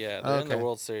 5. Yeah, they're in the Okay.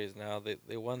 World Series now.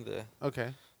 They won the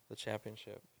Okay.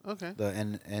 championship. Okay. The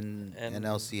And-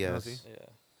 NLCS.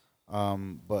 Yeah.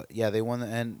 But yeah, they won the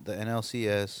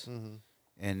NLCS, Mm-hmm.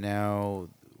 and now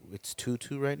it's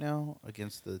 2-2 right now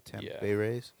against the Tampa Yeah. Bay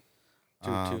Rays.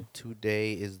 2-2.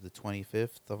 Today is the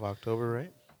 25th of October,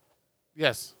 right?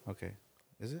 Yes. Okay.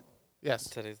 Is it? Yes.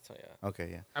 Today's yeah. Okay,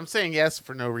 yeah. I'm saying yes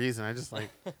for no reason. I just like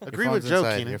Your agree with phone's Joe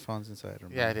inside. Keenan. Your phone's inside.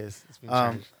 Remember? Yeah, it is. It's being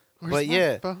Um, charged. but Where's my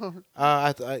yeah. phone?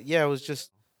 It was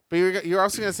just. But you're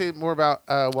also gonna say more about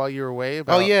while you were away.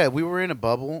 About, Oh yeah, we were in a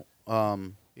bubble.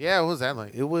 Yeah. What was that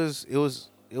like? It was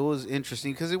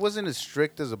interesting because it wasn't as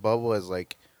strict as a bubble as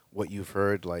like what you've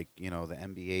heard, like the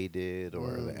NBA did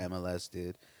or the MLS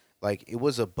did. Like it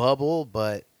was a bubble,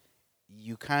 but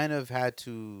you kind of had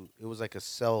to. It was like a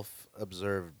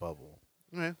self-observed bubble.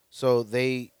 Okay. So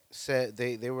they said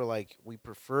they were like, we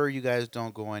prefer you guys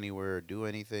don't go anywhere or do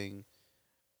anything,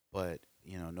 but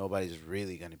nobody's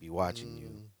really gonna be watching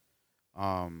you.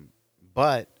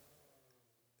 But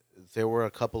there were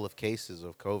a couple of cases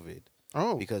of COVID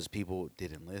Oh. because people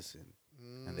didn't listen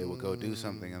and they would go do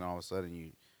something, and all of a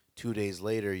sudden 2 days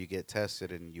later you get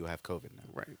tested and you have COVID now.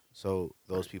 Right. So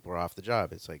those people are off the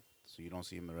job. It's like, so you don't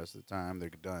see them the rest of the time. They're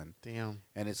done. Damn.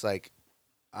 And it's like,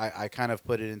 I kind of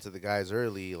put it into the guys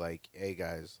early, like, hey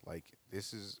guys, like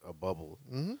this is a bubble.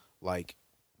 Mm-hmm. Like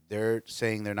they're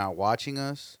saying they're not watching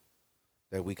us,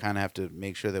 that we kind of have to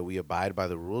make sure that we abide by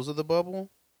the rules of the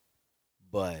bubble.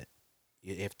 But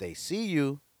if they see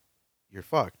you, you're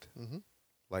fucked. Mm-hmm.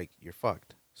 Like you're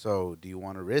fucked. So do you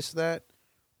want to risk that,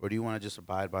 or do you want to just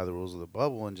abide by the rules of the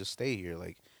bubble and just stay here?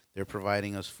 Like they're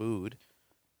providing us food,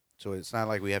 so it's not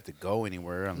like we have to go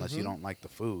anywhere unless you Mhm. don't like the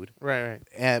food. Right.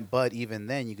 But even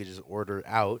then, you could just order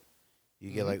out.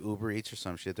 You get Mhm. like Uber Eats or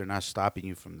some shit. They're not stopping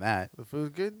you from that. The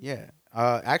food good? Yeah.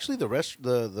 Actually,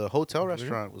 the hotel Really?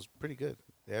 restaurant was pretty good.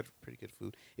 They had pretty good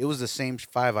food. It was the same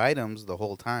 5 items the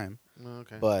whole time, Oh,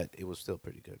 okay. but it was still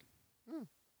pretty good. Hmm.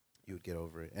 You would get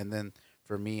over it. And then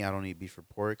for me, I don't eat beef or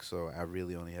pork, so I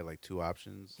really only had like 2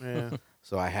 options. Yeah.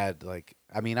 So I had like,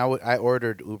 I mean, I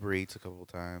ordered Uber Eats a couple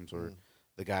times, or Mm.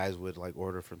 the guys would like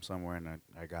order from somewhere, and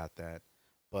I got that.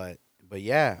 But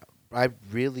yeah, I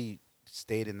really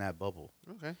stayed in that bubble.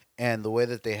 Okay. And the way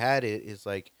that they had it is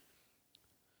like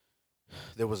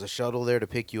there was a shuttle there to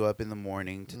pick you up in the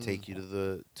morning to take you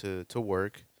to to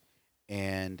work,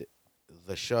 and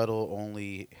the shuttle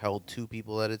only held 2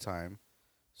 people at a time,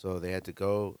 so they had to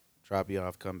go drop you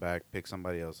off, come back, pick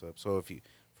somebody else up. So if you,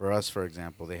 for us, for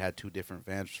example, they had 2 different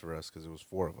vans for us because it was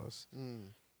 4 of us, Mm.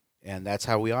 and that's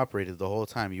how we operated the whole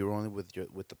time. You were only with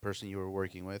the person you were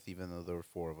working with, even though there were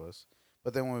 4 of us.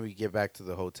 But then when we get back to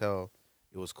the hotel,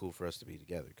 it was cool for us to be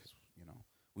together because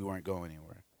we weren't going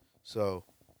anywhere. So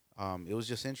it was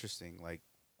just interesting, like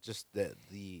just that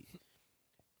the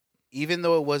even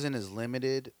though it wasn't as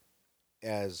limited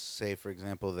as, say, for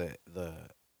example, the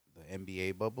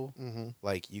NBA bubble, Mm-hmm.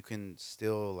 like you can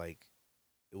still like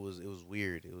it was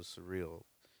weird, it was surreal,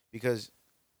 because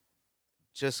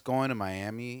just going to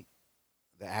Miami,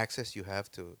 the access you have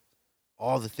to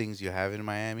all the things you have in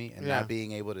Miami and Yeah. not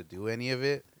being able to do any of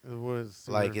it, It was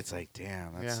like super- it's like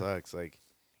damn, that Yeah. sucks. Like,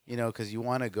 because you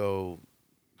want to go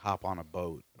hop on a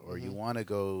boat, or you Mhm. want to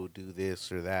go do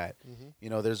this or that.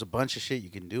 Mhm. There's a bunch of shit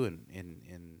you can do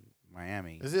in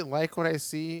Miami. Is it like what I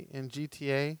see in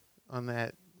GTA on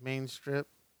that main strip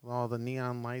with all the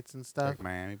neon lights and stuff? Like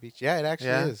Miami Beach? Yeah, it actually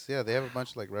Yeah? is. Yeah, they have a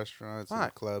bunch of like restaurants and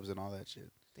Fuck. clubs and all that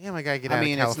shit. Damn, I gotta get I out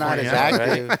mean, of it's not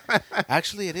California. as active.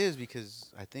 Actually, it is,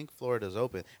 because I think Florida's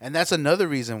open, and that's another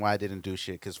reason why I didn't do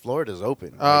shit, because Florida's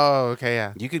open. Like, Oh, okay,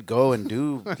 yeah. you could go and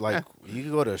do like you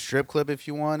could go to a strip club if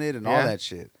you wanted and all Yeah. that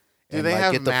shit. Do and they like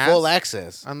have get the full masks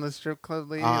access? on the strip club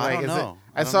lady? I don't is it- know.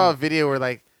 I don't saw know. a video where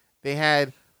like they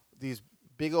had these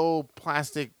big old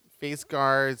plastic face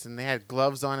guards and they had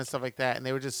gloves on and stuff like that, and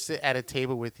they would just sit at a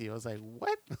table with you. I was like,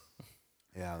 what?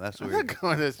 Yeah, that's I'm weird. not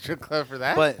going to a strip club for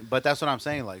that. But that's what I'm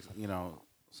saying. Like,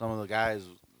 some of the guys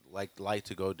like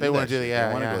to go do They that. wanna do shit. it, yeah,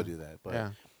 They want to yeah. go do that, but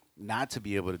yeah. not to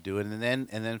be able to do it, and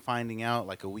then finding out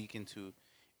like a week into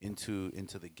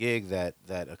the gig that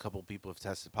a couple people have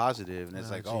tested positive, and it's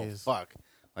Oh, like, oh jeez. fuck.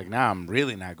 Like, now I'm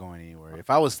really not going anywhere. If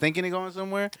I was thinking of going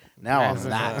somewhere, now Yeah, I'm it's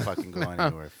not like- fucking going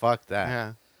anywhere. Fuck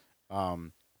that. Yeah.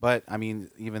 But I mean,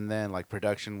 even then, like,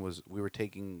 production we were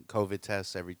taking COVID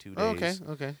tests every 2 days. Oh, okay.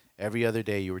 Okay. Every other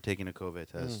day, you were taking a COVID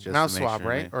test. Just Mouth to make swab, sure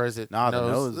right? Or is it No,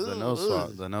 nose? the nose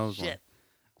swab, the nose one. Shit.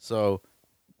 So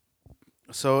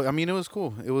I mean, it was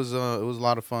cool. It was a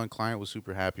lot of fun. Client was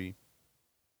super happy.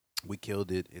 We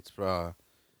killed it. It's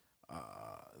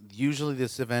usually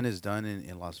this event is done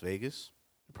in Las Vegas.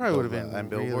 It probably would have And been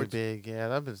really billboards? big. Yeah,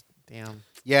 that was damn.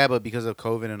 Yeah, but because of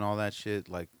COVID and all that shit,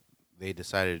 like, they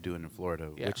decided to do it in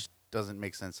Florida, Yeah. which doesn't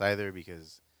make sense either,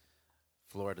 because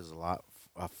Florida's a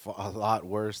lot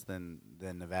worse than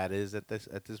Nevada is at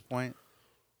this point,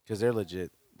 because they're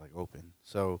legit like open.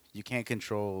 So you can't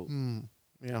control.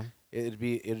 Yeah. It'd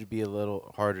be a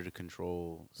little harder to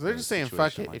control. So they're a just saying,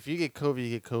 fuck situation it. like- If you get COVID, you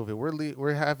get COVID.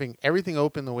 We're having everything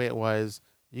open the way it was.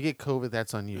 You get COVID,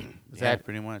 that's on you. Is yeah, that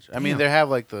pretty much. I mean, Damn. they have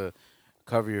like the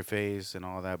cover your face and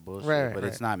all that bullshit, Right, but right.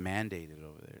 it's not mandated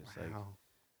over there. It's like, wow.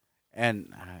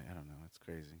 and I don't know, it's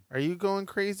crazy. Are you going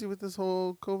crazy with this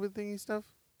whole COVID thingy stuff?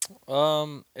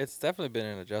 It's definitely been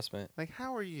an adjustment. Like,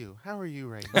 how are you? How are you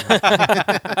right now?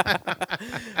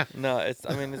 No, it's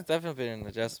definitely been an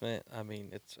adjustment. I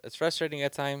mean, it's frustrating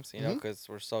at times, Mhm. because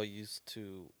we're so used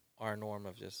to our norm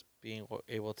of just being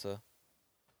able to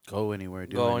Go anywhere,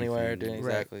 do go anywhere, anything. do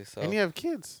Right. exactly. So And you have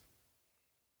kids.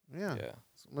 Yeah. yeah.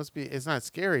 Must be. It's not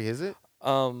scary, is it?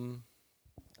 I You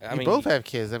mean, both have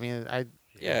kids. I mean,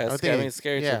 yeah, I it's, think it's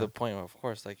scary yeah. to the point where, of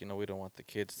course, like, we don't want the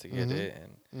kids to get Mhm. it,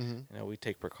 and Mm-hmm. we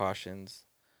take precautions,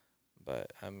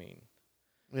 but I mean,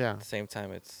 Yeah. at the same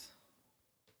time, it's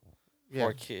Yeah.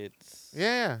 4 kids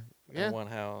Yeah. in Yeah. one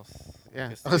house. Yeah.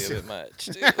 Gets Oh, to be so- a bit much.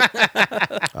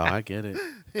 Oh, I get it.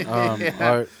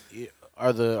 Yeah. Are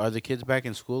Are the kids back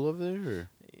in school over there? Or?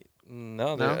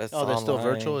 No, No? it's Oh, they're still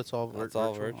online. virtual. It's all It's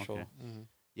all virtual? virtual. Okay. Mhm.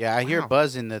 Yeah, I hear Wow.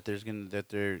 buzzing that that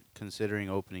they're considering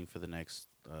opening for the next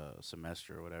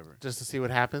semester or whatever. Just to see what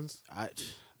happens. I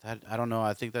don't know.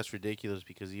 I think that's ridiculous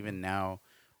because even now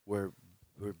we're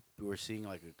we're seeing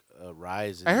like a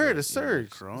rise. In I heard the, a surge.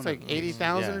 corona It's like cases.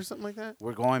 80,000 Yeah. or something like that.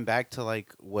 We're going back to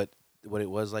like what it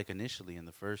was like initially in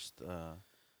the first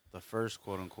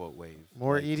quote unquote wave.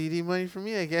 More Like, EDD money for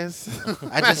me, I guess.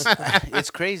 I just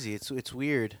it's crazy. It's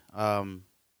weird.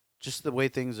 Just the way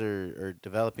things are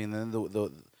developing, and then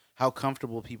the how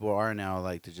comfortable people are now,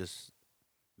 like to just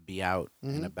be out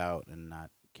and Mhm. about and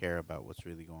not care about what's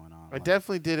really going on. I Like,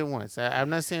 definitely did it once. I'm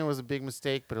not saying it was a big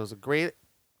mistake, but it was a great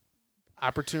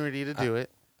opportunity to do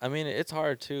it. I mean, it's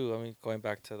hard too. I mean, going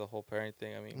back to the whole parent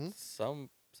thing. I mean, Mhm. some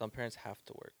parents have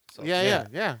to work. So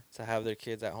Yeah. to have their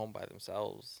kids at home by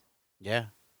themselves, yeah,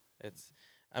 it's.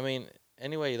 I mean,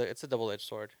 anyway, it's a double-edged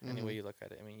sword. Any way Mhm. you look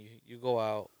at it. I mean, you go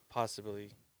out,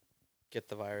 possibly get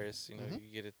the virus. You know,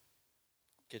 Mhm. you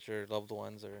get your loved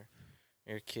ones or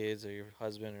your kids or your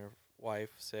husband or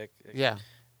wife sick. Yeah.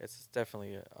 It's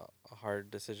definitely a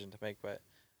hard decision to make. But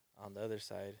on the other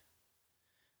side,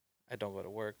 I don't go to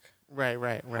work. Right.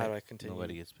 How do I continue?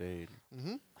 nobody gets paid.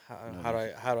 Mm-hmm.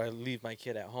 How do I leave my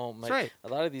kid at home? That's Like, right. a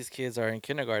lot of these kids are in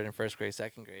kindergarten, first grade,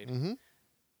 second grade. Mm-hmm.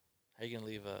 How you gonna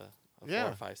leave a Yeah.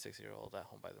 4, 5, 6-year-old at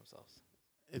home by themselves?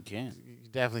 You can't. You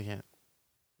definitely can't.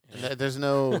 You know? There's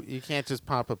no. You can't just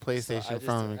pop a So PlayStation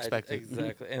from them and expect it.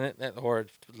 exactly, or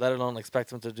let alone expect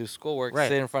them to do schoolwork, Right.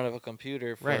 sit in front of a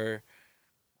computer for Right.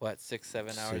 what 6,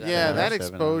 7 hours. Six, at a Yeah, time? that 7 hours.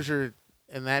 exposure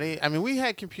and that. I mean, we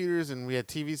had computers and we had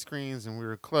TV screens and we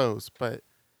were close, but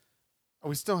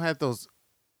we still had those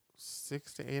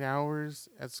 6 to 8 hours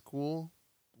at school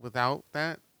without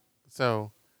that.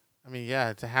 So, I mean,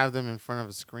 yeah, to have them in front of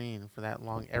a screen for that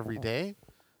long every day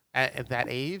at that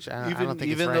age, I don't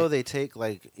think even it's though right. they take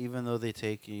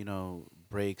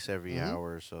breaks every Mhm.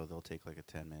 hour or so, they'll take like a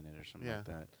 10-minute or something Yeah. like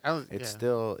that. It's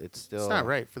It's still not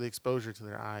right for the exposure to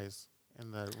their eyes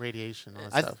and the radiation and all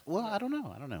that I stuff. well, I don't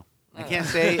know. I Uh. can't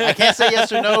say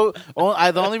yes or no.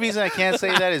 The only reason I can't say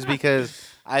that is because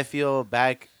I feel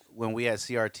back when we had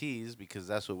CRTs, because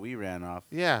that's what we ran off.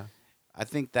 Yeah. I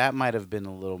think that might have been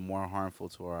a little more harmful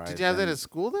to our eyes. Did you have that than- at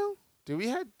school though?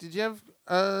 Did you have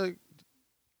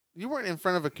you weren't in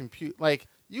front of a computer like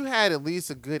you had at least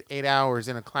a good 8 hours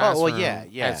in a classroom yeah.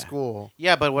 at school.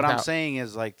 Yeah, but what I'm without- saying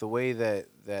is like the way that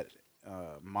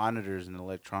monitors and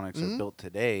electronics Mhm. are built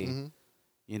today. Mm-hmm.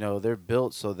 You know, they're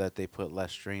built so that they put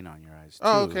less strain on your eyes too.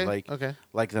 Oh, okay.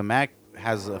 Like the Mac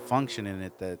has a function in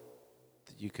it that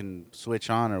you can switch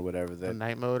on or whatever The that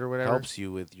night mode or whatever. helps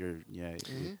you with your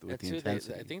Mhm. with And the too,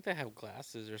 intensity. I think they have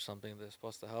glasses or something that's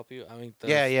supposed to help you. I mean,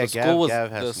 Yeah, The Gav- school was Gav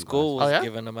has the some school glasses. was Oh, yeah?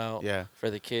 giving them out Yeah. for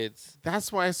the kids.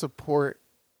 That's why I support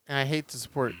and I hate to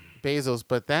support Bezos,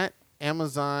 but that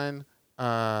Amazon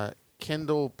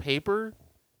Kindle paper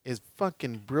is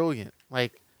fucking brilliant.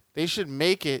 Like they should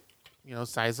make it,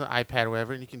 size of iPad or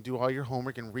whatever, and you can do all your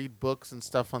homework and read books and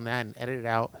stuff on that and edit it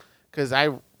out. Because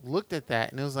I looked at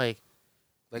that and it was like,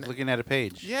 Like looking at a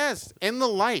page. yes, in the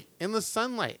light, in the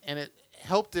sunlight, and it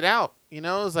helped it out. It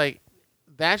was like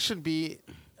that should be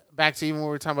back to even what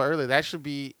we were talking about earlier. That should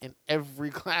be in every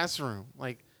classroom.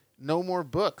 Like no more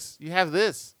books. You have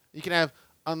this. You can have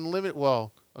unlimited.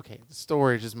 Well, okay, the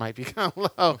storage just might be kind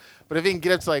of low, but if you can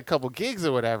get up to like a couple gigs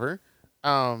or whatever,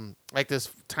 like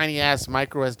this tiny ass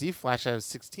micro SD flash I have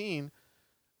 16.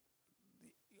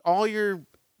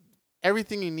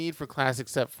 Everything you need for class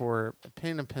except for a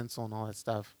pen and pencil and all that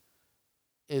stuff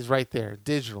is right there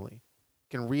digitally. You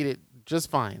can read it just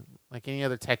fine, like any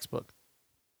other textbook.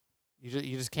 You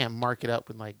just can't mark it up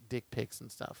with like dick pics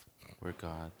and stuff. We're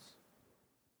gods.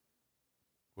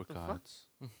 We're The fuck? gods.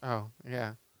 Oh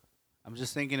yeah, I'm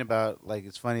just thinking about like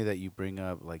it's funny that you bring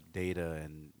up like data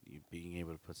and you being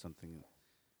able to put something,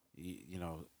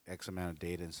 X amount of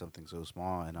data in something so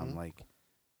small, and I'm Mhm. like,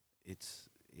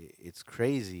 it's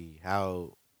crazy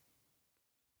how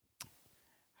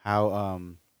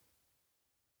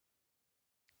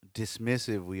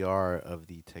dismissive we are of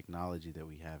the technology that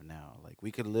we have now. Like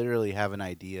we could literally have an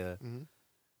idea, mm-hmm.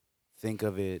 think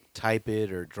of it, type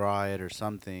it or draw it or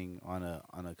something on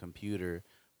a computer,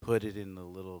 put it in a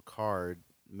little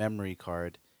memory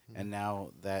card, and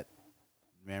now that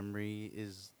memory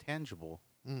is tangible.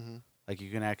 Mm-hmm. Like you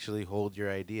can actually hold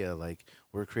your idea. Like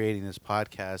we're creating this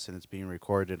podcast and it's being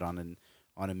recorded on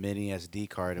a mini SD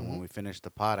card, and when Mhm. we finish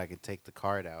the pod, I can take the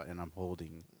card out and I'm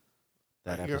holding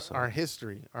that episode. Our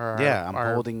history. I'm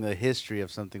holding the history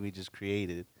of something we just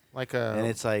created, like and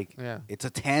it's like yeah. it's a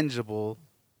tangible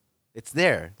It's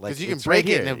there. Like 'Cause you can it's right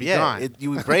break it and here. it'll be gone.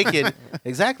 You break it.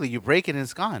 Exactly. You break it and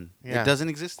it's gone. Yeah. It doesn't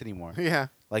exist anymore. Yeah.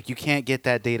 Like you can't get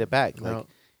that data back. No. Like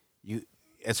you,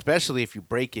 especially if you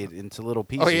break it into little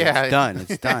pieces. Oh, yeah. It's done.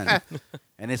 It's done.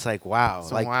 And it's like wow.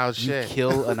 Some like wild you shit.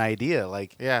 kill an idea.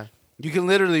 Like Yeah. you can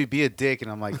literally be a dick,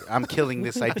 and I'm like, I'm killing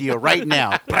this idea right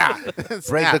now. Brah. Break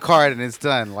Snap. the card, and it's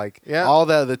done. Like Yeah. all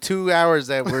the 2 hours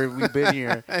that we've been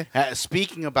here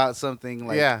speaking about something.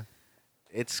 Like Yeah.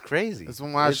 it's crazy. It's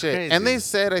some wild It's shit. crazy. And they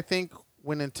said, I think,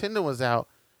 when Nintendo was out,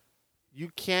 you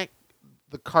can't.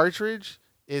 The cartridge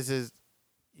is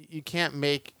you can't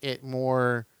make it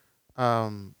more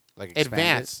like expand it.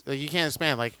 advanced. Like, you can't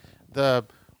expand like the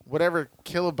whatever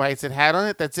kilobytes it had on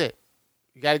it. That's it.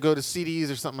 You got to go to CDs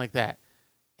or something like that.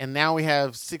 And now we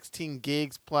have 16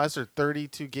 gigs plus or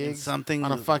 32 It's gigs something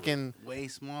on a fucking way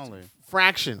smaller.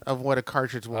 fraction of what a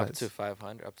cartridge was. Up to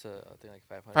 500. Up to I think like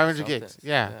 500. 500 something. gigs.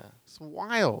 Yeah. It's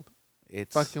wild.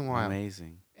 It's Fucking wild.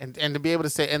 amazing. And to be able to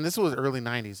say, and this was early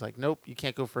 90s, like, nope, you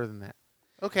can't go further than that.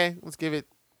 Okay, let's give it.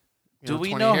 Do we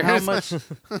 20 know years. how much?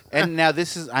 And now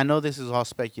I know this is all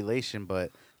speculation,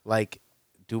 but like,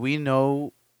 do we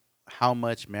know how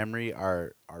much memory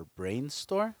our brains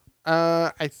store?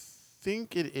 I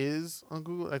think it is on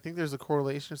Google. I think there's a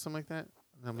correlation or something like that.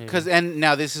 No, maybe. And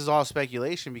now this is all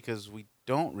speculation because we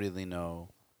don't really know.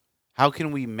 How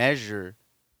can we measure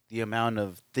the amount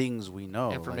of things we know?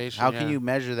 Like, Information, how can yeah. you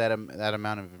measure that that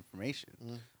amount of information?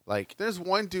 Mm. Like, There's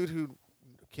one dude who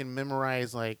can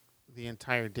memorize like the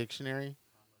entire dictionary,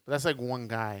 but that's like one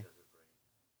guy.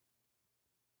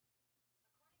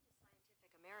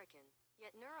 Scientific American,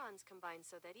 yet neurons combine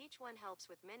so that each one helps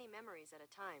with many memories at a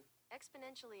time,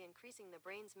 exponentially increasing the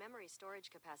brain's memory storage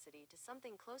capacity to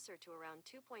something closer to around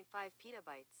 2.5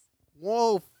 petabytes.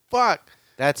 Whoa, fuck!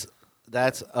 that's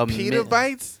a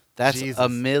Petabytes? That's Jesus. a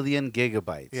million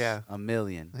gigabytes. Yeah. a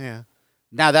million. Yeah.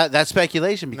 Now that's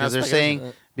speculation because Not they're speculation.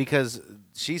 saying because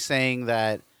she's saying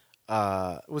that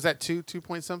Was that two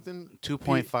point something?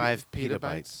 2.5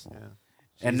 petabytes. Yeah.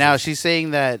 And now Jesus. she's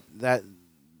saying that's And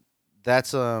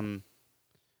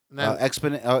then-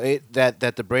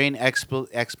 that the brain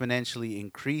exponentially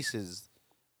increases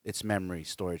its memory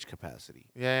storage capacity.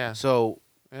 yeah, So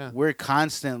yeah. we're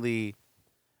constantly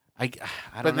I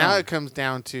But don't now know. it comes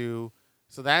down to,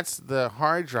 so that's the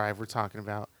hard drive we're talking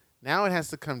about. Now it has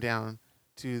to come down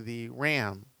to the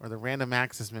RAM or the random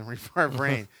access memory for our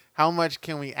brain. How much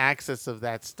can we access of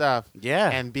that stuff Yeah.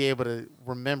 and be able to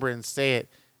remember and say it?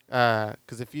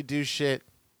 Because if you do shit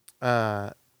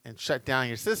and shut down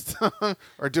your system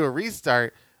or do a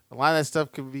restart, a lot of that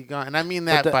stuff could be gone. And I mean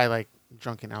that by like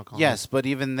drunken alcohol. Yes, but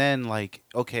even then, like,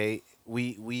 okay,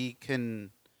 we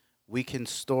can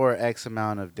store X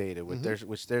amount of data,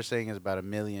 which they're saying is about a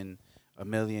million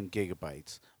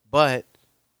gigabytes, but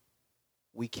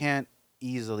we can't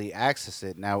easily access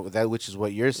it now. That which is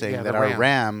what you're saying, Yeah, that the our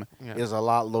RAM Yeah. is a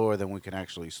lot lower than we can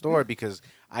actually store because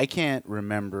I can't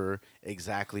remember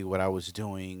exactly what I was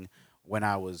doing when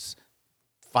I was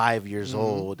 5 years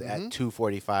old at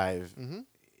 2:45 Mhm.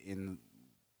 in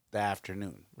the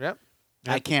afternoon. Yep.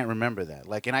 I can't remember that.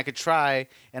 Like, and I could try,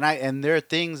 and there are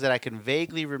things that I can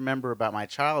vaguely remember about my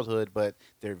childhood, but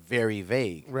they're very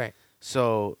vague. Right.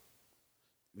 So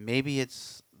maybe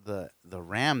it's the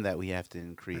RAM that we have to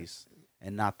increase,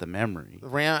 and not the memory. The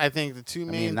RAM, I think the two I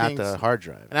main mean, not things. the hard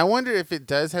drive. And I wonder if it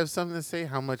does have something to say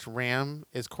how much RAM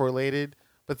is correlated.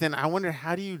 But then I wonder,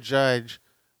 how do you judge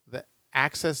the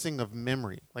accessing of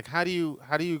memory? Like, how do you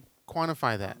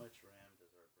quantify that?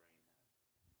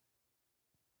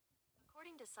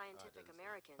 According to Scientific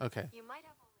American, Okay. you might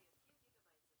have only a few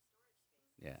gigabytes of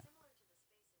storage space, Yeah. similar to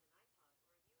the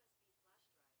space in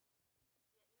an iPod or a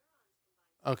USB flash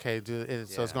drive. Okay, so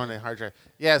it's Yeah. going to the hard drive.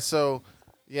 Yeah, so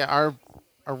yeah, our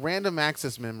random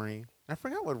access memory. I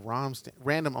forgot what ROM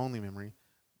random only memory,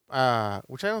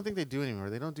 which I don't think they do anymore.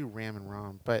 They don't do RAM and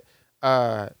ROM, but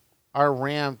our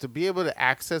RAM to be able to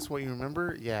access what you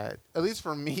remember, yeah, at least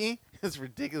for me, is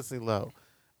ridiculously low,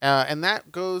 and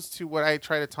that goes to what I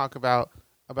try to talk about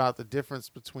the difference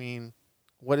between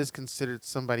what is considered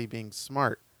somebody being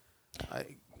smart.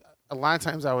 A lot of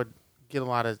times I would get a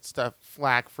lot of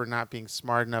flack for not being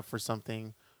smart enough for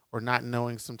something or not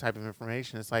knowing some type of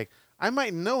information. It's like, I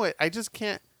might know it, I just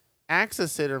can't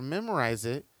access it or memorize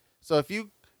it. So if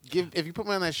you put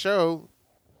me on that show,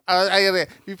 if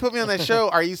you put me on that show,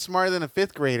 are you smarter than a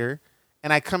fifth grader?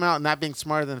 And I come out not being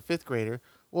smarter than a fifth grader.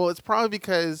 Well, it's probably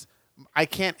because I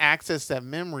can't access that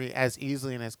memory as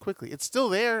easily and as quickly. It's still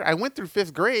there. I went through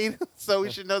fifth grade, so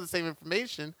we should know the same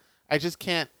information. I just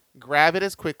can't grab it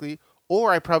as quickly,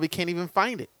 or I probably can't even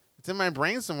find it. It's in my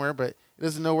brain somewhere, but it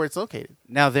doesn't know where it's located.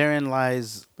 Now therein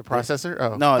lies The processor?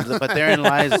 Oh. No, but therein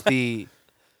lies the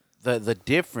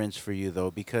difference for you though,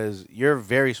 because you're a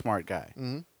very smart guy.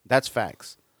 Mm-hmm. That's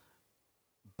facts.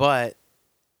 But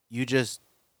you just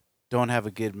don't have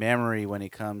a good memory when it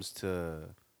comes to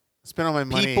Spend all my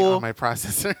money People- on my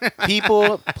processor.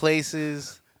 people,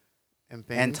 places, and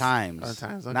things. and times. Oh,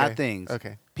 times. Okay. Not things.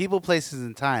 Okay. People, places,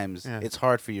 and times. Yeah. It's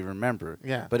hard for you to remember.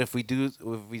 Yeah. But if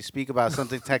we speak about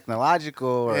something technological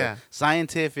or Yeah.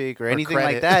 scientific or anything like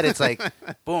credit. that, it's like,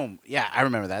 boom, yeah, I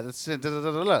remember that. That's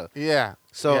Yeah.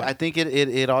 So Yeah. I think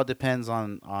it all depends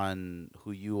on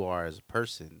who you are as a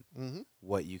person, Mm-hmm.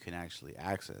 what you can actually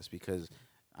access. Because,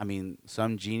 I mean,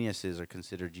 some geniuses are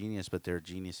considered genius, but they're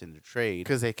genius in their trade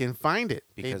Because they can find it.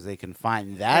 because they can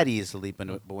find that easily.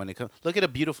 But when it comes, look at A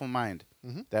Beautiful Mind,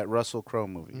 Mhm. that Russell Crowe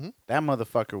movie. Mhm. That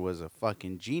motherfucker was a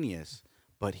fucking genius,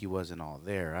 but he wasn't all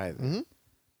there either. Mhm.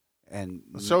 And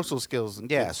Social skills.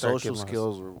 yeah, social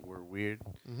skills were weird,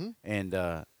 Mm-hmm.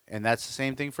 and that's the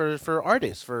same thing for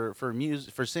artists, for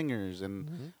music, for singers, and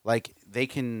Mm-hmm. like they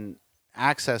can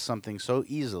access something so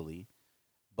easily,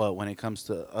 but when it comes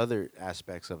to other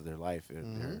aspects of their life,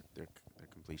 they're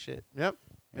complete shit. Yep.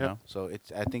 You know, so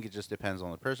I think it just depends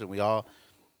on the person. We all,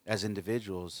 as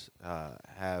individuals,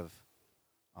 have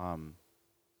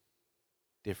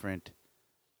different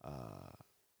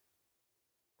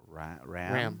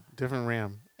RAM. Different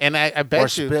RAM. And I Or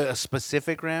bet you a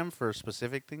specific RAM for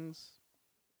specific things.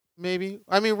 maybe.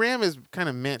 I mean, RAM is kind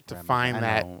of meant to I mean, find I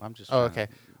that. know, I'm just Oh, trying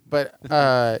okay.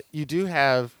 But you do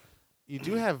have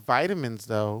vitamins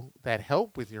though that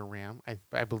help with your RAM.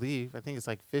 I believe. I think it's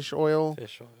like fish oil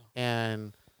Fish oil.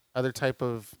 and other type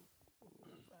of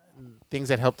things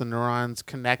that help the neurons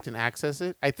connect and access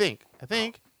it. I think.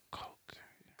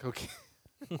 Cocaine.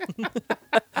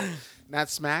 Not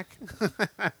smack.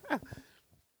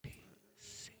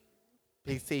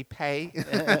 PC pay.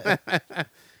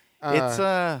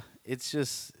 It's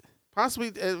just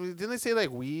Possibly. Didn't they say like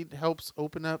weed helps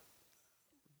open up,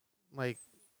 like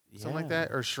something like yeah.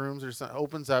 that, or shrooms or something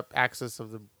opens up access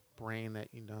of the brain that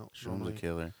you don't Shrooms normally. are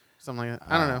killer. Something like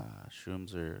that. I don't know.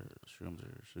 Shrooms are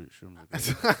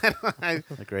I, great.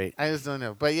 They're great. I just don't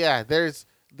know. But yeah, there's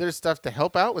stuff to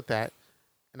help out with that,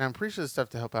 and I'm pretty sure there's stuff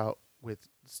to help out with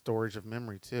storage of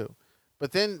memory too.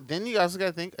 But then you also got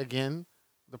to think again,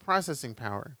 the processing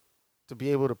power to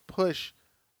be able to push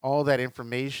all that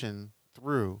information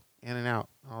through in and out,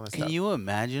 all that Can stuff. you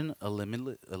imagine a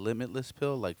limitless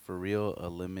pill, like for real,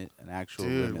 an actual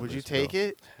Dude, limitless would you pill? take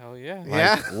it? Hell yeah. Like,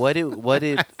 Yeah.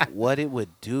 what it would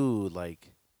do, like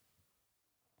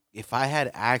if I had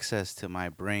access to my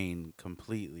brain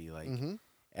completely, like Mm-hmm.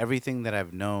 everything that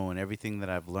I've known, everything that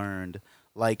I've learned,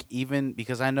 like even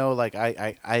because I know like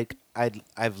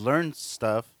I've learned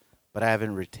stuff, but I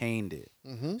haven't retained it.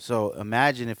 Mm-hmm. So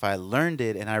imagine if I learned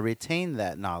it and I retained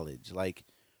that knowledge, like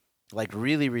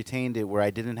really retained it, where I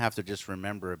didn't have to just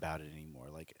remember about it anymore.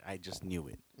 Like I just knew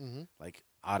it, Mm-hmm. like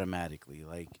automatically,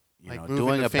 like you Like know, moving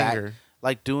doing the a back, finger.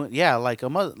 like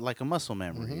like a muscle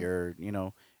memory, Mhm. or you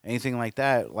know, anything like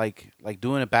that, like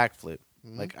doing a backflip.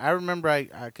 Mhm. Like I remember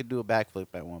I could do a backflip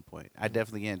at one point. I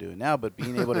definitely can't do it now, but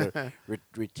being able to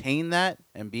retain that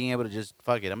and being able to just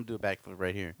fuck it, I'm gonna do a backflip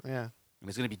right here, Yeah. and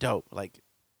it's gonna be dope. Like,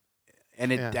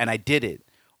 and Yeah. and I did it,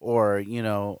 or you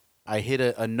know, I hit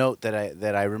a note that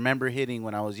I remember hitting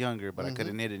when I was younger, but I Mhm.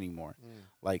 couldn't hit anymore. Mm.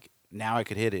 Like now I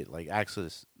could hit it, like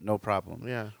access, no problem.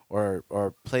 Yeah. Or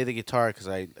play the guitar because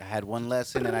I had one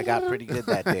lesson and I got pretty good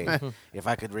that day. If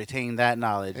I could retain that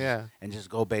knowledge, Yeah. and just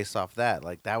go based off that,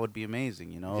 like that would be amazing,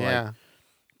 you know. Yeah. Like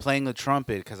playing the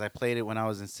trumpet because I played it when I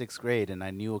was in 6th grade and I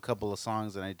knew a couple of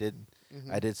songs and I did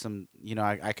Mhm. some, you know,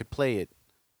 I could play it,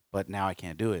 but now I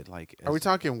can't do it. Like Are we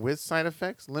talking with side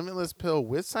effects? Limitless pill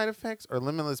with side effects, or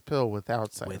limitless pill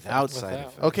without side without effects? side Without.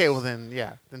 effects? Okay, well then,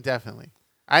 yeah, then definitely.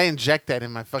 I inject that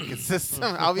in my fucking system.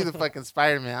 I'll be the fucking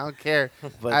Spider-Man. I don't care.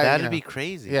 But I- that'd you know. be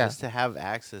crazy, Yeah. just to have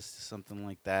access to something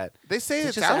like that. They say To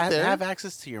it's just out there. have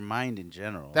access to your mind in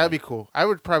general. That'd be Like, cool. I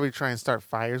would probably try and start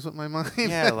fires with my mind.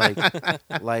 yeah,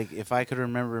 like if I could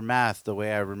remember math the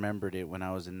way I remembered it when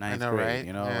I was in 9th know, grade, right?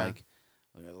 you know, Yeah.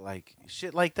 like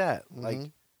shit like that, like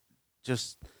Mhm.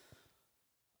 just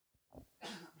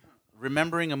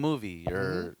remembering a movie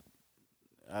or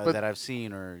But that I've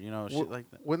seen, or you know, shit W- like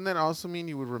that. Wouldn't that also mean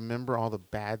you would remember all the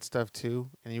bad stuff too,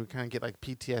 and you would kind of get like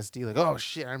PTSD, like, oh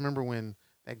shit, I remember when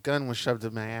that gun was shoved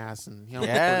in my ass, and you know,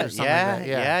 Yeah, or something yeah, like that.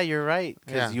 yeah, you're right,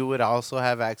 because Yeah. you would also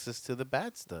have access to the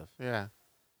bad stuff. yeah,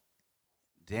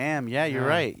 Damn, yeah, you're Yeah.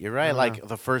 right. You're right. Yeah. Like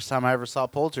the first time I ever saw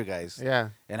Poltergeist, yeah,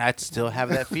 and I'd still have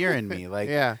that fear in me. Like,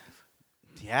 yeah.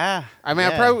 Yeah. I mean,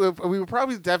 yeah. we would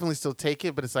probably definitely still take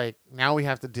it, but it's like now we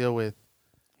have to deal with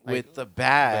with the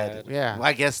bad. Yeah. Well,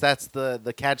 I guess that's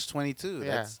the catch-22.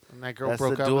 yeah. That's And that girl that's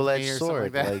broke the up with dual-edged me or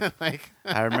something like sword, that. like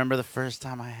I remember the first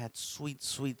time I had sweet,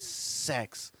 sweet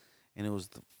sex, and it was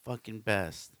the fucking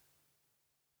best.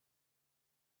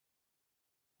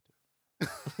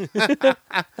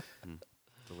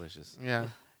 Delicious. yeah.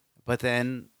 But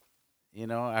then,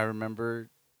 I remember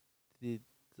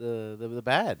the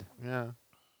bad. Yeah.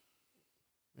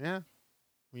 Yeah.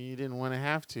 You didn't want to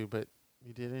have to, but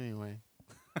you did anyway.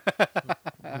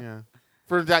 yeah.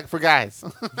 For guys.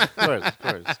 Of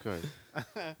course.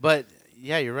 But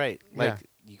yeah, you're right. Like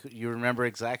Yeah. you remember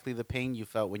exactly the pain you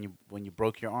felt when you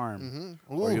broke your arm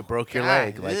or Ooh, you broke your God,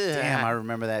 leg. Like, yeah. damn, I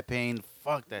remember that pain.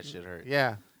 Fuck, that shit hurt.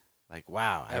 Yeah. Like,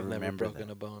 wow, I I've never remember broken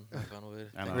that. a bone. Knock on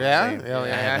wood. I know. Yeah? Same. Oh, I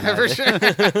yeah, haven't for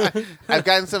either. sure. I've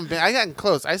gotten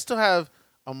close. I still have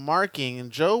a marking,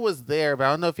 and Joe was there, but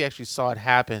I don't know if he actually saw it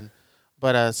happen.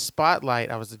 But a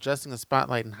spotlight, I was adjusting a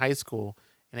spotlight in high school,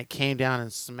 and it came down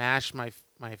and smashed my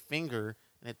finger,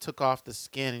 and it took off the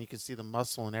skin, and you could see the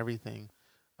muscle and everything.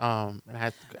 And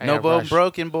I No got bone rushed.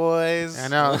 broken, boys. I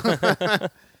know.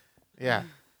 yeah.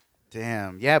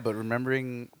 Damn. Yeah, but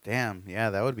remembering, damn, yeah,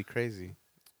 that would be crazy.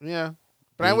 Yeah.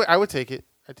 But I would take it.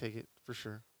 I'd take it for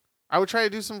sure. I would try to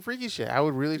do some freaky shit. I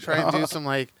would really try and do some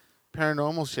like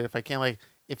paranormal shit if I can. Like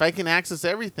if I can access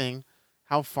everything,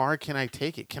 how far can I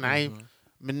take it? Can I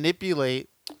manipulate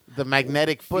the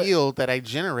magnetic field that I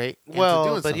generate into Well,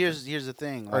 doing but something? here's the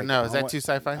thing. Or like, no, is I that too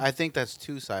sci-fi? I think that's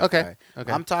too sci-fi. Okay.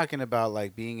 I'm talking about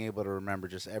like being able to remember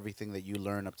just everything that you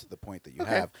learn up to the point that you Okay.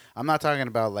 have. I'm not talking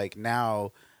about like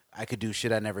now I could do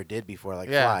shit I never did before, like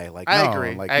yeah. fly. Like I no,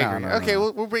 agree. Like, I no, agree. no, Okay,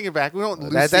 no. we'll bring it back. We don't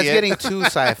Lucy That's it. getting too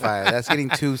sci-fi. That's getting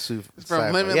too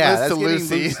sci-fi. Limitless yeah, to that's getting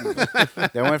Lucy.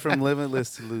 That went from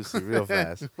limitless to Lucy real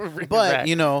fast. We'll bring it But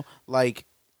back. like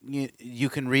you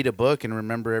can read a book and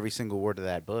remember every single word of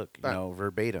that book, But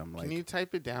verbatim. Like can you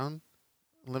type it down?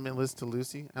 Limitless to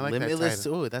Lucy. I like limitless. that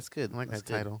title. Oh, that's good. I like That's that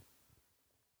good. title.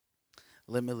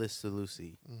 Limitless to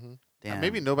Lucy. Mm-hmm. Damn.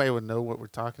 Maybe nobody would know what we're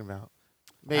talking about.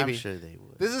 Maybe. I'm sure they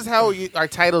would. This is how our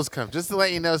titles come. Just to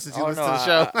let you know, since you Oh, listen no, to the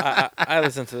show. I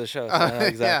listen to the show, so I know Yeah.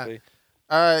 exactly.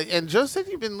 And Joe said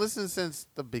you've been listening since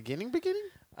the beginning.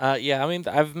 Yeah, I mean,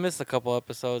 I've missed a couple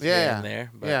episodes here Yeah. and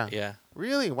there, but Yeah. yeah.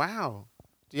 Really? Wow.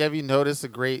 Have you noticed a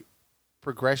great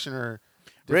progression or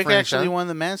Rick actually differential? won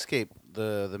the Manscaped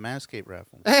Manscaped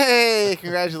raffle. Hey,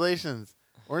 congratulations!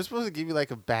 We're supposed to give you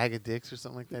like a bag of dicks or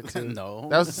something like that too. No,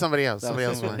 That was somebody else. That Somebody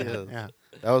was else won. somebody it. else. Yeah.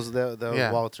 that was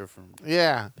Yeah. Walter from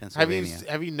Yeah. Pennsylvania.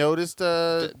 Have you noticed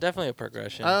Definitely a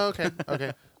progression. Oh, okay.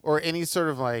 Okay. Or any sort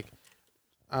of like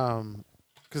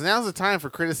because now's the time for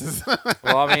criticism.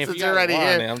 Well, I mean, if Since you you're guys already want,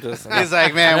 here. I mean, I'm just. He's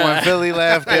like, man, when Philly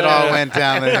left, it all went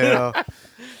down the hill.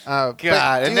 God,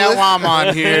 God, and now I'm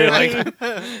on here.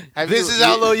 Like, this is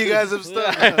how low you guys have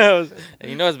stuck.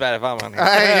 You know it's bad if I'm on here.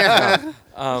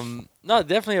 yeah. No,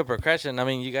 definitely a progression. I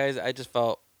mean, you guys, I just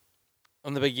felt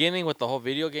in the beginning with the whole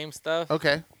video game stuff,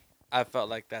 Okay. I felt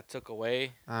like that took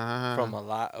away Uh-huh. from a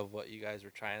lot of what you guys were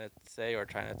trying to say or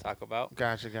trying to talk about.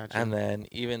 Gotcha. And then,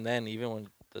 even when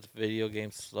the video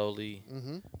games slowly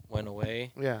Mm-hmm. went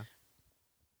away, Yeah.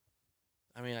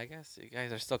 I mean, I guess you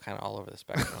guys are still kind of all over the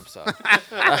spectrum. So, Do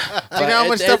you know how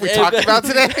much stuff we talked about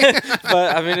today?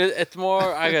 But I mean, it's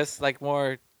more, I guess, like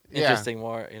more Yeah. interesting,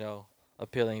 more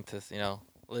appealing to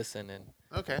listen and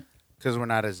Okay. Because we're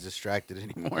not as distracted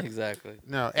anymore. exactly.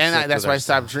 No, and Except that's with why I our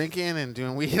stopped drinking and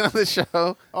doing weed on the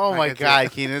show. Oh I my could do God,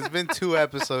 it. Keenan! It's been 2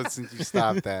 episodes since you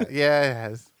stopped that. Yeah, it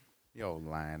has. Yo,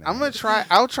 lying. I'm gonna try.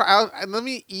 I'll try. Let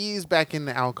me ease back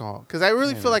into alcohol because I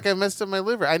really feel like I messed up my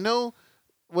liver. I know.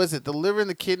 Was it the liver and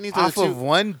the kidneys? off are the of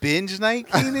one binge night,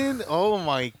 Keenan. Oh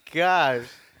my gosh,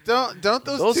 don't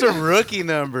those two, are rookie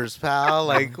numbers, pal.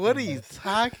 Like, what are you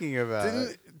talking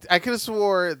about? I could have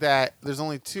swore that there's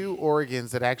only 2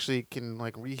 organs that actually can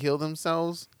like re-heal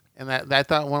themselves, and that I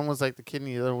thought one was like the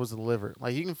kidney, the other was the liver.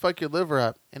 Like you can fuck your liver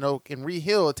up and it can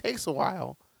re-heal. It takes a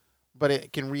while, but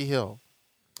it can re-heal.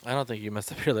 I don't think you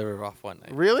messed up your liver off one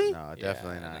night. Really? No,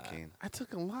 definitely Yeah, not, nah. Keen. I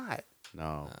took a lot.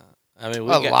 No, I mean,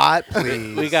 a lot,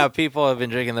 please. we got people who have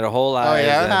been drinking their whole lives.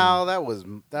 yeah? and- Pal,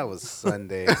 that was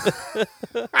Sunday.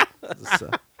 So,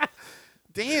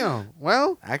 Damn.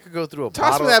 Well, I could go through a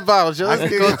toss bottle. me that bottle, Joe. I Let's could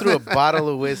get go it. through a bottle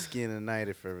of whiskey in a night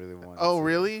if I really wanted. Oh, to.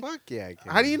 really? Fuck yeah, I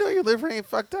can. How do you know your liver ain't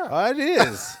fucked up? Oh, it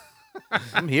is.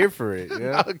 I'm here for it.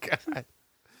 Yeah. Oh God.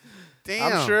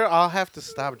 Damn. I'm sure I'll have to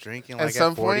stop drinking like at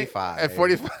some 45. point. At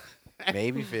 45.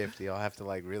 Maybe 50. I'll have to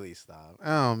like really stop.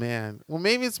 Oh man. Well,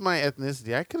 maybe it's my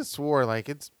ethnicity. I could have swore like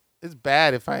it's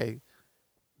bad if I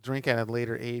drink at a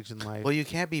later age in life. Well, you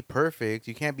can't be perfect.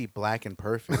 You can't be black and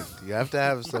perfect. You have to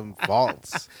have some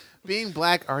faults. Being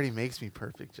black already makes me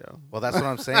perfect, Joe. Well, that's what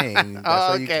I'm saying. That's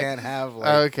why you okay. can't have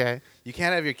like Okay, you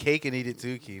can't have your cake and eat it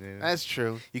too, Keenan. that's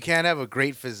true. You can't have a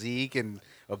great physique and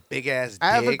a big ass.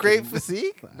 I have a dick great and-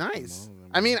 physique. I don't Nice. know,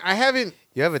 I mean, I haven't.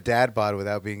 You have a dad bod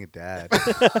without being a dad.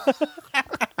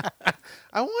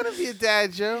 I want to be a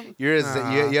dad, Joe. You're a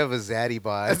Aw. you have a zaddy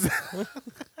bod.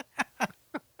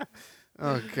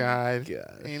 Oh God.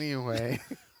 Gosh. Anyway.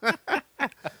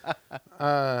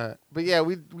 But yeah,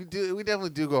 we definitely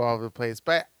do go all over the place.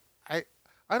 But I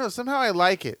don't know, somehow I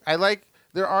like it.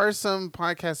 There are some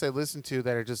podcasts I listen to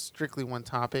that are just strictly one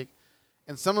topic,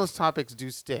 and some of those topics do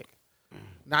stick.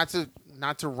 Not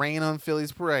to rain on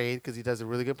Philly's parade because he does a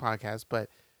really good podcast, but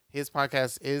his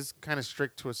podcast is kind of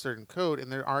strict to a certain code,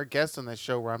 and there are guests on that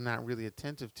show where I'm not really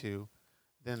attentive to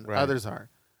than Right. others are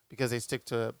because they stick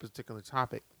to a particular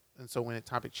topic. And so when a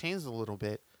topic changes a little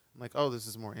bit, I'm like, oh, this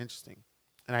is more interesting,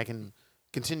 and I can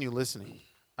continue listening.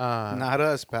 Not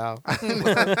us, pal.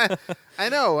 I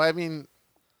know. I mean,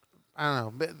 I don't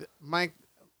know, but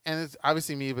and it's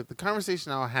obviously me, but the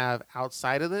conversation I'll have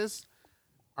outside of this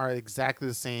are exactly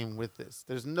the same with this.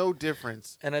 There's no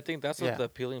difference. And I think that's what Yeah. the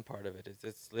appealing part of it is.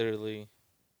 It's literally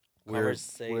We're the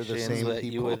conversations same that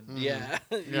you people. would, Mhm. yeah.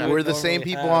 Yeah. We're the same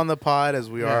people on the pod as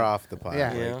we Yeah. are off the pod. Yeah.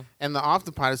 Like, Yeah. And the off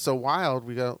the pod is so wild.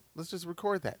 We go, let's just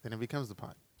record that. Then it becomes the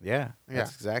pod. yeah, Yeah.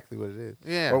 that's exactly what it is.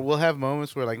 Yeah. Or we'll have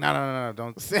moments where like, no,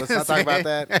 don't let's not talk about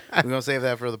that. We're gonna save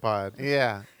that for the pod,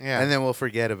 Yeah. Yeah. and then we'll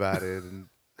forget about it and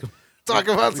talk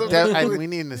about something. we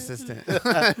need an assistant.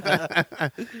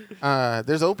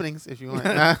 There's openings if you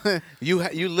want.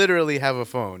 You literally have a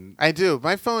phone. I do.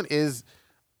 My phone is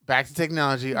back to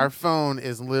technology. Our phone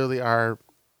is literally our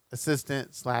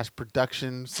assistant /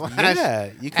 production /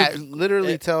 Yeah, you could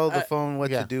literally tell the I- phone what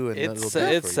yeah. to do, and it'll do It's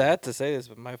it it's for sad to say this,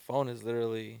 but my phone is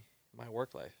literally my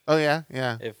work life. Oh yeah,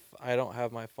 yeah. If I don't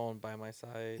have my phone by my You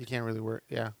side, can't really work.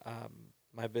 Yeah.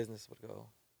 my business would go.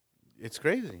 you. It's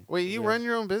crazy. Wait, you Yeah. run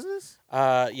your own business?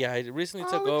 Yeah, I recently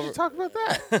Oh, took we over. should talk about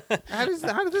that. How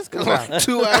did this come out?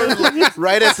 2 hours,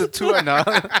 right at the 2 hour.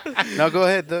 No, go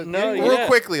ahead. No, Real yeah.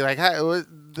 quickly, like how, what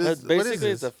is Basically, it's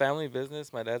this? a family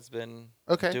business. My dad's been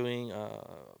Okay. doing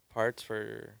parts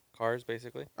for cars,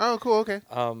 basically. Oh, cool. Okay.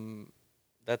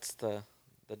 That's the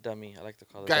dummy. I like to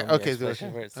call it. Got- Dummy okay, explanation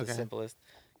okay, where it's okay. the simplest.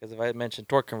 Because if I mention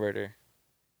torque converter,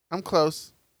 I'm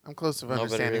close. I'm close to nobody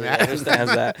understanding really that.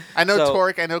 understands that. I know So-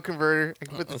 torque. I know converter. I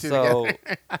can put the two So,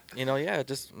 together. yeah,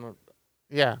 just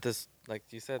Yeah. this, like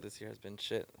you said, this year has been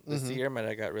shit. This Mhm. year, my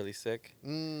dad got really sick.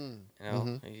 Mm. You know,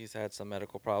 Mhm. he's had some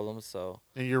medical problems. So,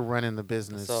 And you're running the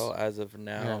business. as of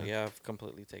now, Yeah. yeah, I've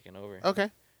completely taken over. Okay.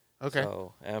 Okay.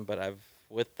 So, but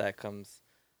with that comes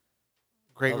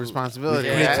Great a- responsibility.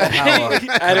 Yeah. How, I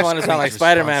didn't want to sound like great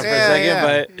Spider-Man for a responsibility.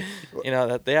 second, Yeah,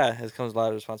 but it comes a lot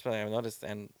of responsibility. I've noticed,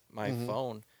 and my Mhm.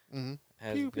 phone hmm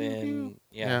has Pew, pew, been pew.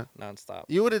 yeah nonstop.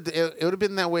 You would have. It would have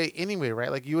been that way anyway, right?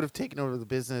 Like you would have taken over the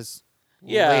business.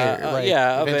 Yeah, later,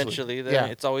 like, eventually. Yeah.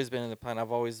 It's always been in the plan.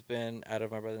 I've always been out of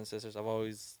my brothers and sisters. I've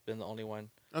always been the only one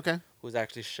Okay. who's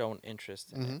actually shown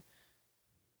interest in hmm it.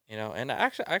 You know, and I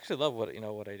actually love what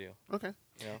I do. Okay.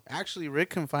 You know, actually, Rick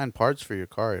can find parts for your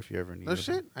car if you ever need No them.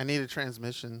 shit. I need a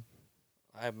transmission.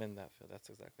 I'm in that field. That's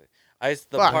exactly. I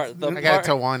the Fuck. part the I gotta part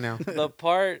tell Juan now. the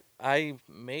part I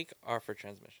make are for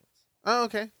transmissions. Oh,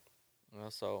 okay. You know,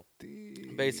 so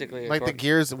basically, a Like the torque-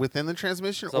 gears within the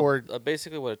transmission, so, or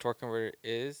basically what a torque converter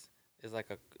is like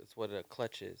it's what a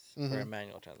clutch is for a Mhm.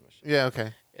 manual transmission. yeah,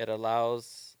 okay. It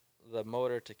allows the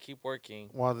motor to keep working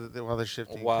While they're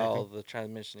shifting. while cranking. the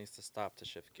transmission needs to stop to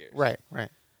shift gears. Right.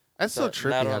 That's so trippy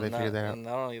not how on- they not, figured that out. and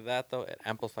not only that though, it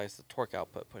amplifies the torque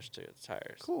output pushed to the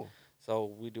tires. Cool. So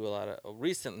we do a lot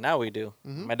of now we do.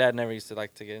 Mhm. My dad never used to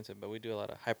like to get into it, but we do a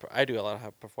lot of I do a lot of high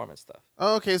performance stuff.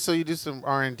 Oh, okay. So you do some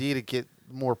R&D to get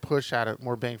more push out of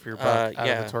more bang for your buck out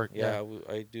yeah, of the torque. yeah.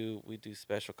 We do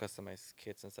special customized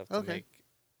kits and stuff to Okay.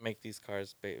 make these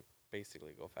cars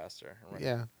basically go faster. And run.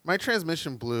 Yeah, my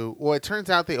transmission blew. Well, it turns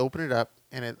out they opened it up,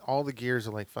 and all the gears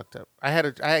are like fucked up.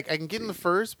 I can get in the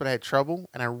first, but I had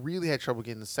trouble, and I really had trouble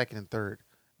getting the second and third.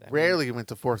 That Rarely went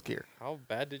to fourth gear. How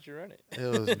bad did you run it? It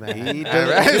was bad. He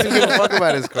doesn't give a fuck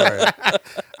about his car.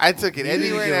 I took it He doesn't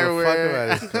anywhere and give a fuck everywhere,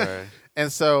 about his car.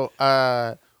 and so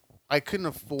I couldn't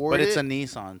afford But it. it's a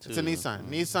Nissan too. It's a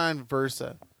Nissan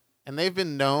Versa, and they've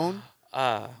been known.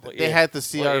 What They year? had the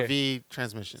What year? CRV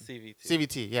transmission. CVT.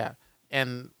 CVT, yeah,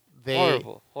 and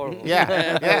Horrible. Yeah,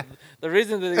 And yeah. The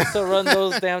reason that they still run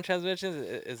those damn transmissions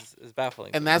is baffling.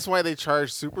 And to me. that's why they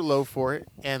charge super low for it.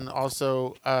 And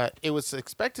also, it was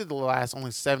expected to last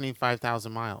only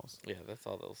 75,000 miles. Yeah, that's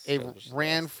all those. It transmissions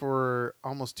ran last. for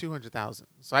almost 200,000.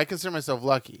 So I consider myself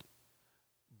lucky.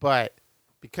 But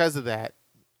because of that,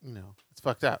 it's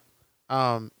fucked up.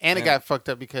 And it Yeah. got fucked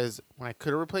up because when I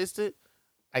could have replaced it,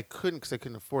 I couldn't because I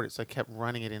couldn't afford it. So I kept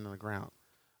running it into the ground.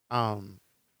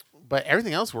 But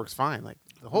everything else works fine. Like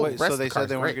the whole Wait, rest so of the they car said is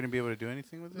they weren't great. going to be able to do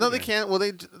anything with it? No, they or- can't. Well,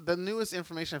 the newest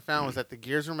information I found was that the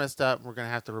gears were messed up. We're gonna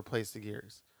have to replace the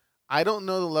gears. I don't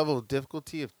know the level of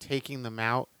difficulty of taking them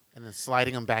out and then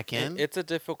sliding them back in. It's a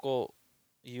difficult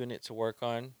unit to work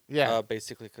on. Yeah.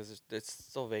 Basically, because it's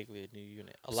still vaguely a new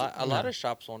unit. A So- lot yeah. of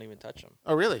shops won't even touch them.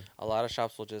 Oh, really? A lot of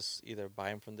shops will just either buy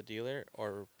them from the dealer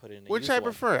or put in a Which used I one.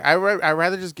 prefer. I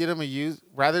rather just get them a used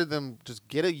rather than just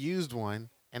get a used one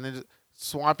and then just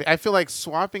swap it. I feel like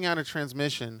swapping out a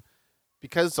transmission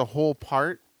because it's a whole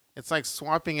part. It's like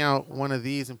swapping out one of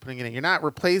these and putting it in. You're not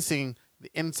replacing the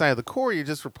inside of the core. You're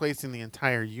just replacing the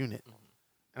entire unit.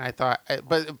 And I thought,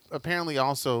 but apparently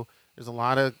also there's a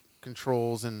lot of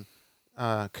controls and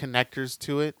connectors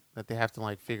to it that they have to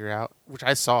like figure out, which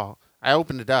I saw. I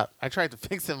opened it up. I tried to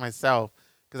fix it myself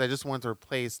because I just wanted to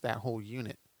replace that whole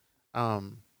unit.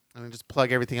 And then just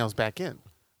plug everything else back in.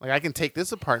 Like I can take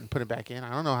this apart and put it back in.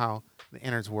 I don't know how the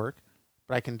innards work,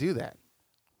 but I can do that.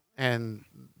 And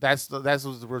that's what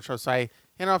was the real choice. So I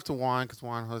hand off to Juan because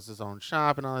Juan has his own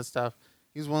shop and all that stuff.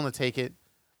 He was willing to take it.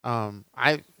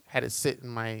 I had it sit in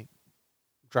my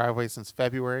driveway since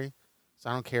February, so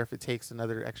I don't care if it takes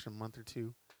another extra month or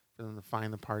two for them to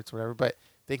find the parts or whatever. But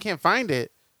if they can't find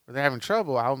it or they're having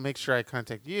trouble, I'll make sure I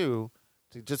contact you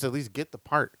to just at least get the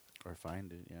part. Or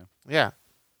find it, yeah. Yeah.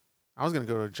 I was going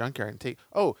to go to a junkyard and take...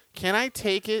 Oh, can I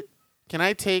take it? I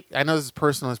know this is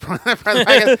personal. It's probably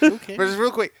but it's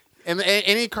real quick. And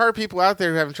any car people out there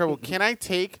who are having trouble, can I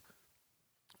take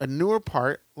a newer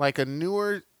part, like a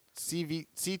newer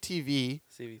CVT,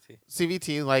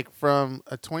 like from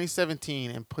a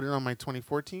 2017 and put it on my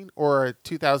 2014, or a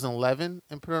 2011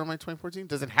 and put it on my 2014?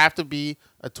 Does it have to be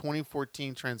a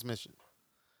 2014 transmission?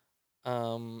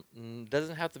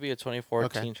 Doesn't have to be a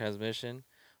 2014 transmission,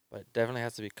 but definitely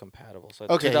has to be compatible. So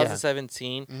Okay, yeah.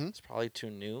 2017 Mhm. it's probably too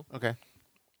new. Okay.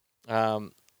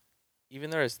 Even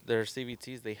their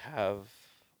CVTs, they have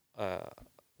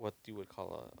what you would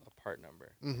call a part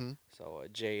number. Mm-hmm. So a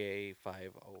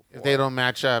JA504. If they don't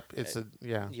match up, it's a...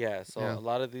 Yeah. Yeah, so Yeah. a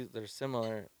lot of these they're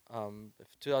similar. If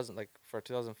 2000 like for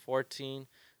 2014,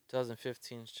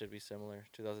 2015 should be similar.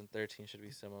 2013 should be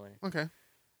similar. Okay.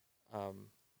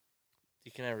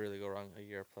 You can never really go wrong a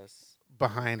year plus.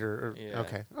 Behind or Yeah.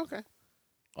 Okay. That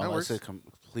Unless works. it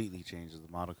completely changes the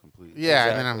model completely. Yeah,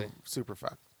 and then I'm Exactly. super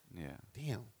fucked. Yeah.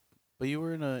 Damn. But you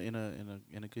were in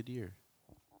a good year.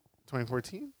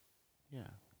 2014? Yeah.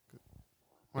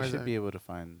 Why You is should that? be able to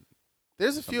find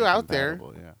There's a few something out there.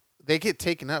 compatible, Yeah. They get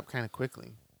taken up kind of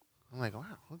quickly. I'm like, wow,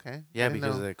 okay. Yeah, I didn't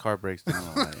because know. the car breaks down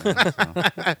a lot.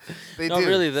 Yeah, so. They No, do.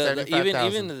 really, even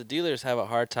 75,000. the dealers have a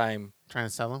hard time. Trying to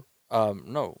sell them.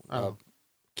 No, Oh.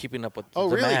 keeping up with the Oh,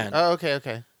 really? demand. Oh,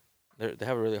 okay. They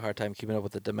have a really hard time keeping up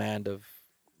with the demand of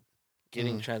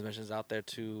getting Mm. transmissions out there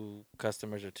to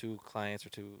customers or to clients or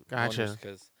to Gotcha. owners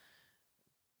because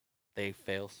they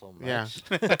fail so much. Yeah.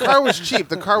 The car was cheap.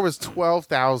 The car was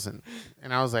 12,000,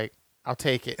 and I was like, I'll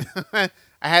take it.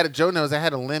 Joe knows I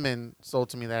had a lemon sold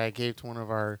to me that I gave to one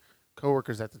of our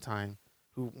coworkers at the time,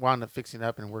 who wound up fixing it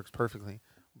up and it works perfectly.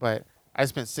 But I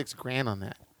spent $6,000 on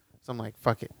that, so I'm like,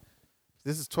 fuck it.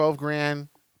 This is $12,000,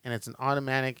 and it's an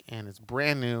automatic, and it's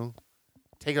brand new.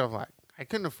 Take it off. Like I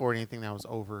couldn't afford anything that was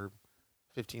over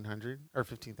 1,500 or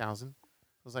 15,000. It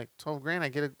was like $12,000. I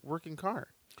get a working car.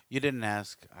 You didn't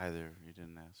ask either. You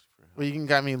didn't ask for help. Well, you can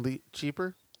got me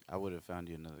cheaper. I would have found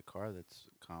you another car that's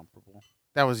comparable.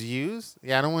 That was used?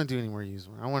 Yeah, I don't want to do any more used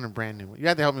one. I want a brand new one. You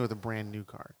have to help me with a brand new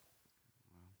car.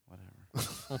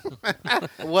 Whatever.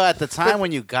 Well, at the time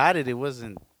when you got it, it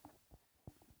wasn't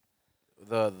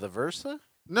the Versa.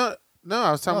 No,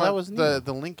 I was talking No, that about was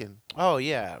the Lincoln, Oh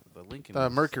yeah, the Lincoln. the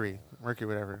was- Mercury,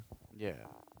 whatever. Yeah,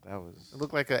 that was. It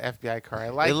looked like a FBI car. I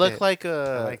liked it. It looked like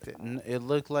a. I liked it. It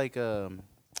looked like the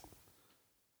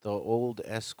old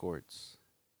Escorts.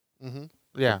 Mm-hmm.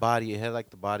 Yeah, The body. It had like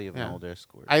the body of Yeah. an old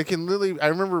Escort. I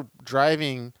remember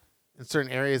driving in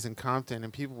certain areas in Compton,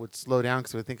 and people would slow down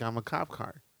because they would think I'm a cop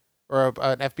car or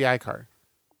an FBI car.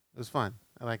 It was fun.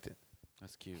 I liked it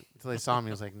That's cute. until they saw me.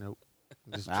 I was like, nope.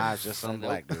 Just It's just some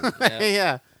black dude.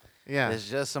 Yeah. yeah. It's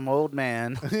just some old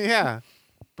man. Yeah,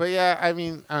 but yeah, I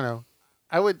mean, I don't know.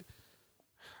 I would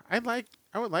like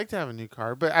to have a new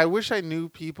car, but I wish I knew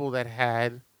people that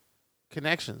had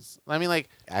connections. I mean, like,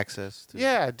 Access to.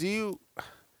 yeah. Do you?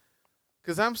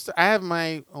 Because I have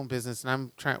my own business and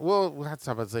I'm trying. Well, we'll have to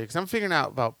talk about this later. Because I'm figuring out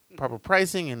about proper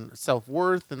pricing and self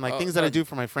worth and like Oh, things that no, I do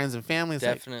for my friends and family. It's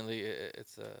like, Definitely,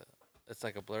 it's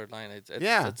like a blurred line.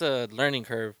 Yeah. It's a learning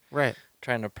curve right.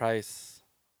 trying to price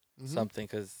Mhm. something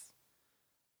because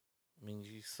I mean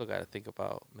you still got to think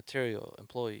about material,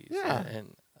 employees, Yeah.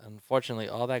 and unfortunately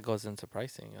all that goes into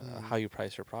pricing, Mhm. how you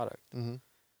price your product. Mm-hmm.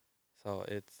 So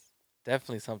it's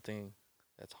definitely something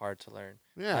that's hard to learn.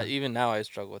 Yeah. Even now I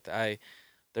struggle with it.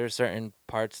 There's certain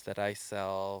parts that I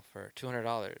sell for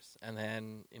 $200, and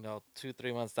then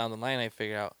 2-3 months down the line I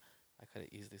figure out I could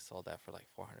have easily sold that for like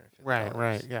 $450. Right.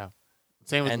 Right. Yeah.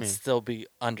 Same with and me. still be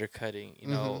undercutting,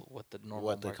 what the normal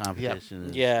What the market. competition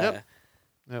is. Yeah.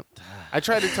 Yep. I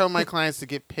try to tell my clients to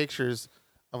get pictures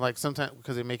of like sometimes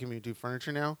because they're making me do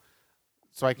furniture now,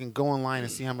 so I can go online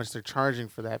and see how much they're charging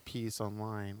for that piece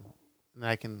online, and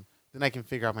I can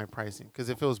figure out my pricing. Because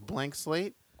if it was blank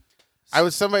slate,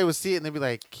 somebody would see it and they'd be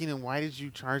like, Keenan, why did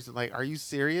you charge it? Like, are you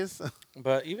serious?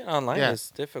 But even online Yeah. it's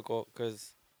difficult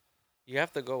because you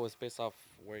have to go with based off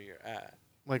where you're at.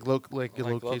 like your Like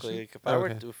location? locally, if I were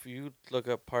Okay. to, if you look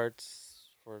up parts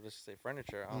for let's say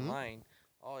furniture Mhm. online,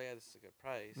 oh yeah, this is a good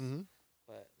price. Mhm.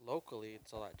 But locally,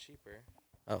 it's a lot cheaper.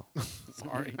 Oh,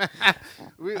 sorry.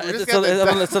 we It's, just it's, got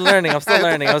a, the- it's a learning. I'm still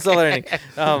learning. I'm still learning.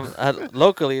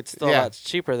 Locally, it's still Yeah. a lot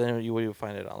cheaper than you would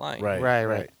find it online.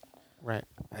 Right. Right.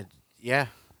 Yeah.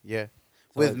 Yeah.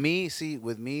 So With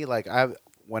me, like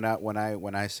when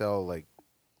I sell like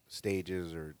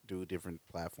stages or do different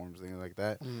platforms, things like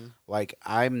that, Mhm. like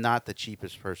I'm not the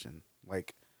cheapest person.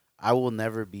 Like I will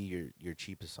never be your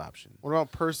cheapest option What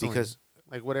about personally? because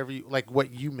like whatever you like, what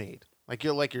you made, like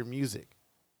your music.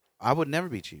 I would never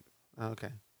be cheap. Oh, okay.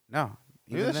 No.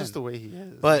 Maybe even that's then. just the way he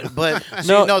is. But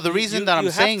No, no, the you- reason you- that you I'm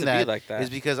have saying to be that like that. is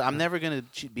because I'm never gonna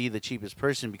be the cheapest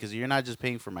person because you're not just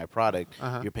paying for my product,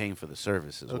 Uh-huh. you're paying for the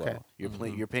service as Okay. well.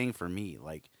 Mhm. You're paying for me.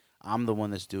 Like I'm the one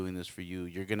that's doing this for you.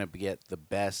 You're gonna get the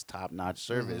best top notch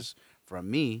service from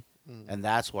me, Mm. and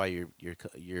that's why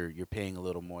you're paying a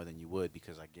little more than you would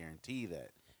because I guarantee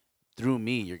that through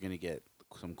me you're gonna get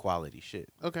some quality shit.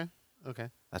 Okay.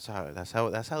 That's how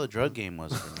the drug game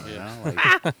was for me. Yeah. You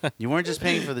know? Like you weren't just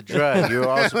paying for the drug, you were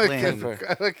also paying For-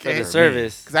 for Okay. the me.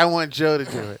 service. Because I want Joe to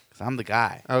do it. 'cause I'm the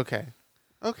guy. Okay.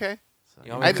 So,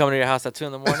 You want me to come to your house at 2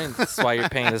 in the morning? That's why you're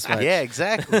paying this much. yeah,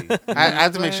 exactly. I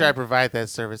have to make sure I provide that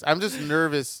service. I'm just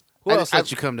nervous. Who else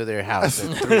let you come to their house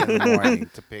at 3 in the morning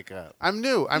to pick up? I'm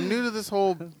new. I'm new to this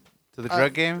whole To the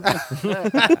drug game?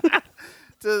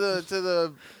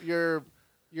 to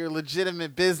your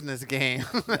legitimate business game.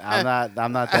 I'm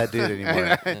not that dude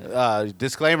anymore.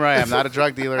 Disclaimer: I am not a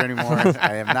drug dealer anymore.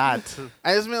 I am not.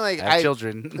 I just mean like I have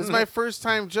children. This is my first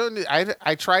time, Joe.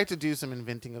 I tried to do some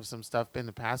inventing of some stuff in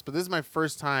the past, but this is my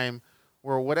first time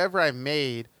where whatever I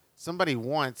made, somebody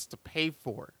wants to pay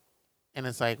for, and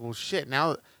it's like, well, shit.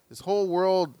 Now this whole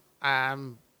world,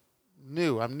 I'm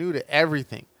new. I'm new to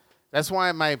everything. That's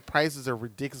why my prices are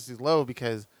ridiculously low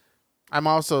because I'm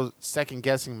also second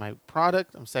guessing my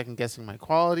product. I'm second guessing my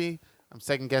quality. I'm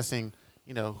second guessing,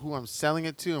 who I'm selling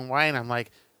it to and why. And I'm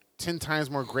like 10 times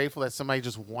more grateful that somebody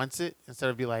just wants it instead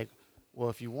of be like, well,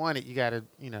 if you want it, you got to,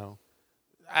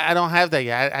 I don't have that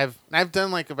yet. I've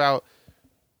done like about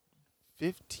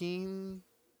 15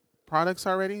 products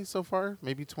already so far,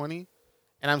 maybe 20.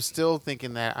 And I'm still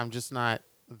thinking that I'm just not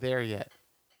there yet.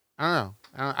 I don't know.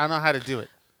 I don't know how to do it.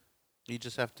 You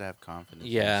just have to have confidence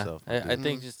in Yeah, yourself. I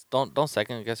think just don't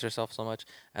second guess yourself so much,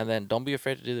 and then don't be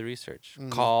afraid to do the research.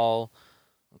 Mhm. Call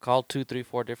 2, 3,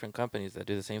 4 different companies that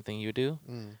do the same thing you do,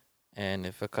 Mm. and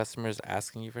if a customer is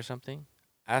asking you for something,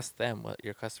 ask them what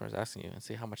your customer is asking you and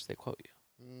see how much they quote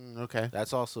you. Okay.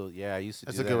 That's also I used to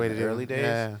That's do a that good way in to the do early it. days.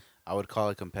 Yeah. I would call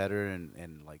a competitor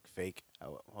and like fake.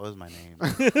 What was my name?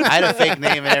 I had a fake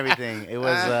name and everything. It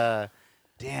was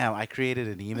damn. I created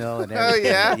an email and Oh,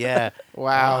 everything. yeah? Yeah.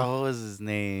 Wow. Oh, what was his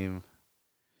name?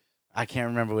 I can't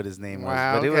remember what his name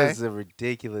Wow, was, but okay. it was a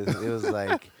ridiculous. It was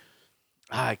like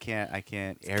I can't.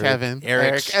 Kevin. Eric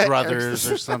Eric. Struthers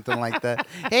or something like that.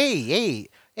 Hey,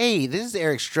 this is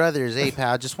Eric Struthers. Hey,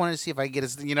 pal, just wanted to see if I could get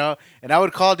a, And I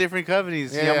would call different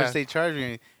companies, see how Yeah. much they charge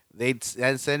me. They'd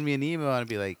send me an email and I'd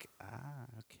be like,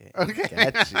 okay,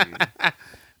 Okay. got you.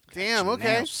 Damn. Got you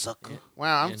Okay. now, sucker.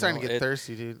 Wow. I'm You starting know, to get it-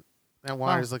 thirsty, dude. That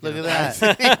water's looking. look at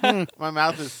that. My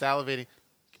mouth is salivating.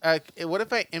 What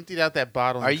if I emptied out that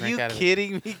bottle? And Are drank you out of it?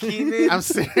 kidding me, Keenan? I'm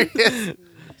serious.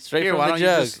 Straight Here, from why the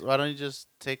don't jug. why don't you just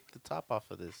take the top off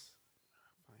of this?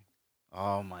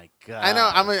 Oh my god! I know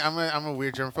I'm a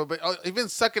weird germaphobe, but even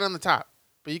sucking on the top.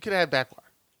 But you could have backwash.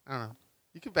 I don't know.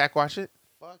 You could backwash it.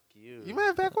 Fuck you. You might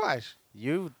have backwash.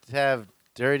 You have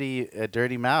a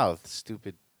dirty mouth,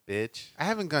 stupid bitch. I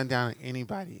haven't gone down on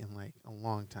anybody in like a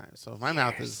long time, so my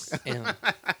mouth is And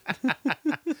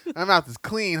my mouth is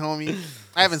clean, homie.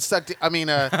 I haven't sucked it. I mean,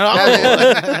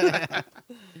 haven't-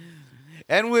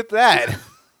 And with that,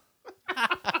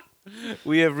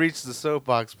 we have reached the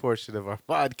soapbox portion of our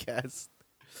podcast.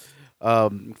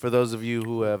 For those of you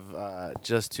who have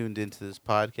just tuned into this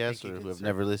podcast or who have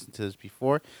never listened to this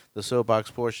before, the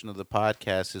soapbox portion of the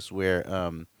podcast is where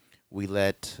we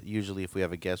usually if we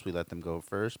have a guest, we let them go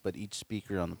first, but each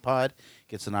speaker on the pod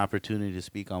gets an opportunity to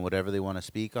speak on whatever they want to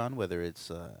speak on, whether it's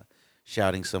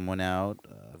shouting someone out,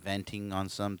 venting on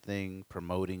something,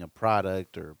 promoting a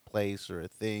product or a place or a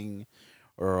thing,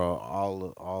 or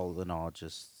all in all,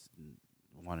 just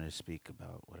wanting to speak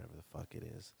about whatever the fuck it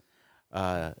is.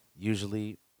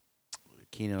 Usually,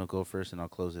 Keenan will go first, and I'll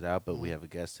close it out. But we have a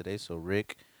guest today, so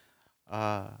Rick,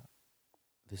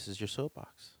 this is your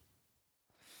soapbox.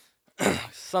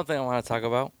 something I want to talk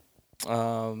about.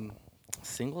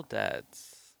 Single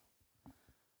dads.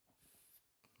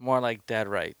 More like dad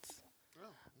rights.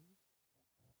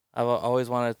 I've always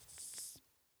wanted to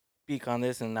speak on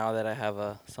this, and now that I have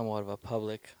a somewhat of a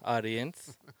public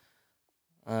audience,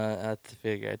 I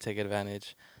figure I'd take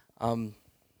advantage.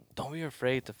 Don't be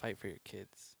afraid to fight for your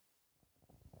kids.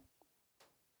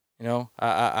 You know,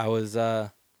 I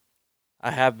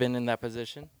have been in that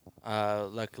position.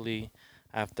 Luckily,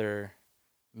 after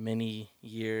many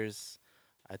years,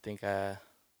 I think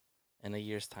in a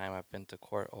year's time, I've been to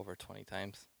court over 20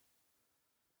 times.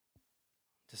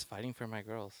 Just fighting for my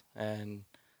girls. And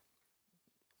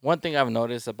one thing I've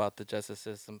noticed about the justice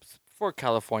system, for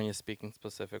California speaking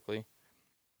specifically,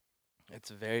 it's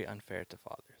very unfair to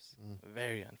fathers.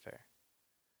 Very unfair.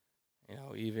 You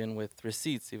know, even with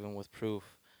receipts, even with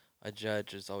proof, a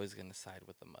judge is always going to side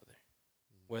with the mother,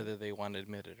 whether they want to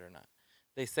admit it or not.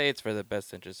 They say it's for the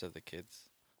best interest of the kids,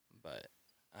 but,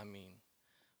 I mean,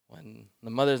 when the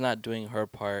mother's not doing her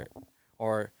part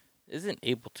or isn't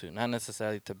able to, not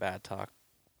necessarily to bad talk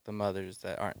the mothers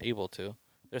that aren't able to.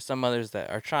 There's some mothers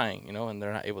that are trying, you know, and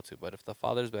they're not able to. But if the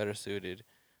father's better suited,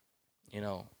 you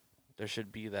know, there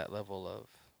should be that level of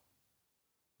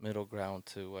middle ground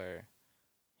to where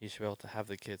he should be able to have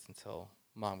the kids until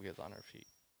mom gets on her feet.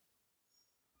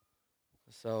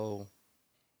 So,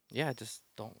 yeah, just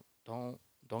don't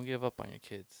give up on your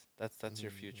kids. That's your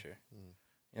future.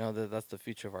 You know, that's the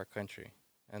future of our country,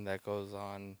 and that goes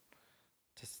on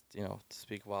to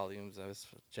speak volumes. As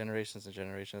generations and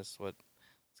generations, what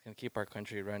it's gonna keep our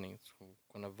country running. It's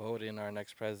gonna vote in our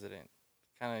next president.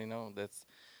 Kind of, that's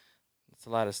a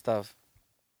lot of stuff.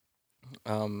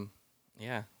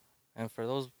 Yeah, and for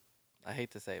those, I hate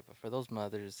to say it, but for those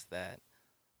mothers that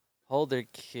hold their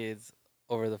kids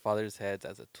over the father's heads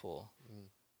as a tool,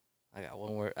 I got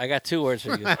one word. I got two words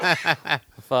for you.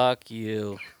 Fuck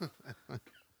you.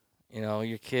 You know,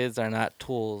 your kids are not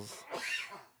tools.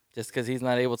 Just because he's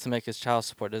not able to make his child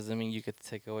support doesn't mean you get to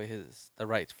take away the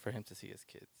right for him to see his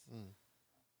kids.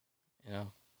 You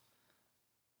know?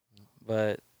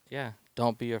 But, yeah,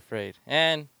 don't be afraid.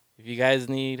 And if you guys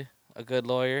need a good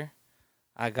lawyer,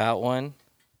 I got one.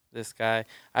 This guy,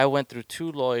 I went through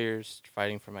 2 lawyers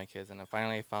fighting for my kids, and I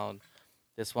finally found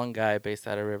this one guy based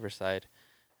out of Riverside,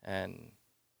 and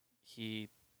he,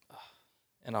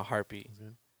 in a heartbeat,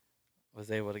 was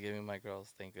able to give me my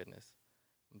girls, thank goodness.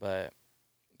 But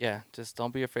yeah, just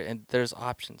don't be afraid. And there's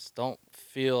options. Don't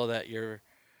feel that you're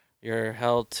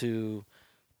held to,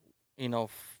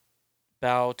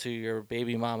 bow to your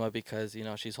baby mama because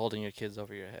she's holding your kids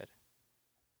over your head.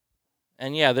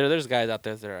 And yeah, there's guys out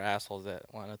there that are assholes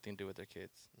that want nothing to do with their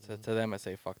kids. So to them, I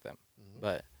say fuck them.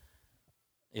 But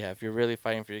yeah, if you're really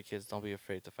fighting for your kids, don't be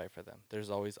afraid to fight for them. There's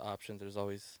always options. There's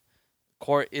always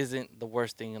court isn't the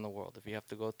worst thing in the world. If you have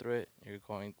to go through it, you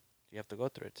have to go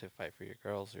through it to fight for your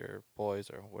girls, your boys,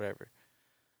 or whatever.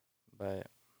 But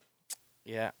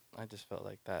yeah, I just felt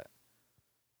like that.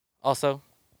 Also,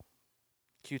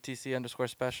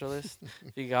 QTC_specialist.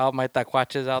 If you got all my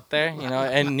taquaches out there,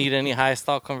 and need any high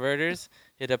stall converters,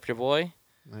 hit up your boy.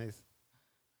 Nice.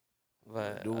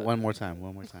 But Do it one more time.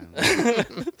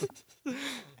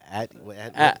 at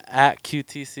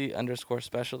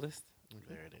QTC_specialist.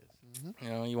 There it is.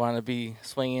 You want to be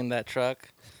swinging that truck?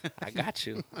 I got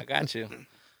you.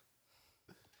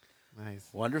 Nice.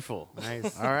 Wonderful.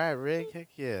 Nice. All right, Rick. Heck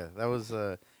yeah. That was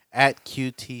at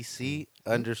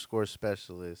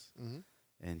QTC_specialist.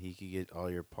 And he could get all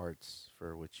your parts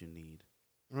for what you need.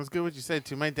 It was good what you said,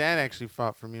 too. My dad actually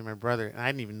fought for me and my brother, and I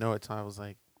didn't even know it till I was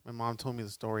like, my mom told me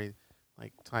the story,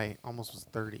 like, till I almost was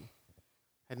 30. I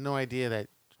had no idea that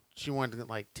she wanted to,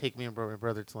 like, take me and my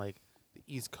brother to, like, the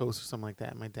the East Coast or something like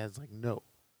that. And my dad's like, no,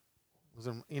 those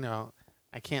are,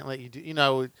 I can't let you do.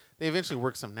 They eventually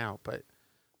worked something out, but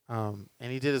and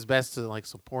he did his best to like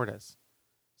support us.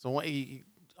 So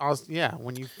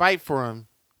when you fight for him,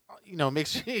 make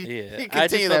sure you Yeah, I just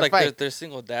continue feel that like fight. there's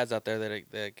single dads out there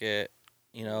that get,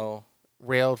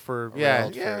 Railed for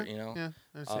railed yeah, for, yeah.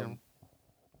 Understandable.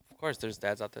 of course there's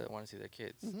dads out there that want to see their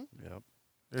kids. Mhm. Yep.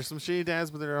 There's some shitty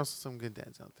dads, but there are also some good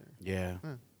dads out there. Yeah.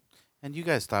 Hmm. And you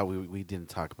guys thought we didn't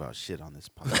talk about shit on this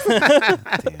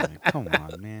podcast. Damn it. Come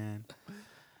on, man.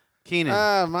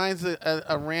 Keenan. Mine's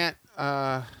a rant.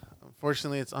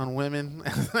 Unfortunately, it's on women.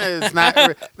 It's not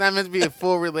meant to be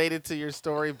full related to your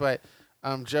story, but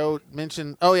Joe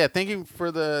mentioned. Oh yeah, thank you for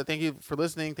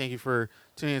listening. Thank you for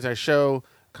tuning into our show.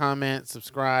 Comment,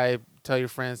 subscribe, tell your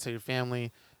friends, tell your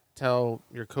family, tell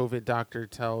your COVID doctor,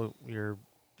 tell your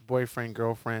boyfriend,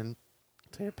 girlfriend,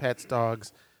 tell your pets,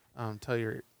 dogs, tell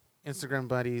your Instagram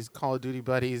buddies, Call of Duty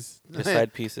buddies, Your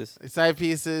side pieces. side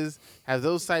pieces. Have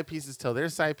those side pieces tell their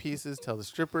side pieces. Tell the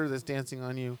stripper that's dancing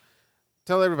on you.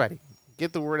 Tell everybody.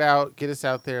 Get the word out. Get us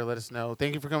out there. Let us know.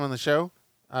 Thank you for coming on the show,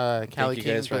 Callie Thank you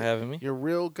King. guys for but having me. your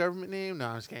real government name? No,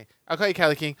 I'm just kidding. I'll call you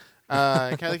Callie King.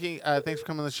 Callie King, thanks for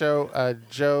coming on the show.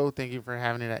 Joe, thank you for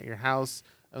having it at your house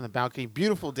on the balcony.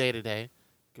 Beautiful day today.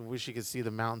 I wish you could see the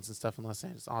mountains and stuff in Los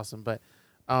Angeles. Awesome. But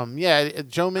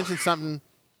Joe mentioned something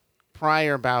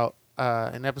prior about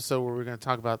an episode where we're going to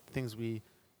talk about things we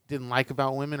didn't like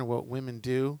about women or what women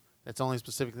do that's only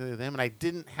specifically to them. And I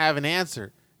didn't have an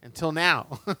answer until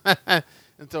now.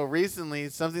 Until recently,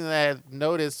 something that I had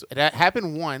noticed. It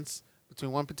happened once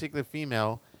between one particular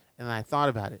female, and I thought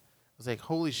about it. I was like,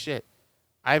 holy shit,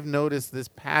 I've noticed this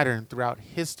pattern throughout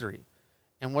history.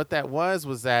 And what that was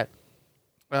that,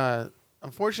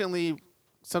 unfortunately,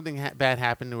 something bad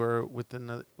happened to her with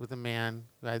a man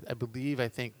who I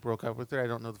think broke up with her. I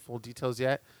don't know the full details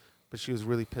yet, but she was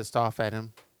really pissed off at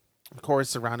him. Of course,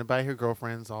 surrounded by her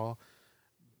girlfriends, all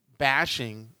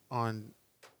bashing on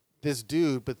this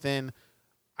dude. But then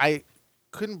I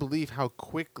couldn't believe how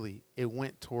quickly it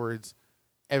went towards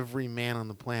every man on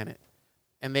the planet.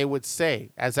 And they would say,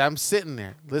 as I'm sitting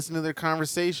there, listening to their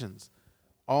conversations,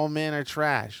 all men are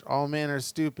trash. All men are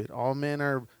stupid. All men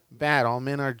are bad. All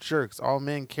men are jerks. All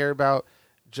men care about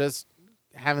just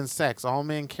having sex. All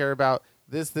men care about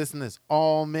this, and this.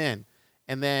 All men.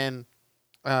 And then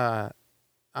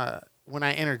when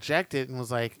I interjected and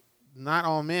was like, not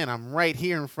all men. I'm right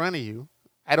here in front of you.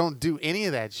 I don't do any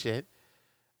of that shit.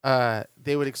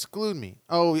 They would exclude me.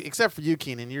 Oh, except for you,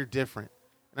 Keenan. You're different.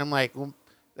 And I'm like, well,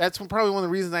 that's probably one of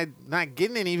the reasons I'm not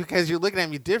getting any, because you're looking at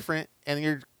me different and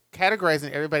you're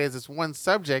categorizing everybody as this one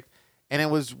subject. And it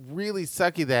was really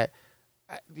sucky that,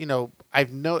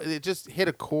 it just hit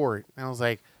a chord. And I was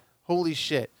like, holy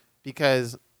shit.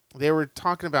 Because they were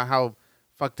talking about how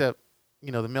fucked up,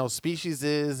 the male species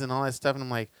is and all that stuff. And I'm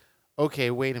like,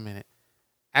 okay, wait a minute.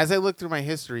 As I look through my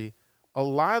history, a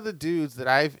lot of the dudes that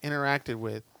I've interacted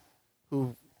with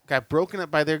who got broken up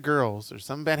by their girls or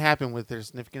something bad happened with their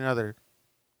significant other,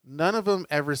 none of them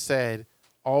ever said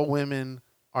all women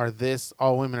are this,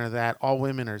 all women are that, all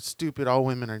women are stupid, all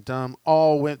women are dumb,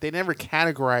 they never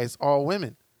categorized all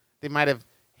women. They might have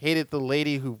hated the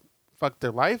lady who fucked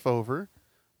their life over,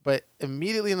 but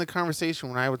immediately in the conversation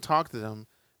when I would talk to them,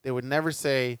 they would never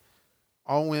say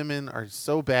all women are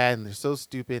so bad and they're so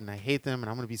stupid and I hate them and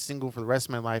I'm going to be single for the rest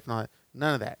of my life and all that.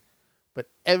 None of that. But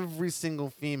every single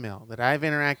female that I've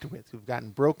interacted with who've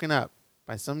gotten broken up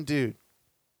by some dude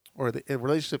or the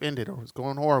relationship ended or was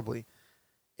going horribly,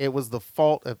 it was the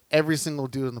fault of every single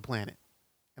dude on the planet.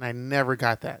 And I never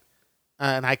got that.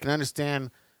 And I can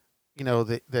understand,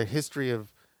 the history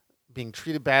of being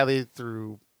treated badly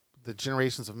through the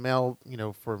generations of male,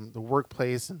 from the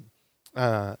workplace and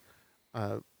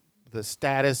the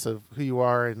status of who you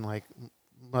are and like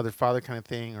mother, father kind of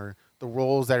thing, or the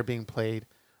roles that are being played.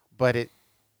 But it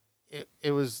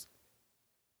was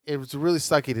really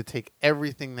sucky to take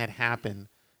everything that happened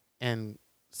and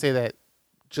say that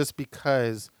just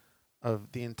because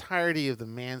of the entirety of the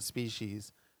man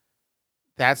species,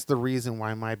 that's the reason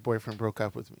why my boyfriend broke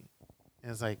up with me.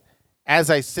 And it's like, as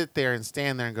I sit there and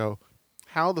stand there and go,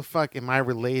 how the fuck am I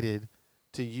related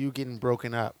to you getting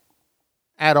broken up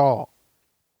at all?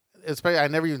 Especially, I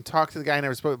never even talked to the guy, I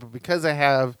never spoke, but because I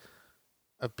have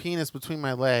a penis between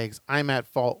my legs, I'm at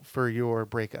fault for your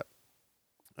breakup.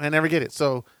 And I never get it.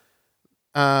 So,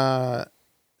 shout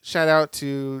out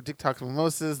to Dick Talk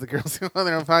Mimosas, the girls who on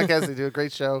their own podcast. They do a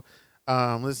great show.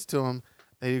 Listen to them.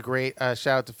 They do great. Shout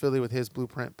out to Philly with his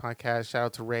Blueprint podcast. Shout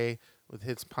out to Ray with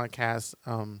his podcast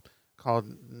called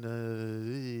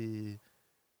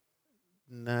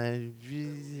No,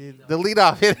 the lead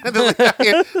off hit.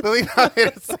 The lead off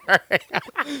hit. Sorry.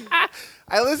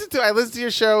 I listened to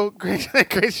your show.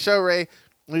 Great show, Ray.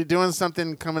 We're doing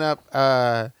something coming up.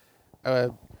 I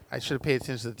should have paid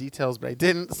attention to the details, but I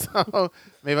didn't. So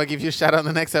maybe I'll give you a shout out in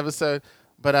the next episode.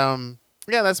 But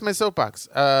yeah, that's my soapbox.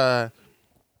 I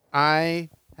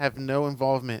have no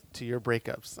involvement to your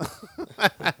breakups,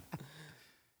 and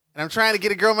I'm trying to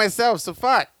get a girl myself. So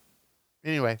fuck.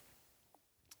 Anyway.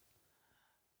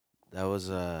 That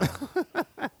was I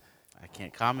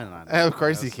can't comment on it. Of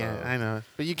course you so can. I know,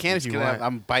 but you can if you want.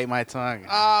 I'm bite my tongue.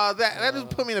 That just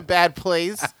put me in a bad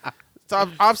place. It's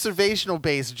observational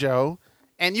based, Joe.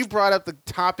 And you brought up the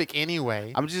topic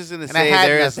anyway. I'm just gonna And say I had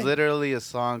there is nothing. literally a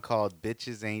song called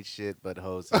 "Bitches Ain't Shit But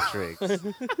Hoes and Tricks."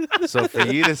 So for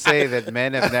you to say that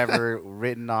men have never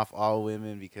written off all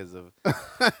women because of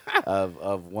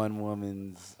one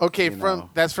woman's Okay, you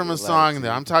that's from a latitude. song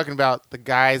though. I'm talking about the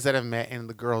guys that I've met and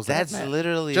the girls that That's I've met.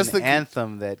 literally Just an the-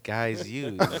 anthem that guys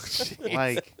use. Jeez.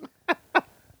 Like,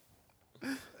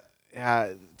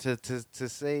 yeah, to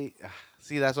say.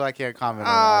 See, that's why I can't comment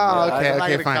on Oh, that. okay, I'm not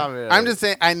okay, gonna fine. comment on I'm it. just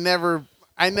saying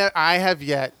I have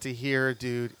yet to hear,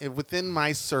 dude, within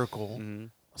my circle, Mhm.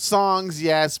 songs,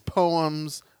 yes,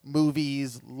 poems,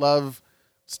 movies, love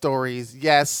stories,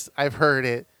 yes, I've heard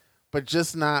it, but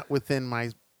just not within my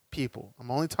people.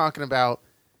 I'm only talking about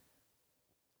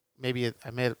I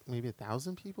met maybe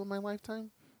 1,000 people in my lifetime,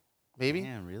 maybe.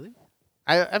 Damn, really?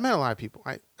 I met a lot of people.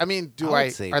 I mean, I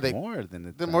would say are they more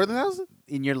than a more than 1,000?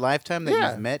 in your lifetime that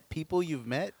Yeah. you've met people you've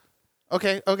met?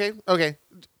 Okay.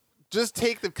 Just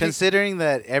take the Considering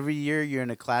that every year you're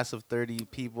in a class of 30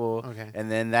 people, Okay. and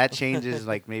then that changes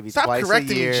like maybe Stop twice a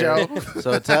correcting me, year. Joe.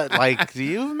 So it's like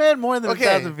you've met more than Okay,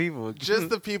 1,000 people. just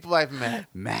the people I've met.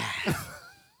 math.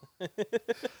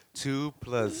 2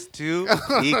 + 2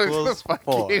 equals Fuck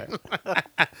 4. you.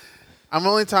 I'm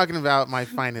only talking about my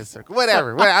finest circle.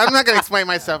 Whatever. I'm not gonna explain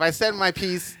myself. I said my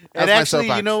piece. That's And my actually,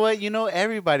 soapbox. you know what? You know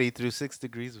everybody through 6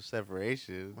 degrees of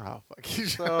separation. Oh fuck you.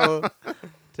 So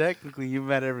technically, you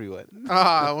met everyone.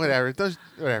 Whatever.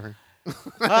 Whatever.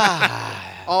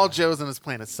 Ah. All Joes on this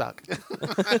planet suck.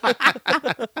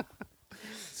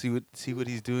 See what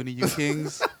he's doing to you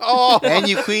kings Oh. and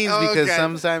you queens because Okay.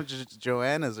 sometimes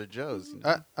Joannas are Joes. You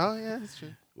know? Oh yeah, that's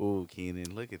true. Ooh,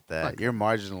 Keenan, look at that. Fuck. You're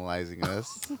marginalizing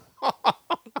us.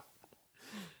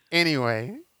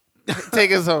 Anyway,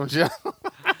 take us home, Joe.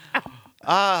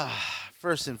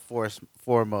 First and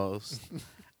foremost,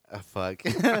 fuck.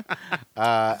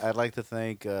 I'd like to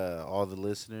thank all the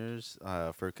listeners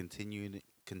for continuing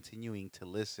to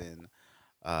listen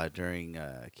during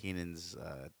Keenan's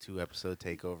 2-episode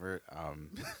takeover.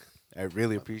 I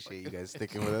really appreciate you guys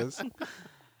sticking with us.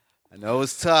 I know it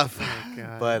was tough, Oh,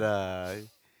 God. but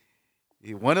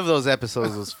one of those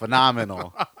episodes was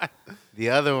phenomenal. The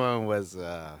other one was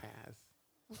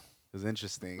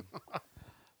interesting.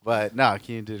 But no,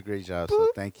 Keenan did a great job. So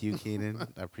thank you, Keenan.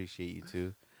 I appreciate you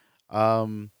too. Yeah,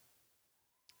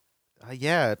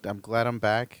 I'm glad I'm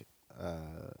back.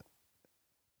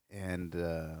 And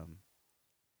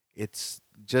it's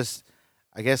just,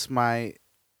 I guess my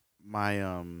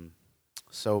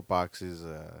soapbox is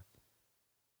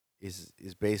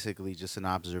basically just an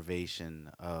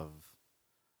observation of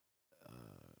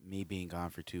me being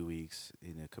gone for 2 weeks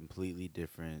in a completely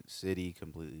different city,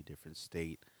 completely different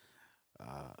state,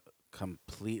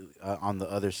 completely on the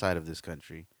other side of this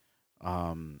country,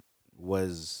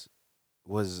 was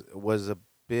a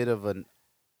bit of an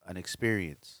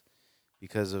experience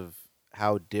because of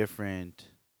how different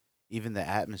even the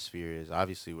atmosphere is.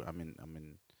 Obviously, I'm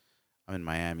in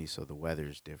Miami, so the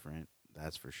weather's different.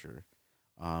 That's for sure.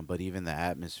 But even the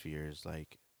atmosphere is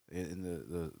like in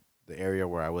the area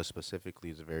where I was specifically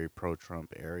is a very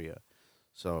pro-Trump area.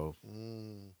 So,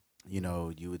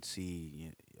 you would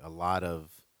see a lot of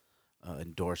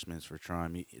endorsements for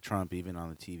Trump even on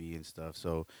the TV and stuff.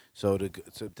 So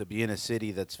to be in a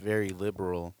city that's very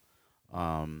liberal,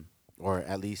 or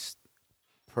at least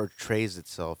portrays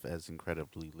itself as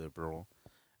incredibly liberal,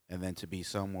 and then to be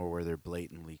somewhere where they're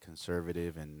blatantly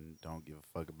conservative and don't give a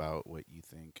fuck about what you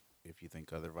think, if you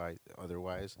think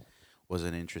otherwise, was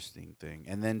an interesting thing.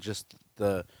 And then just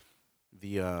the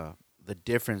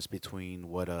difference between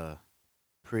what a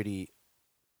pretty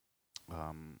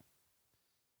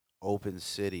open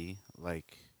city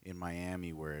like in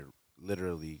Miami, where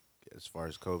literally, as far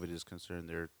as COVID is concerned,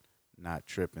 they're not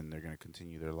tripping. They're going to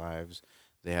continue their lives.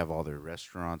 They have all their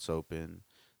restaurants open.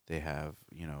 They have,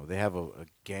 a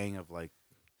gang of like,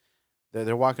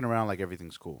 they're walking around like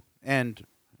everything's cool. And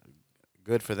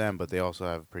good for them, but they also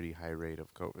have a pretty high rate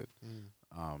of COVID.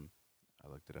 I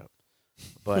looked it up.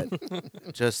 But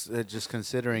just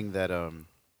considering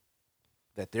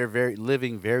that they're very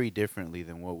living very differently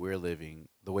than what we're living,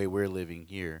 the way we're living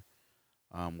here,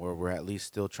 where we're at least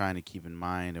still trying to keep in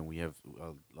mind, and we have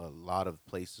a lot of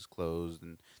places closed,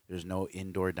 and there's no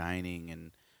indoor dining,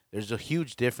 and there's a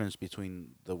huge difference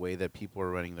between the way that people are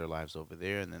running their lives over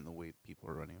there, and then the way people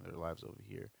are running their lives over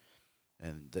here,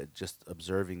 and that just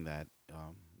observing that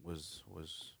was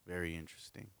very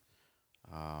interesting,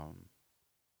 um,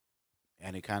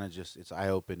 and it kind of just it's eye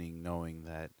opening knowing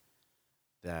that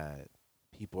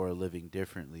people are living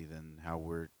differently than how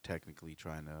we're technically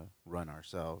trying to run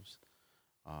ourselves.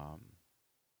 Um,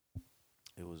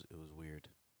 it was weird.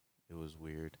 It was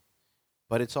weird,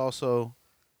 but it's also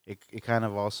it kind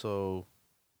of also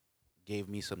gave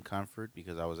me some comfort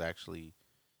because I was actually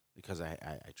because I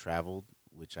traveled,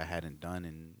 which I hadn't done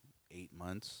in 8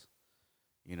 months.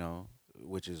 You know,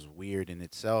 which is weird in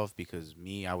itself because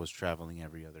me I was traveling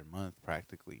every other month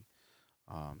practically.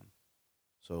 Um,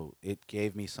 so it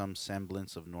gave me some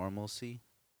semblance of normalcy.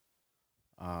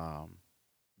 Um,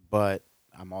 but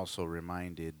I'm also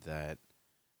reminded that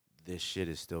this shit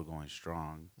is still going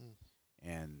strong, Mm.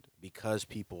 and because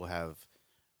people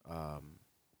um,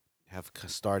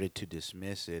 started to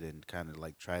dismiss it and kind of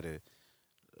like try to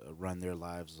run their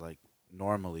lives like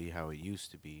normally how it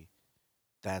used to be,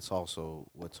 that's also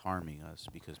what's harming us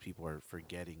because people are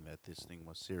forgetting that this thing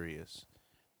was serious,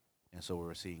 and so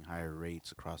we're seeing higher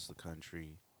rates across the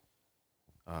country,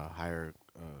 higher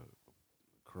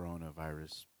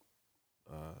coronavirus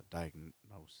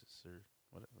diagnosis or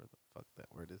whatever the fuck that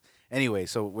word is. Anyway,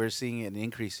 so we're seeing an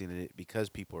increase in it because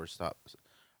people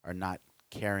are not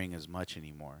caring as much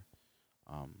anymore,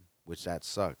 which that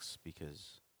sucks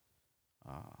because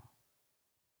uh,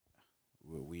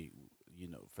 we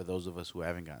for those of us who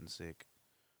haven't gotten sick,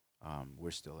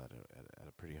 we're still at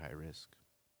a pretty high risk.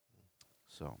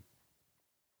 So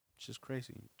it's just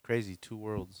crazy. Two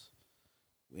worlds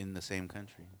in the same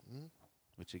country, Mm.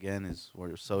 which again is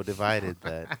we're so divided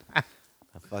that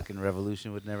a fucking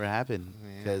revolution would never happen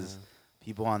because Yeah.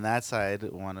 people on that side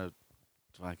want to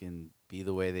fucking be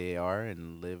the way they are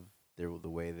and live the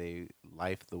way they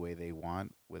life the way they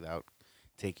want without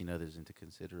taking others into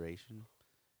consideration.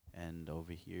 And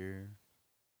over here,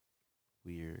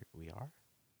 we are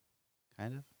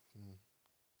kind of Mm.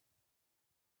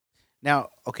 now.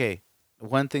 Okay,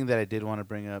 one thing that I did want to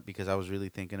bring up because I was really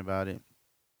thinking about it.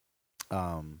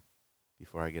 Um,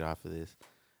 Before I get off of this,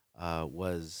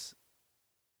 was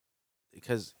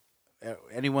because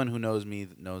anyone who knows me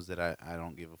knows that I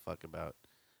don't give a fuck about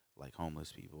like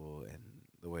homeless people and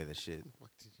the way that shit.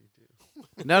 What did you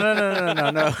do?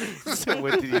 No. So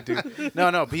what did you do?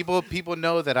 No. People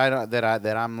know that I don't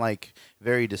that I'm like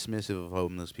very dismissive of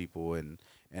homeless people and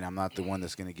I'm not the one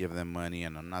that's gonna give them money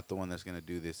and I'm not the one that's gonna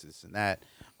do this and that.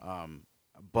 Um,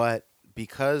 but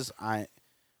because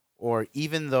or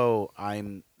even though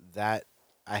that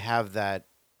I have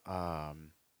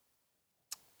um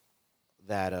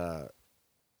that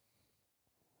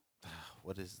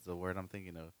what is the word I'm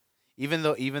thinking of? Even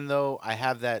though I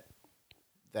have that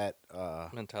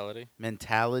Mentality.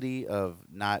 mentality of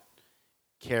not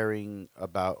caring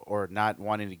about or not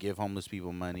wanting to give homeless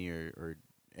people money or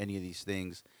any of these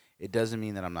things, it doesn't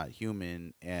mean that I'm not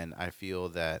human. And I feel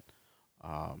that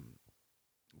um,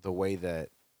 the way that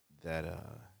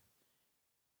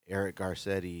Eric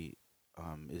Garcetti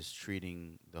is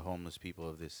treating the homeless people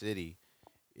of this city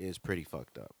is pretty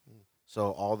fucked up. Mm.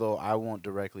 So although I won't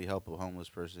directly help a homeless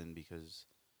person because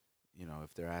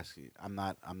if they're asking, I'm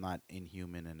not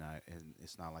inhuman, and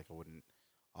it's not like I wouldn't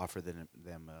offer them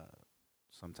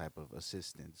some type of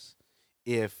assistance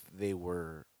if they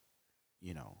were,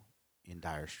 you know, in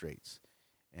dire straits.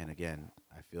 And again,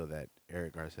 I feel that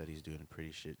Eric Garcetti's doing a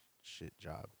pretty shit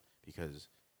job because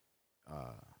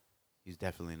uh, he's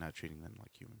definitely not treating them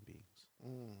like human beings.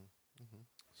 Mm. Mhm.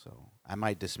 So I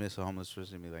might dismiss a homeless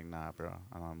person and be like, "Nah, bro,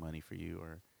 I don't have money for you,"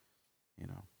 or you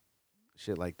know,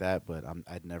 shit like that. But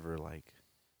I'd never like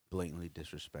blatantly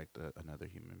disrespect another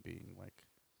human being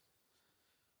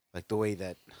like the way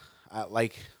that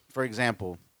like for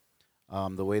example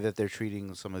the way that they're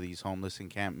treating some of these homeless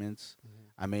encampments. Mhm.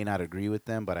 I may not agree with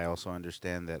them, but I also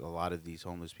understand that a lot of these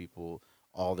homeless people,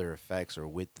 all their effects are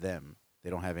with them. They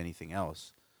don't have anything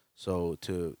else. So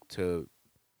to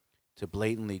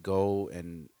blatantly go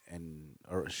and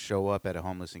or show up at a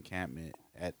homeless encampment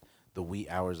at the wee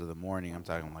hours of the morning, I'm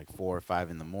talking like 4 or 5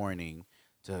 in the morning,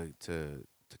 to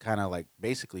kind of like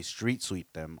basically street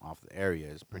sweep them off the area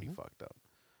is pretty Mhm. fucked up.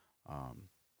 Um,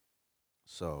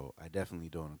 so I definitely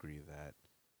don't agree with that,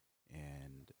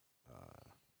 and uh,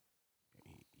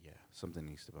 yeah, something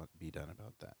needs to be done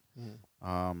about that. Mm.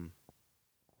 Um,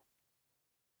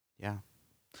 Yeah.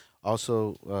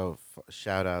 Also,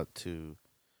 shout out to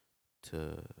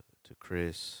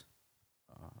Chris,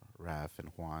 Raf, and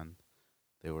Juan.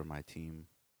 They were my team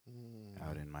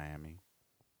out in Miami,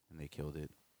 and they killed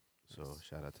it. So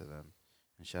shout out to them,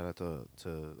 and shout out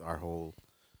to our whole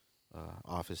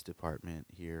office department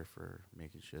here for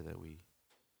making sure that we.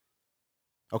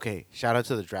 Okay, shout out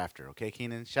to the drafter. Okay,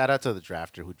 Keenan, shout out to the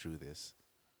drafter who drew this.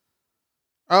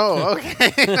 Oh, okay.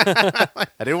 I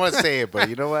didn't want to say it, but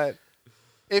you know what?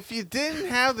 If you didn't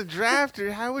have the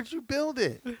drafter, how would you build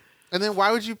it? And then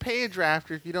why would you pay a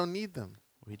drafter if you don't need them?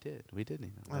 We did need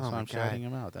him. That's Oh why my I'm God. shouting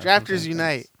him out. That's what I'm Drafters saying.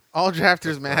 unite. All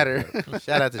drafters matter.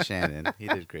 Shout out to Shannon. He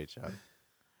did a great job.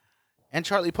 And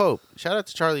Charlie Pope. Shout out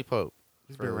to Charlie Pope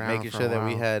He's been for around making for sure a that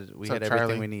we while. had What's up, everything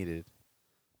Charlie? we needed.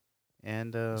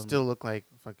 And Still look like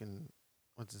fucking,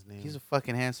 what's his name? he's a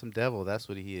fucking handsome devil. That's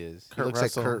what he is. Kurt he looks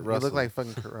Russell. like Kurt Russell. You look like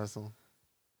fucking Kurt Russell.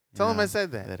 Tell him I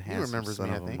said that. That He handsome remembers son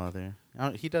me, I of a think. mother.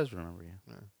 Oh, he does remember you.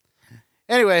 Yeah.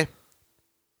 Anyway,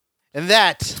 and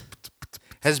that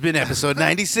has been episode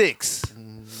 96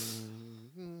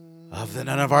 of the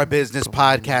None of Our Business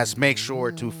podcast. Make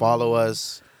sure to follow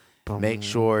us. Make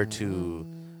sure to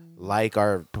like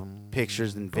our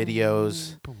pictures and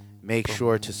videos. Make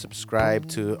sure to subscribe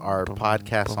to our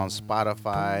podcast on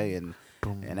Spotify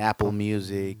and Apple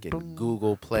Music and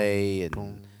Google Play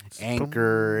and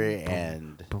Anchor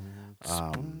and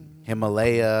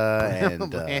Himalaya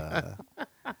and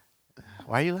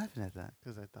why are you laughing at that?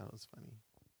 Because I thought it was funny.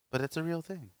 But it's a real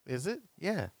thing. Is it?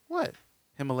 Yeah, What?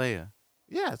 Himalaya.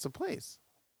 Yeah, it's a place.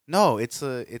 No, it's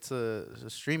a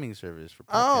streaming service for podcasts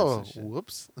Oh, and shit.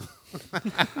 whoops.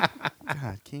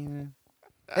 God, Keenan.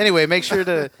 Anyway, make sure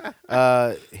to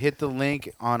hit the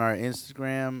link on our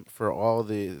Instagram for all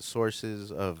the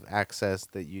sources of access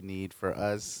that you need for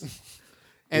us.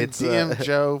 And It's, DM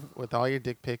Joe with all your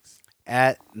dick pics.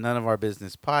 At None of Our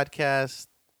Business Podcast.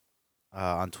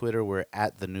 On Twitter, we're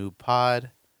at The New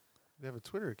Pod. We have a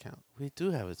Twitter account. We do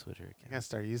have a Twitter I account. gotta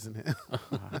start using it. Oh,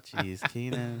 jeez,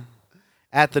 Keenan.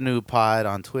 At The New Pod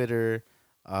on Twitter.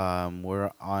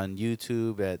 We're on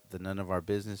YouTube at the None of Our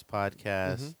Business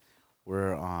Podcast. Mhm.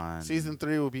 We're on Season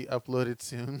 3 will be uploaded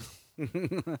soon.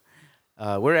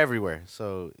 we're everywhere,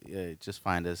 so just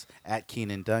find us at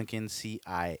Keenan Duncan,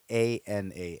 Cianan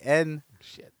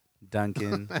Shit.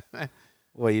 Duncan.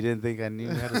 Well, you didn't think I knew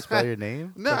how to spell your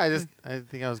name? No, I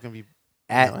think I was gonna be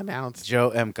At announced. Joe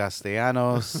M.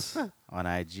 Castellanos on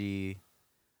IG.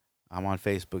 I'm on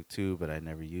Facebook too, but I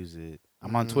never use it.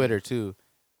 I'm on Mhm. Twitter too,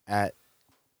 at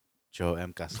Joe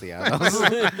M.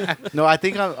 Castellanos. No, I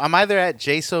think I'm either at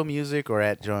JSO Music or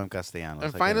at Joe M. Castellanos.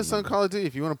 And I find can't us on remember. Call of Duty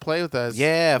if you want to play with us.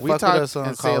 Yeah, we fuck talk with us on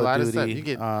and say Call a of lot of Duty. stuff. You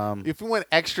get if you want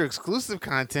extra exclusive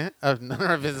content of None of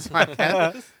Our Business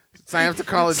podcast, sign up to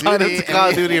Call of Sign up Duty. to Call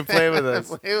of Duty and play with us.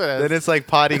 Play with us. Then it's like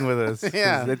potting with us. 'cause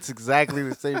Yeah. That's exactly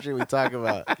the same shit we talk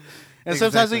about. And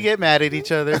sometimes we Exactly. get mad at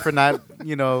each other for not,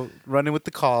 running with the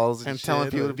calls and telling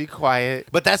shit. people to be quiet.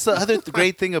 But that's the other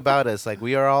great thing about us. Like,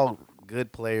 we are all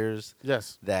good players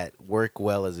Yes. that work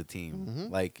well as a team.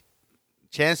 Mhm. Like,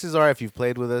 chances are, if you've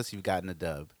played with us, you've gotten a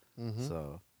dub. Mm-hmm.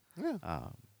 So, Yeah.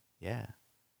 yeah,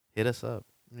 hit us up.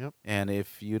 Yep. And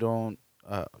if you don't,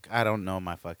 I don't know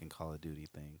my fucking Call of Duty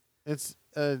thing. It's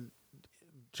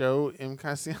Joe M.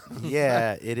 Castellanos.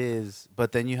 Yeah, it is.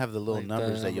 But then you have the little Like the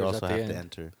numbers that you numbers also at the have to end.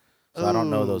 enter. So I don't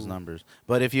know those Ooh. numbers.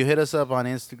 But if you hit us up on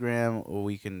Instagram,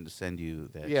 we can send you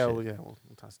that. Yeah, shit. we'll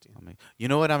toss it to you. You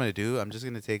know what I'm gonna do? I'm just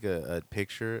gonna take a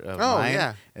picture of Oh, mine,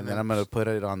 yeah. and then I'm gonna put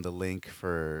it on the link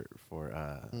for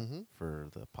Mhm. for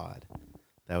the pod.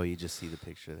 That way you just see the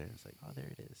picture there. It's like, oh, there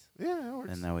it is, Yeah, that works.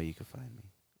 and that way you can find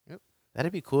me. Yep.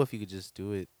 That'd be cool if you could just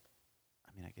do it.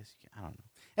 I mean, I guess you can. I don't know.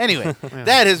 Anyway, Yeah.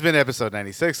 that has been episode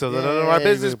 96 of the None of Our Yay.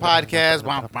 Business podcast.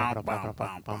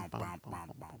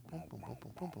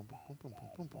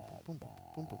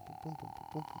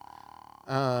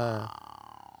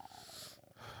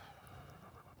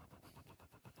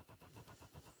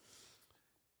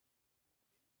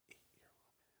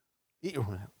 Eat your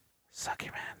one. Suck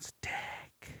your man's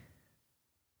dick.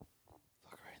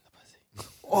 Fuck right in the pussy.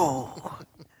 Oh.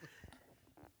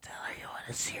 Tell her you want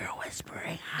to see her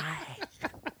whispering hi.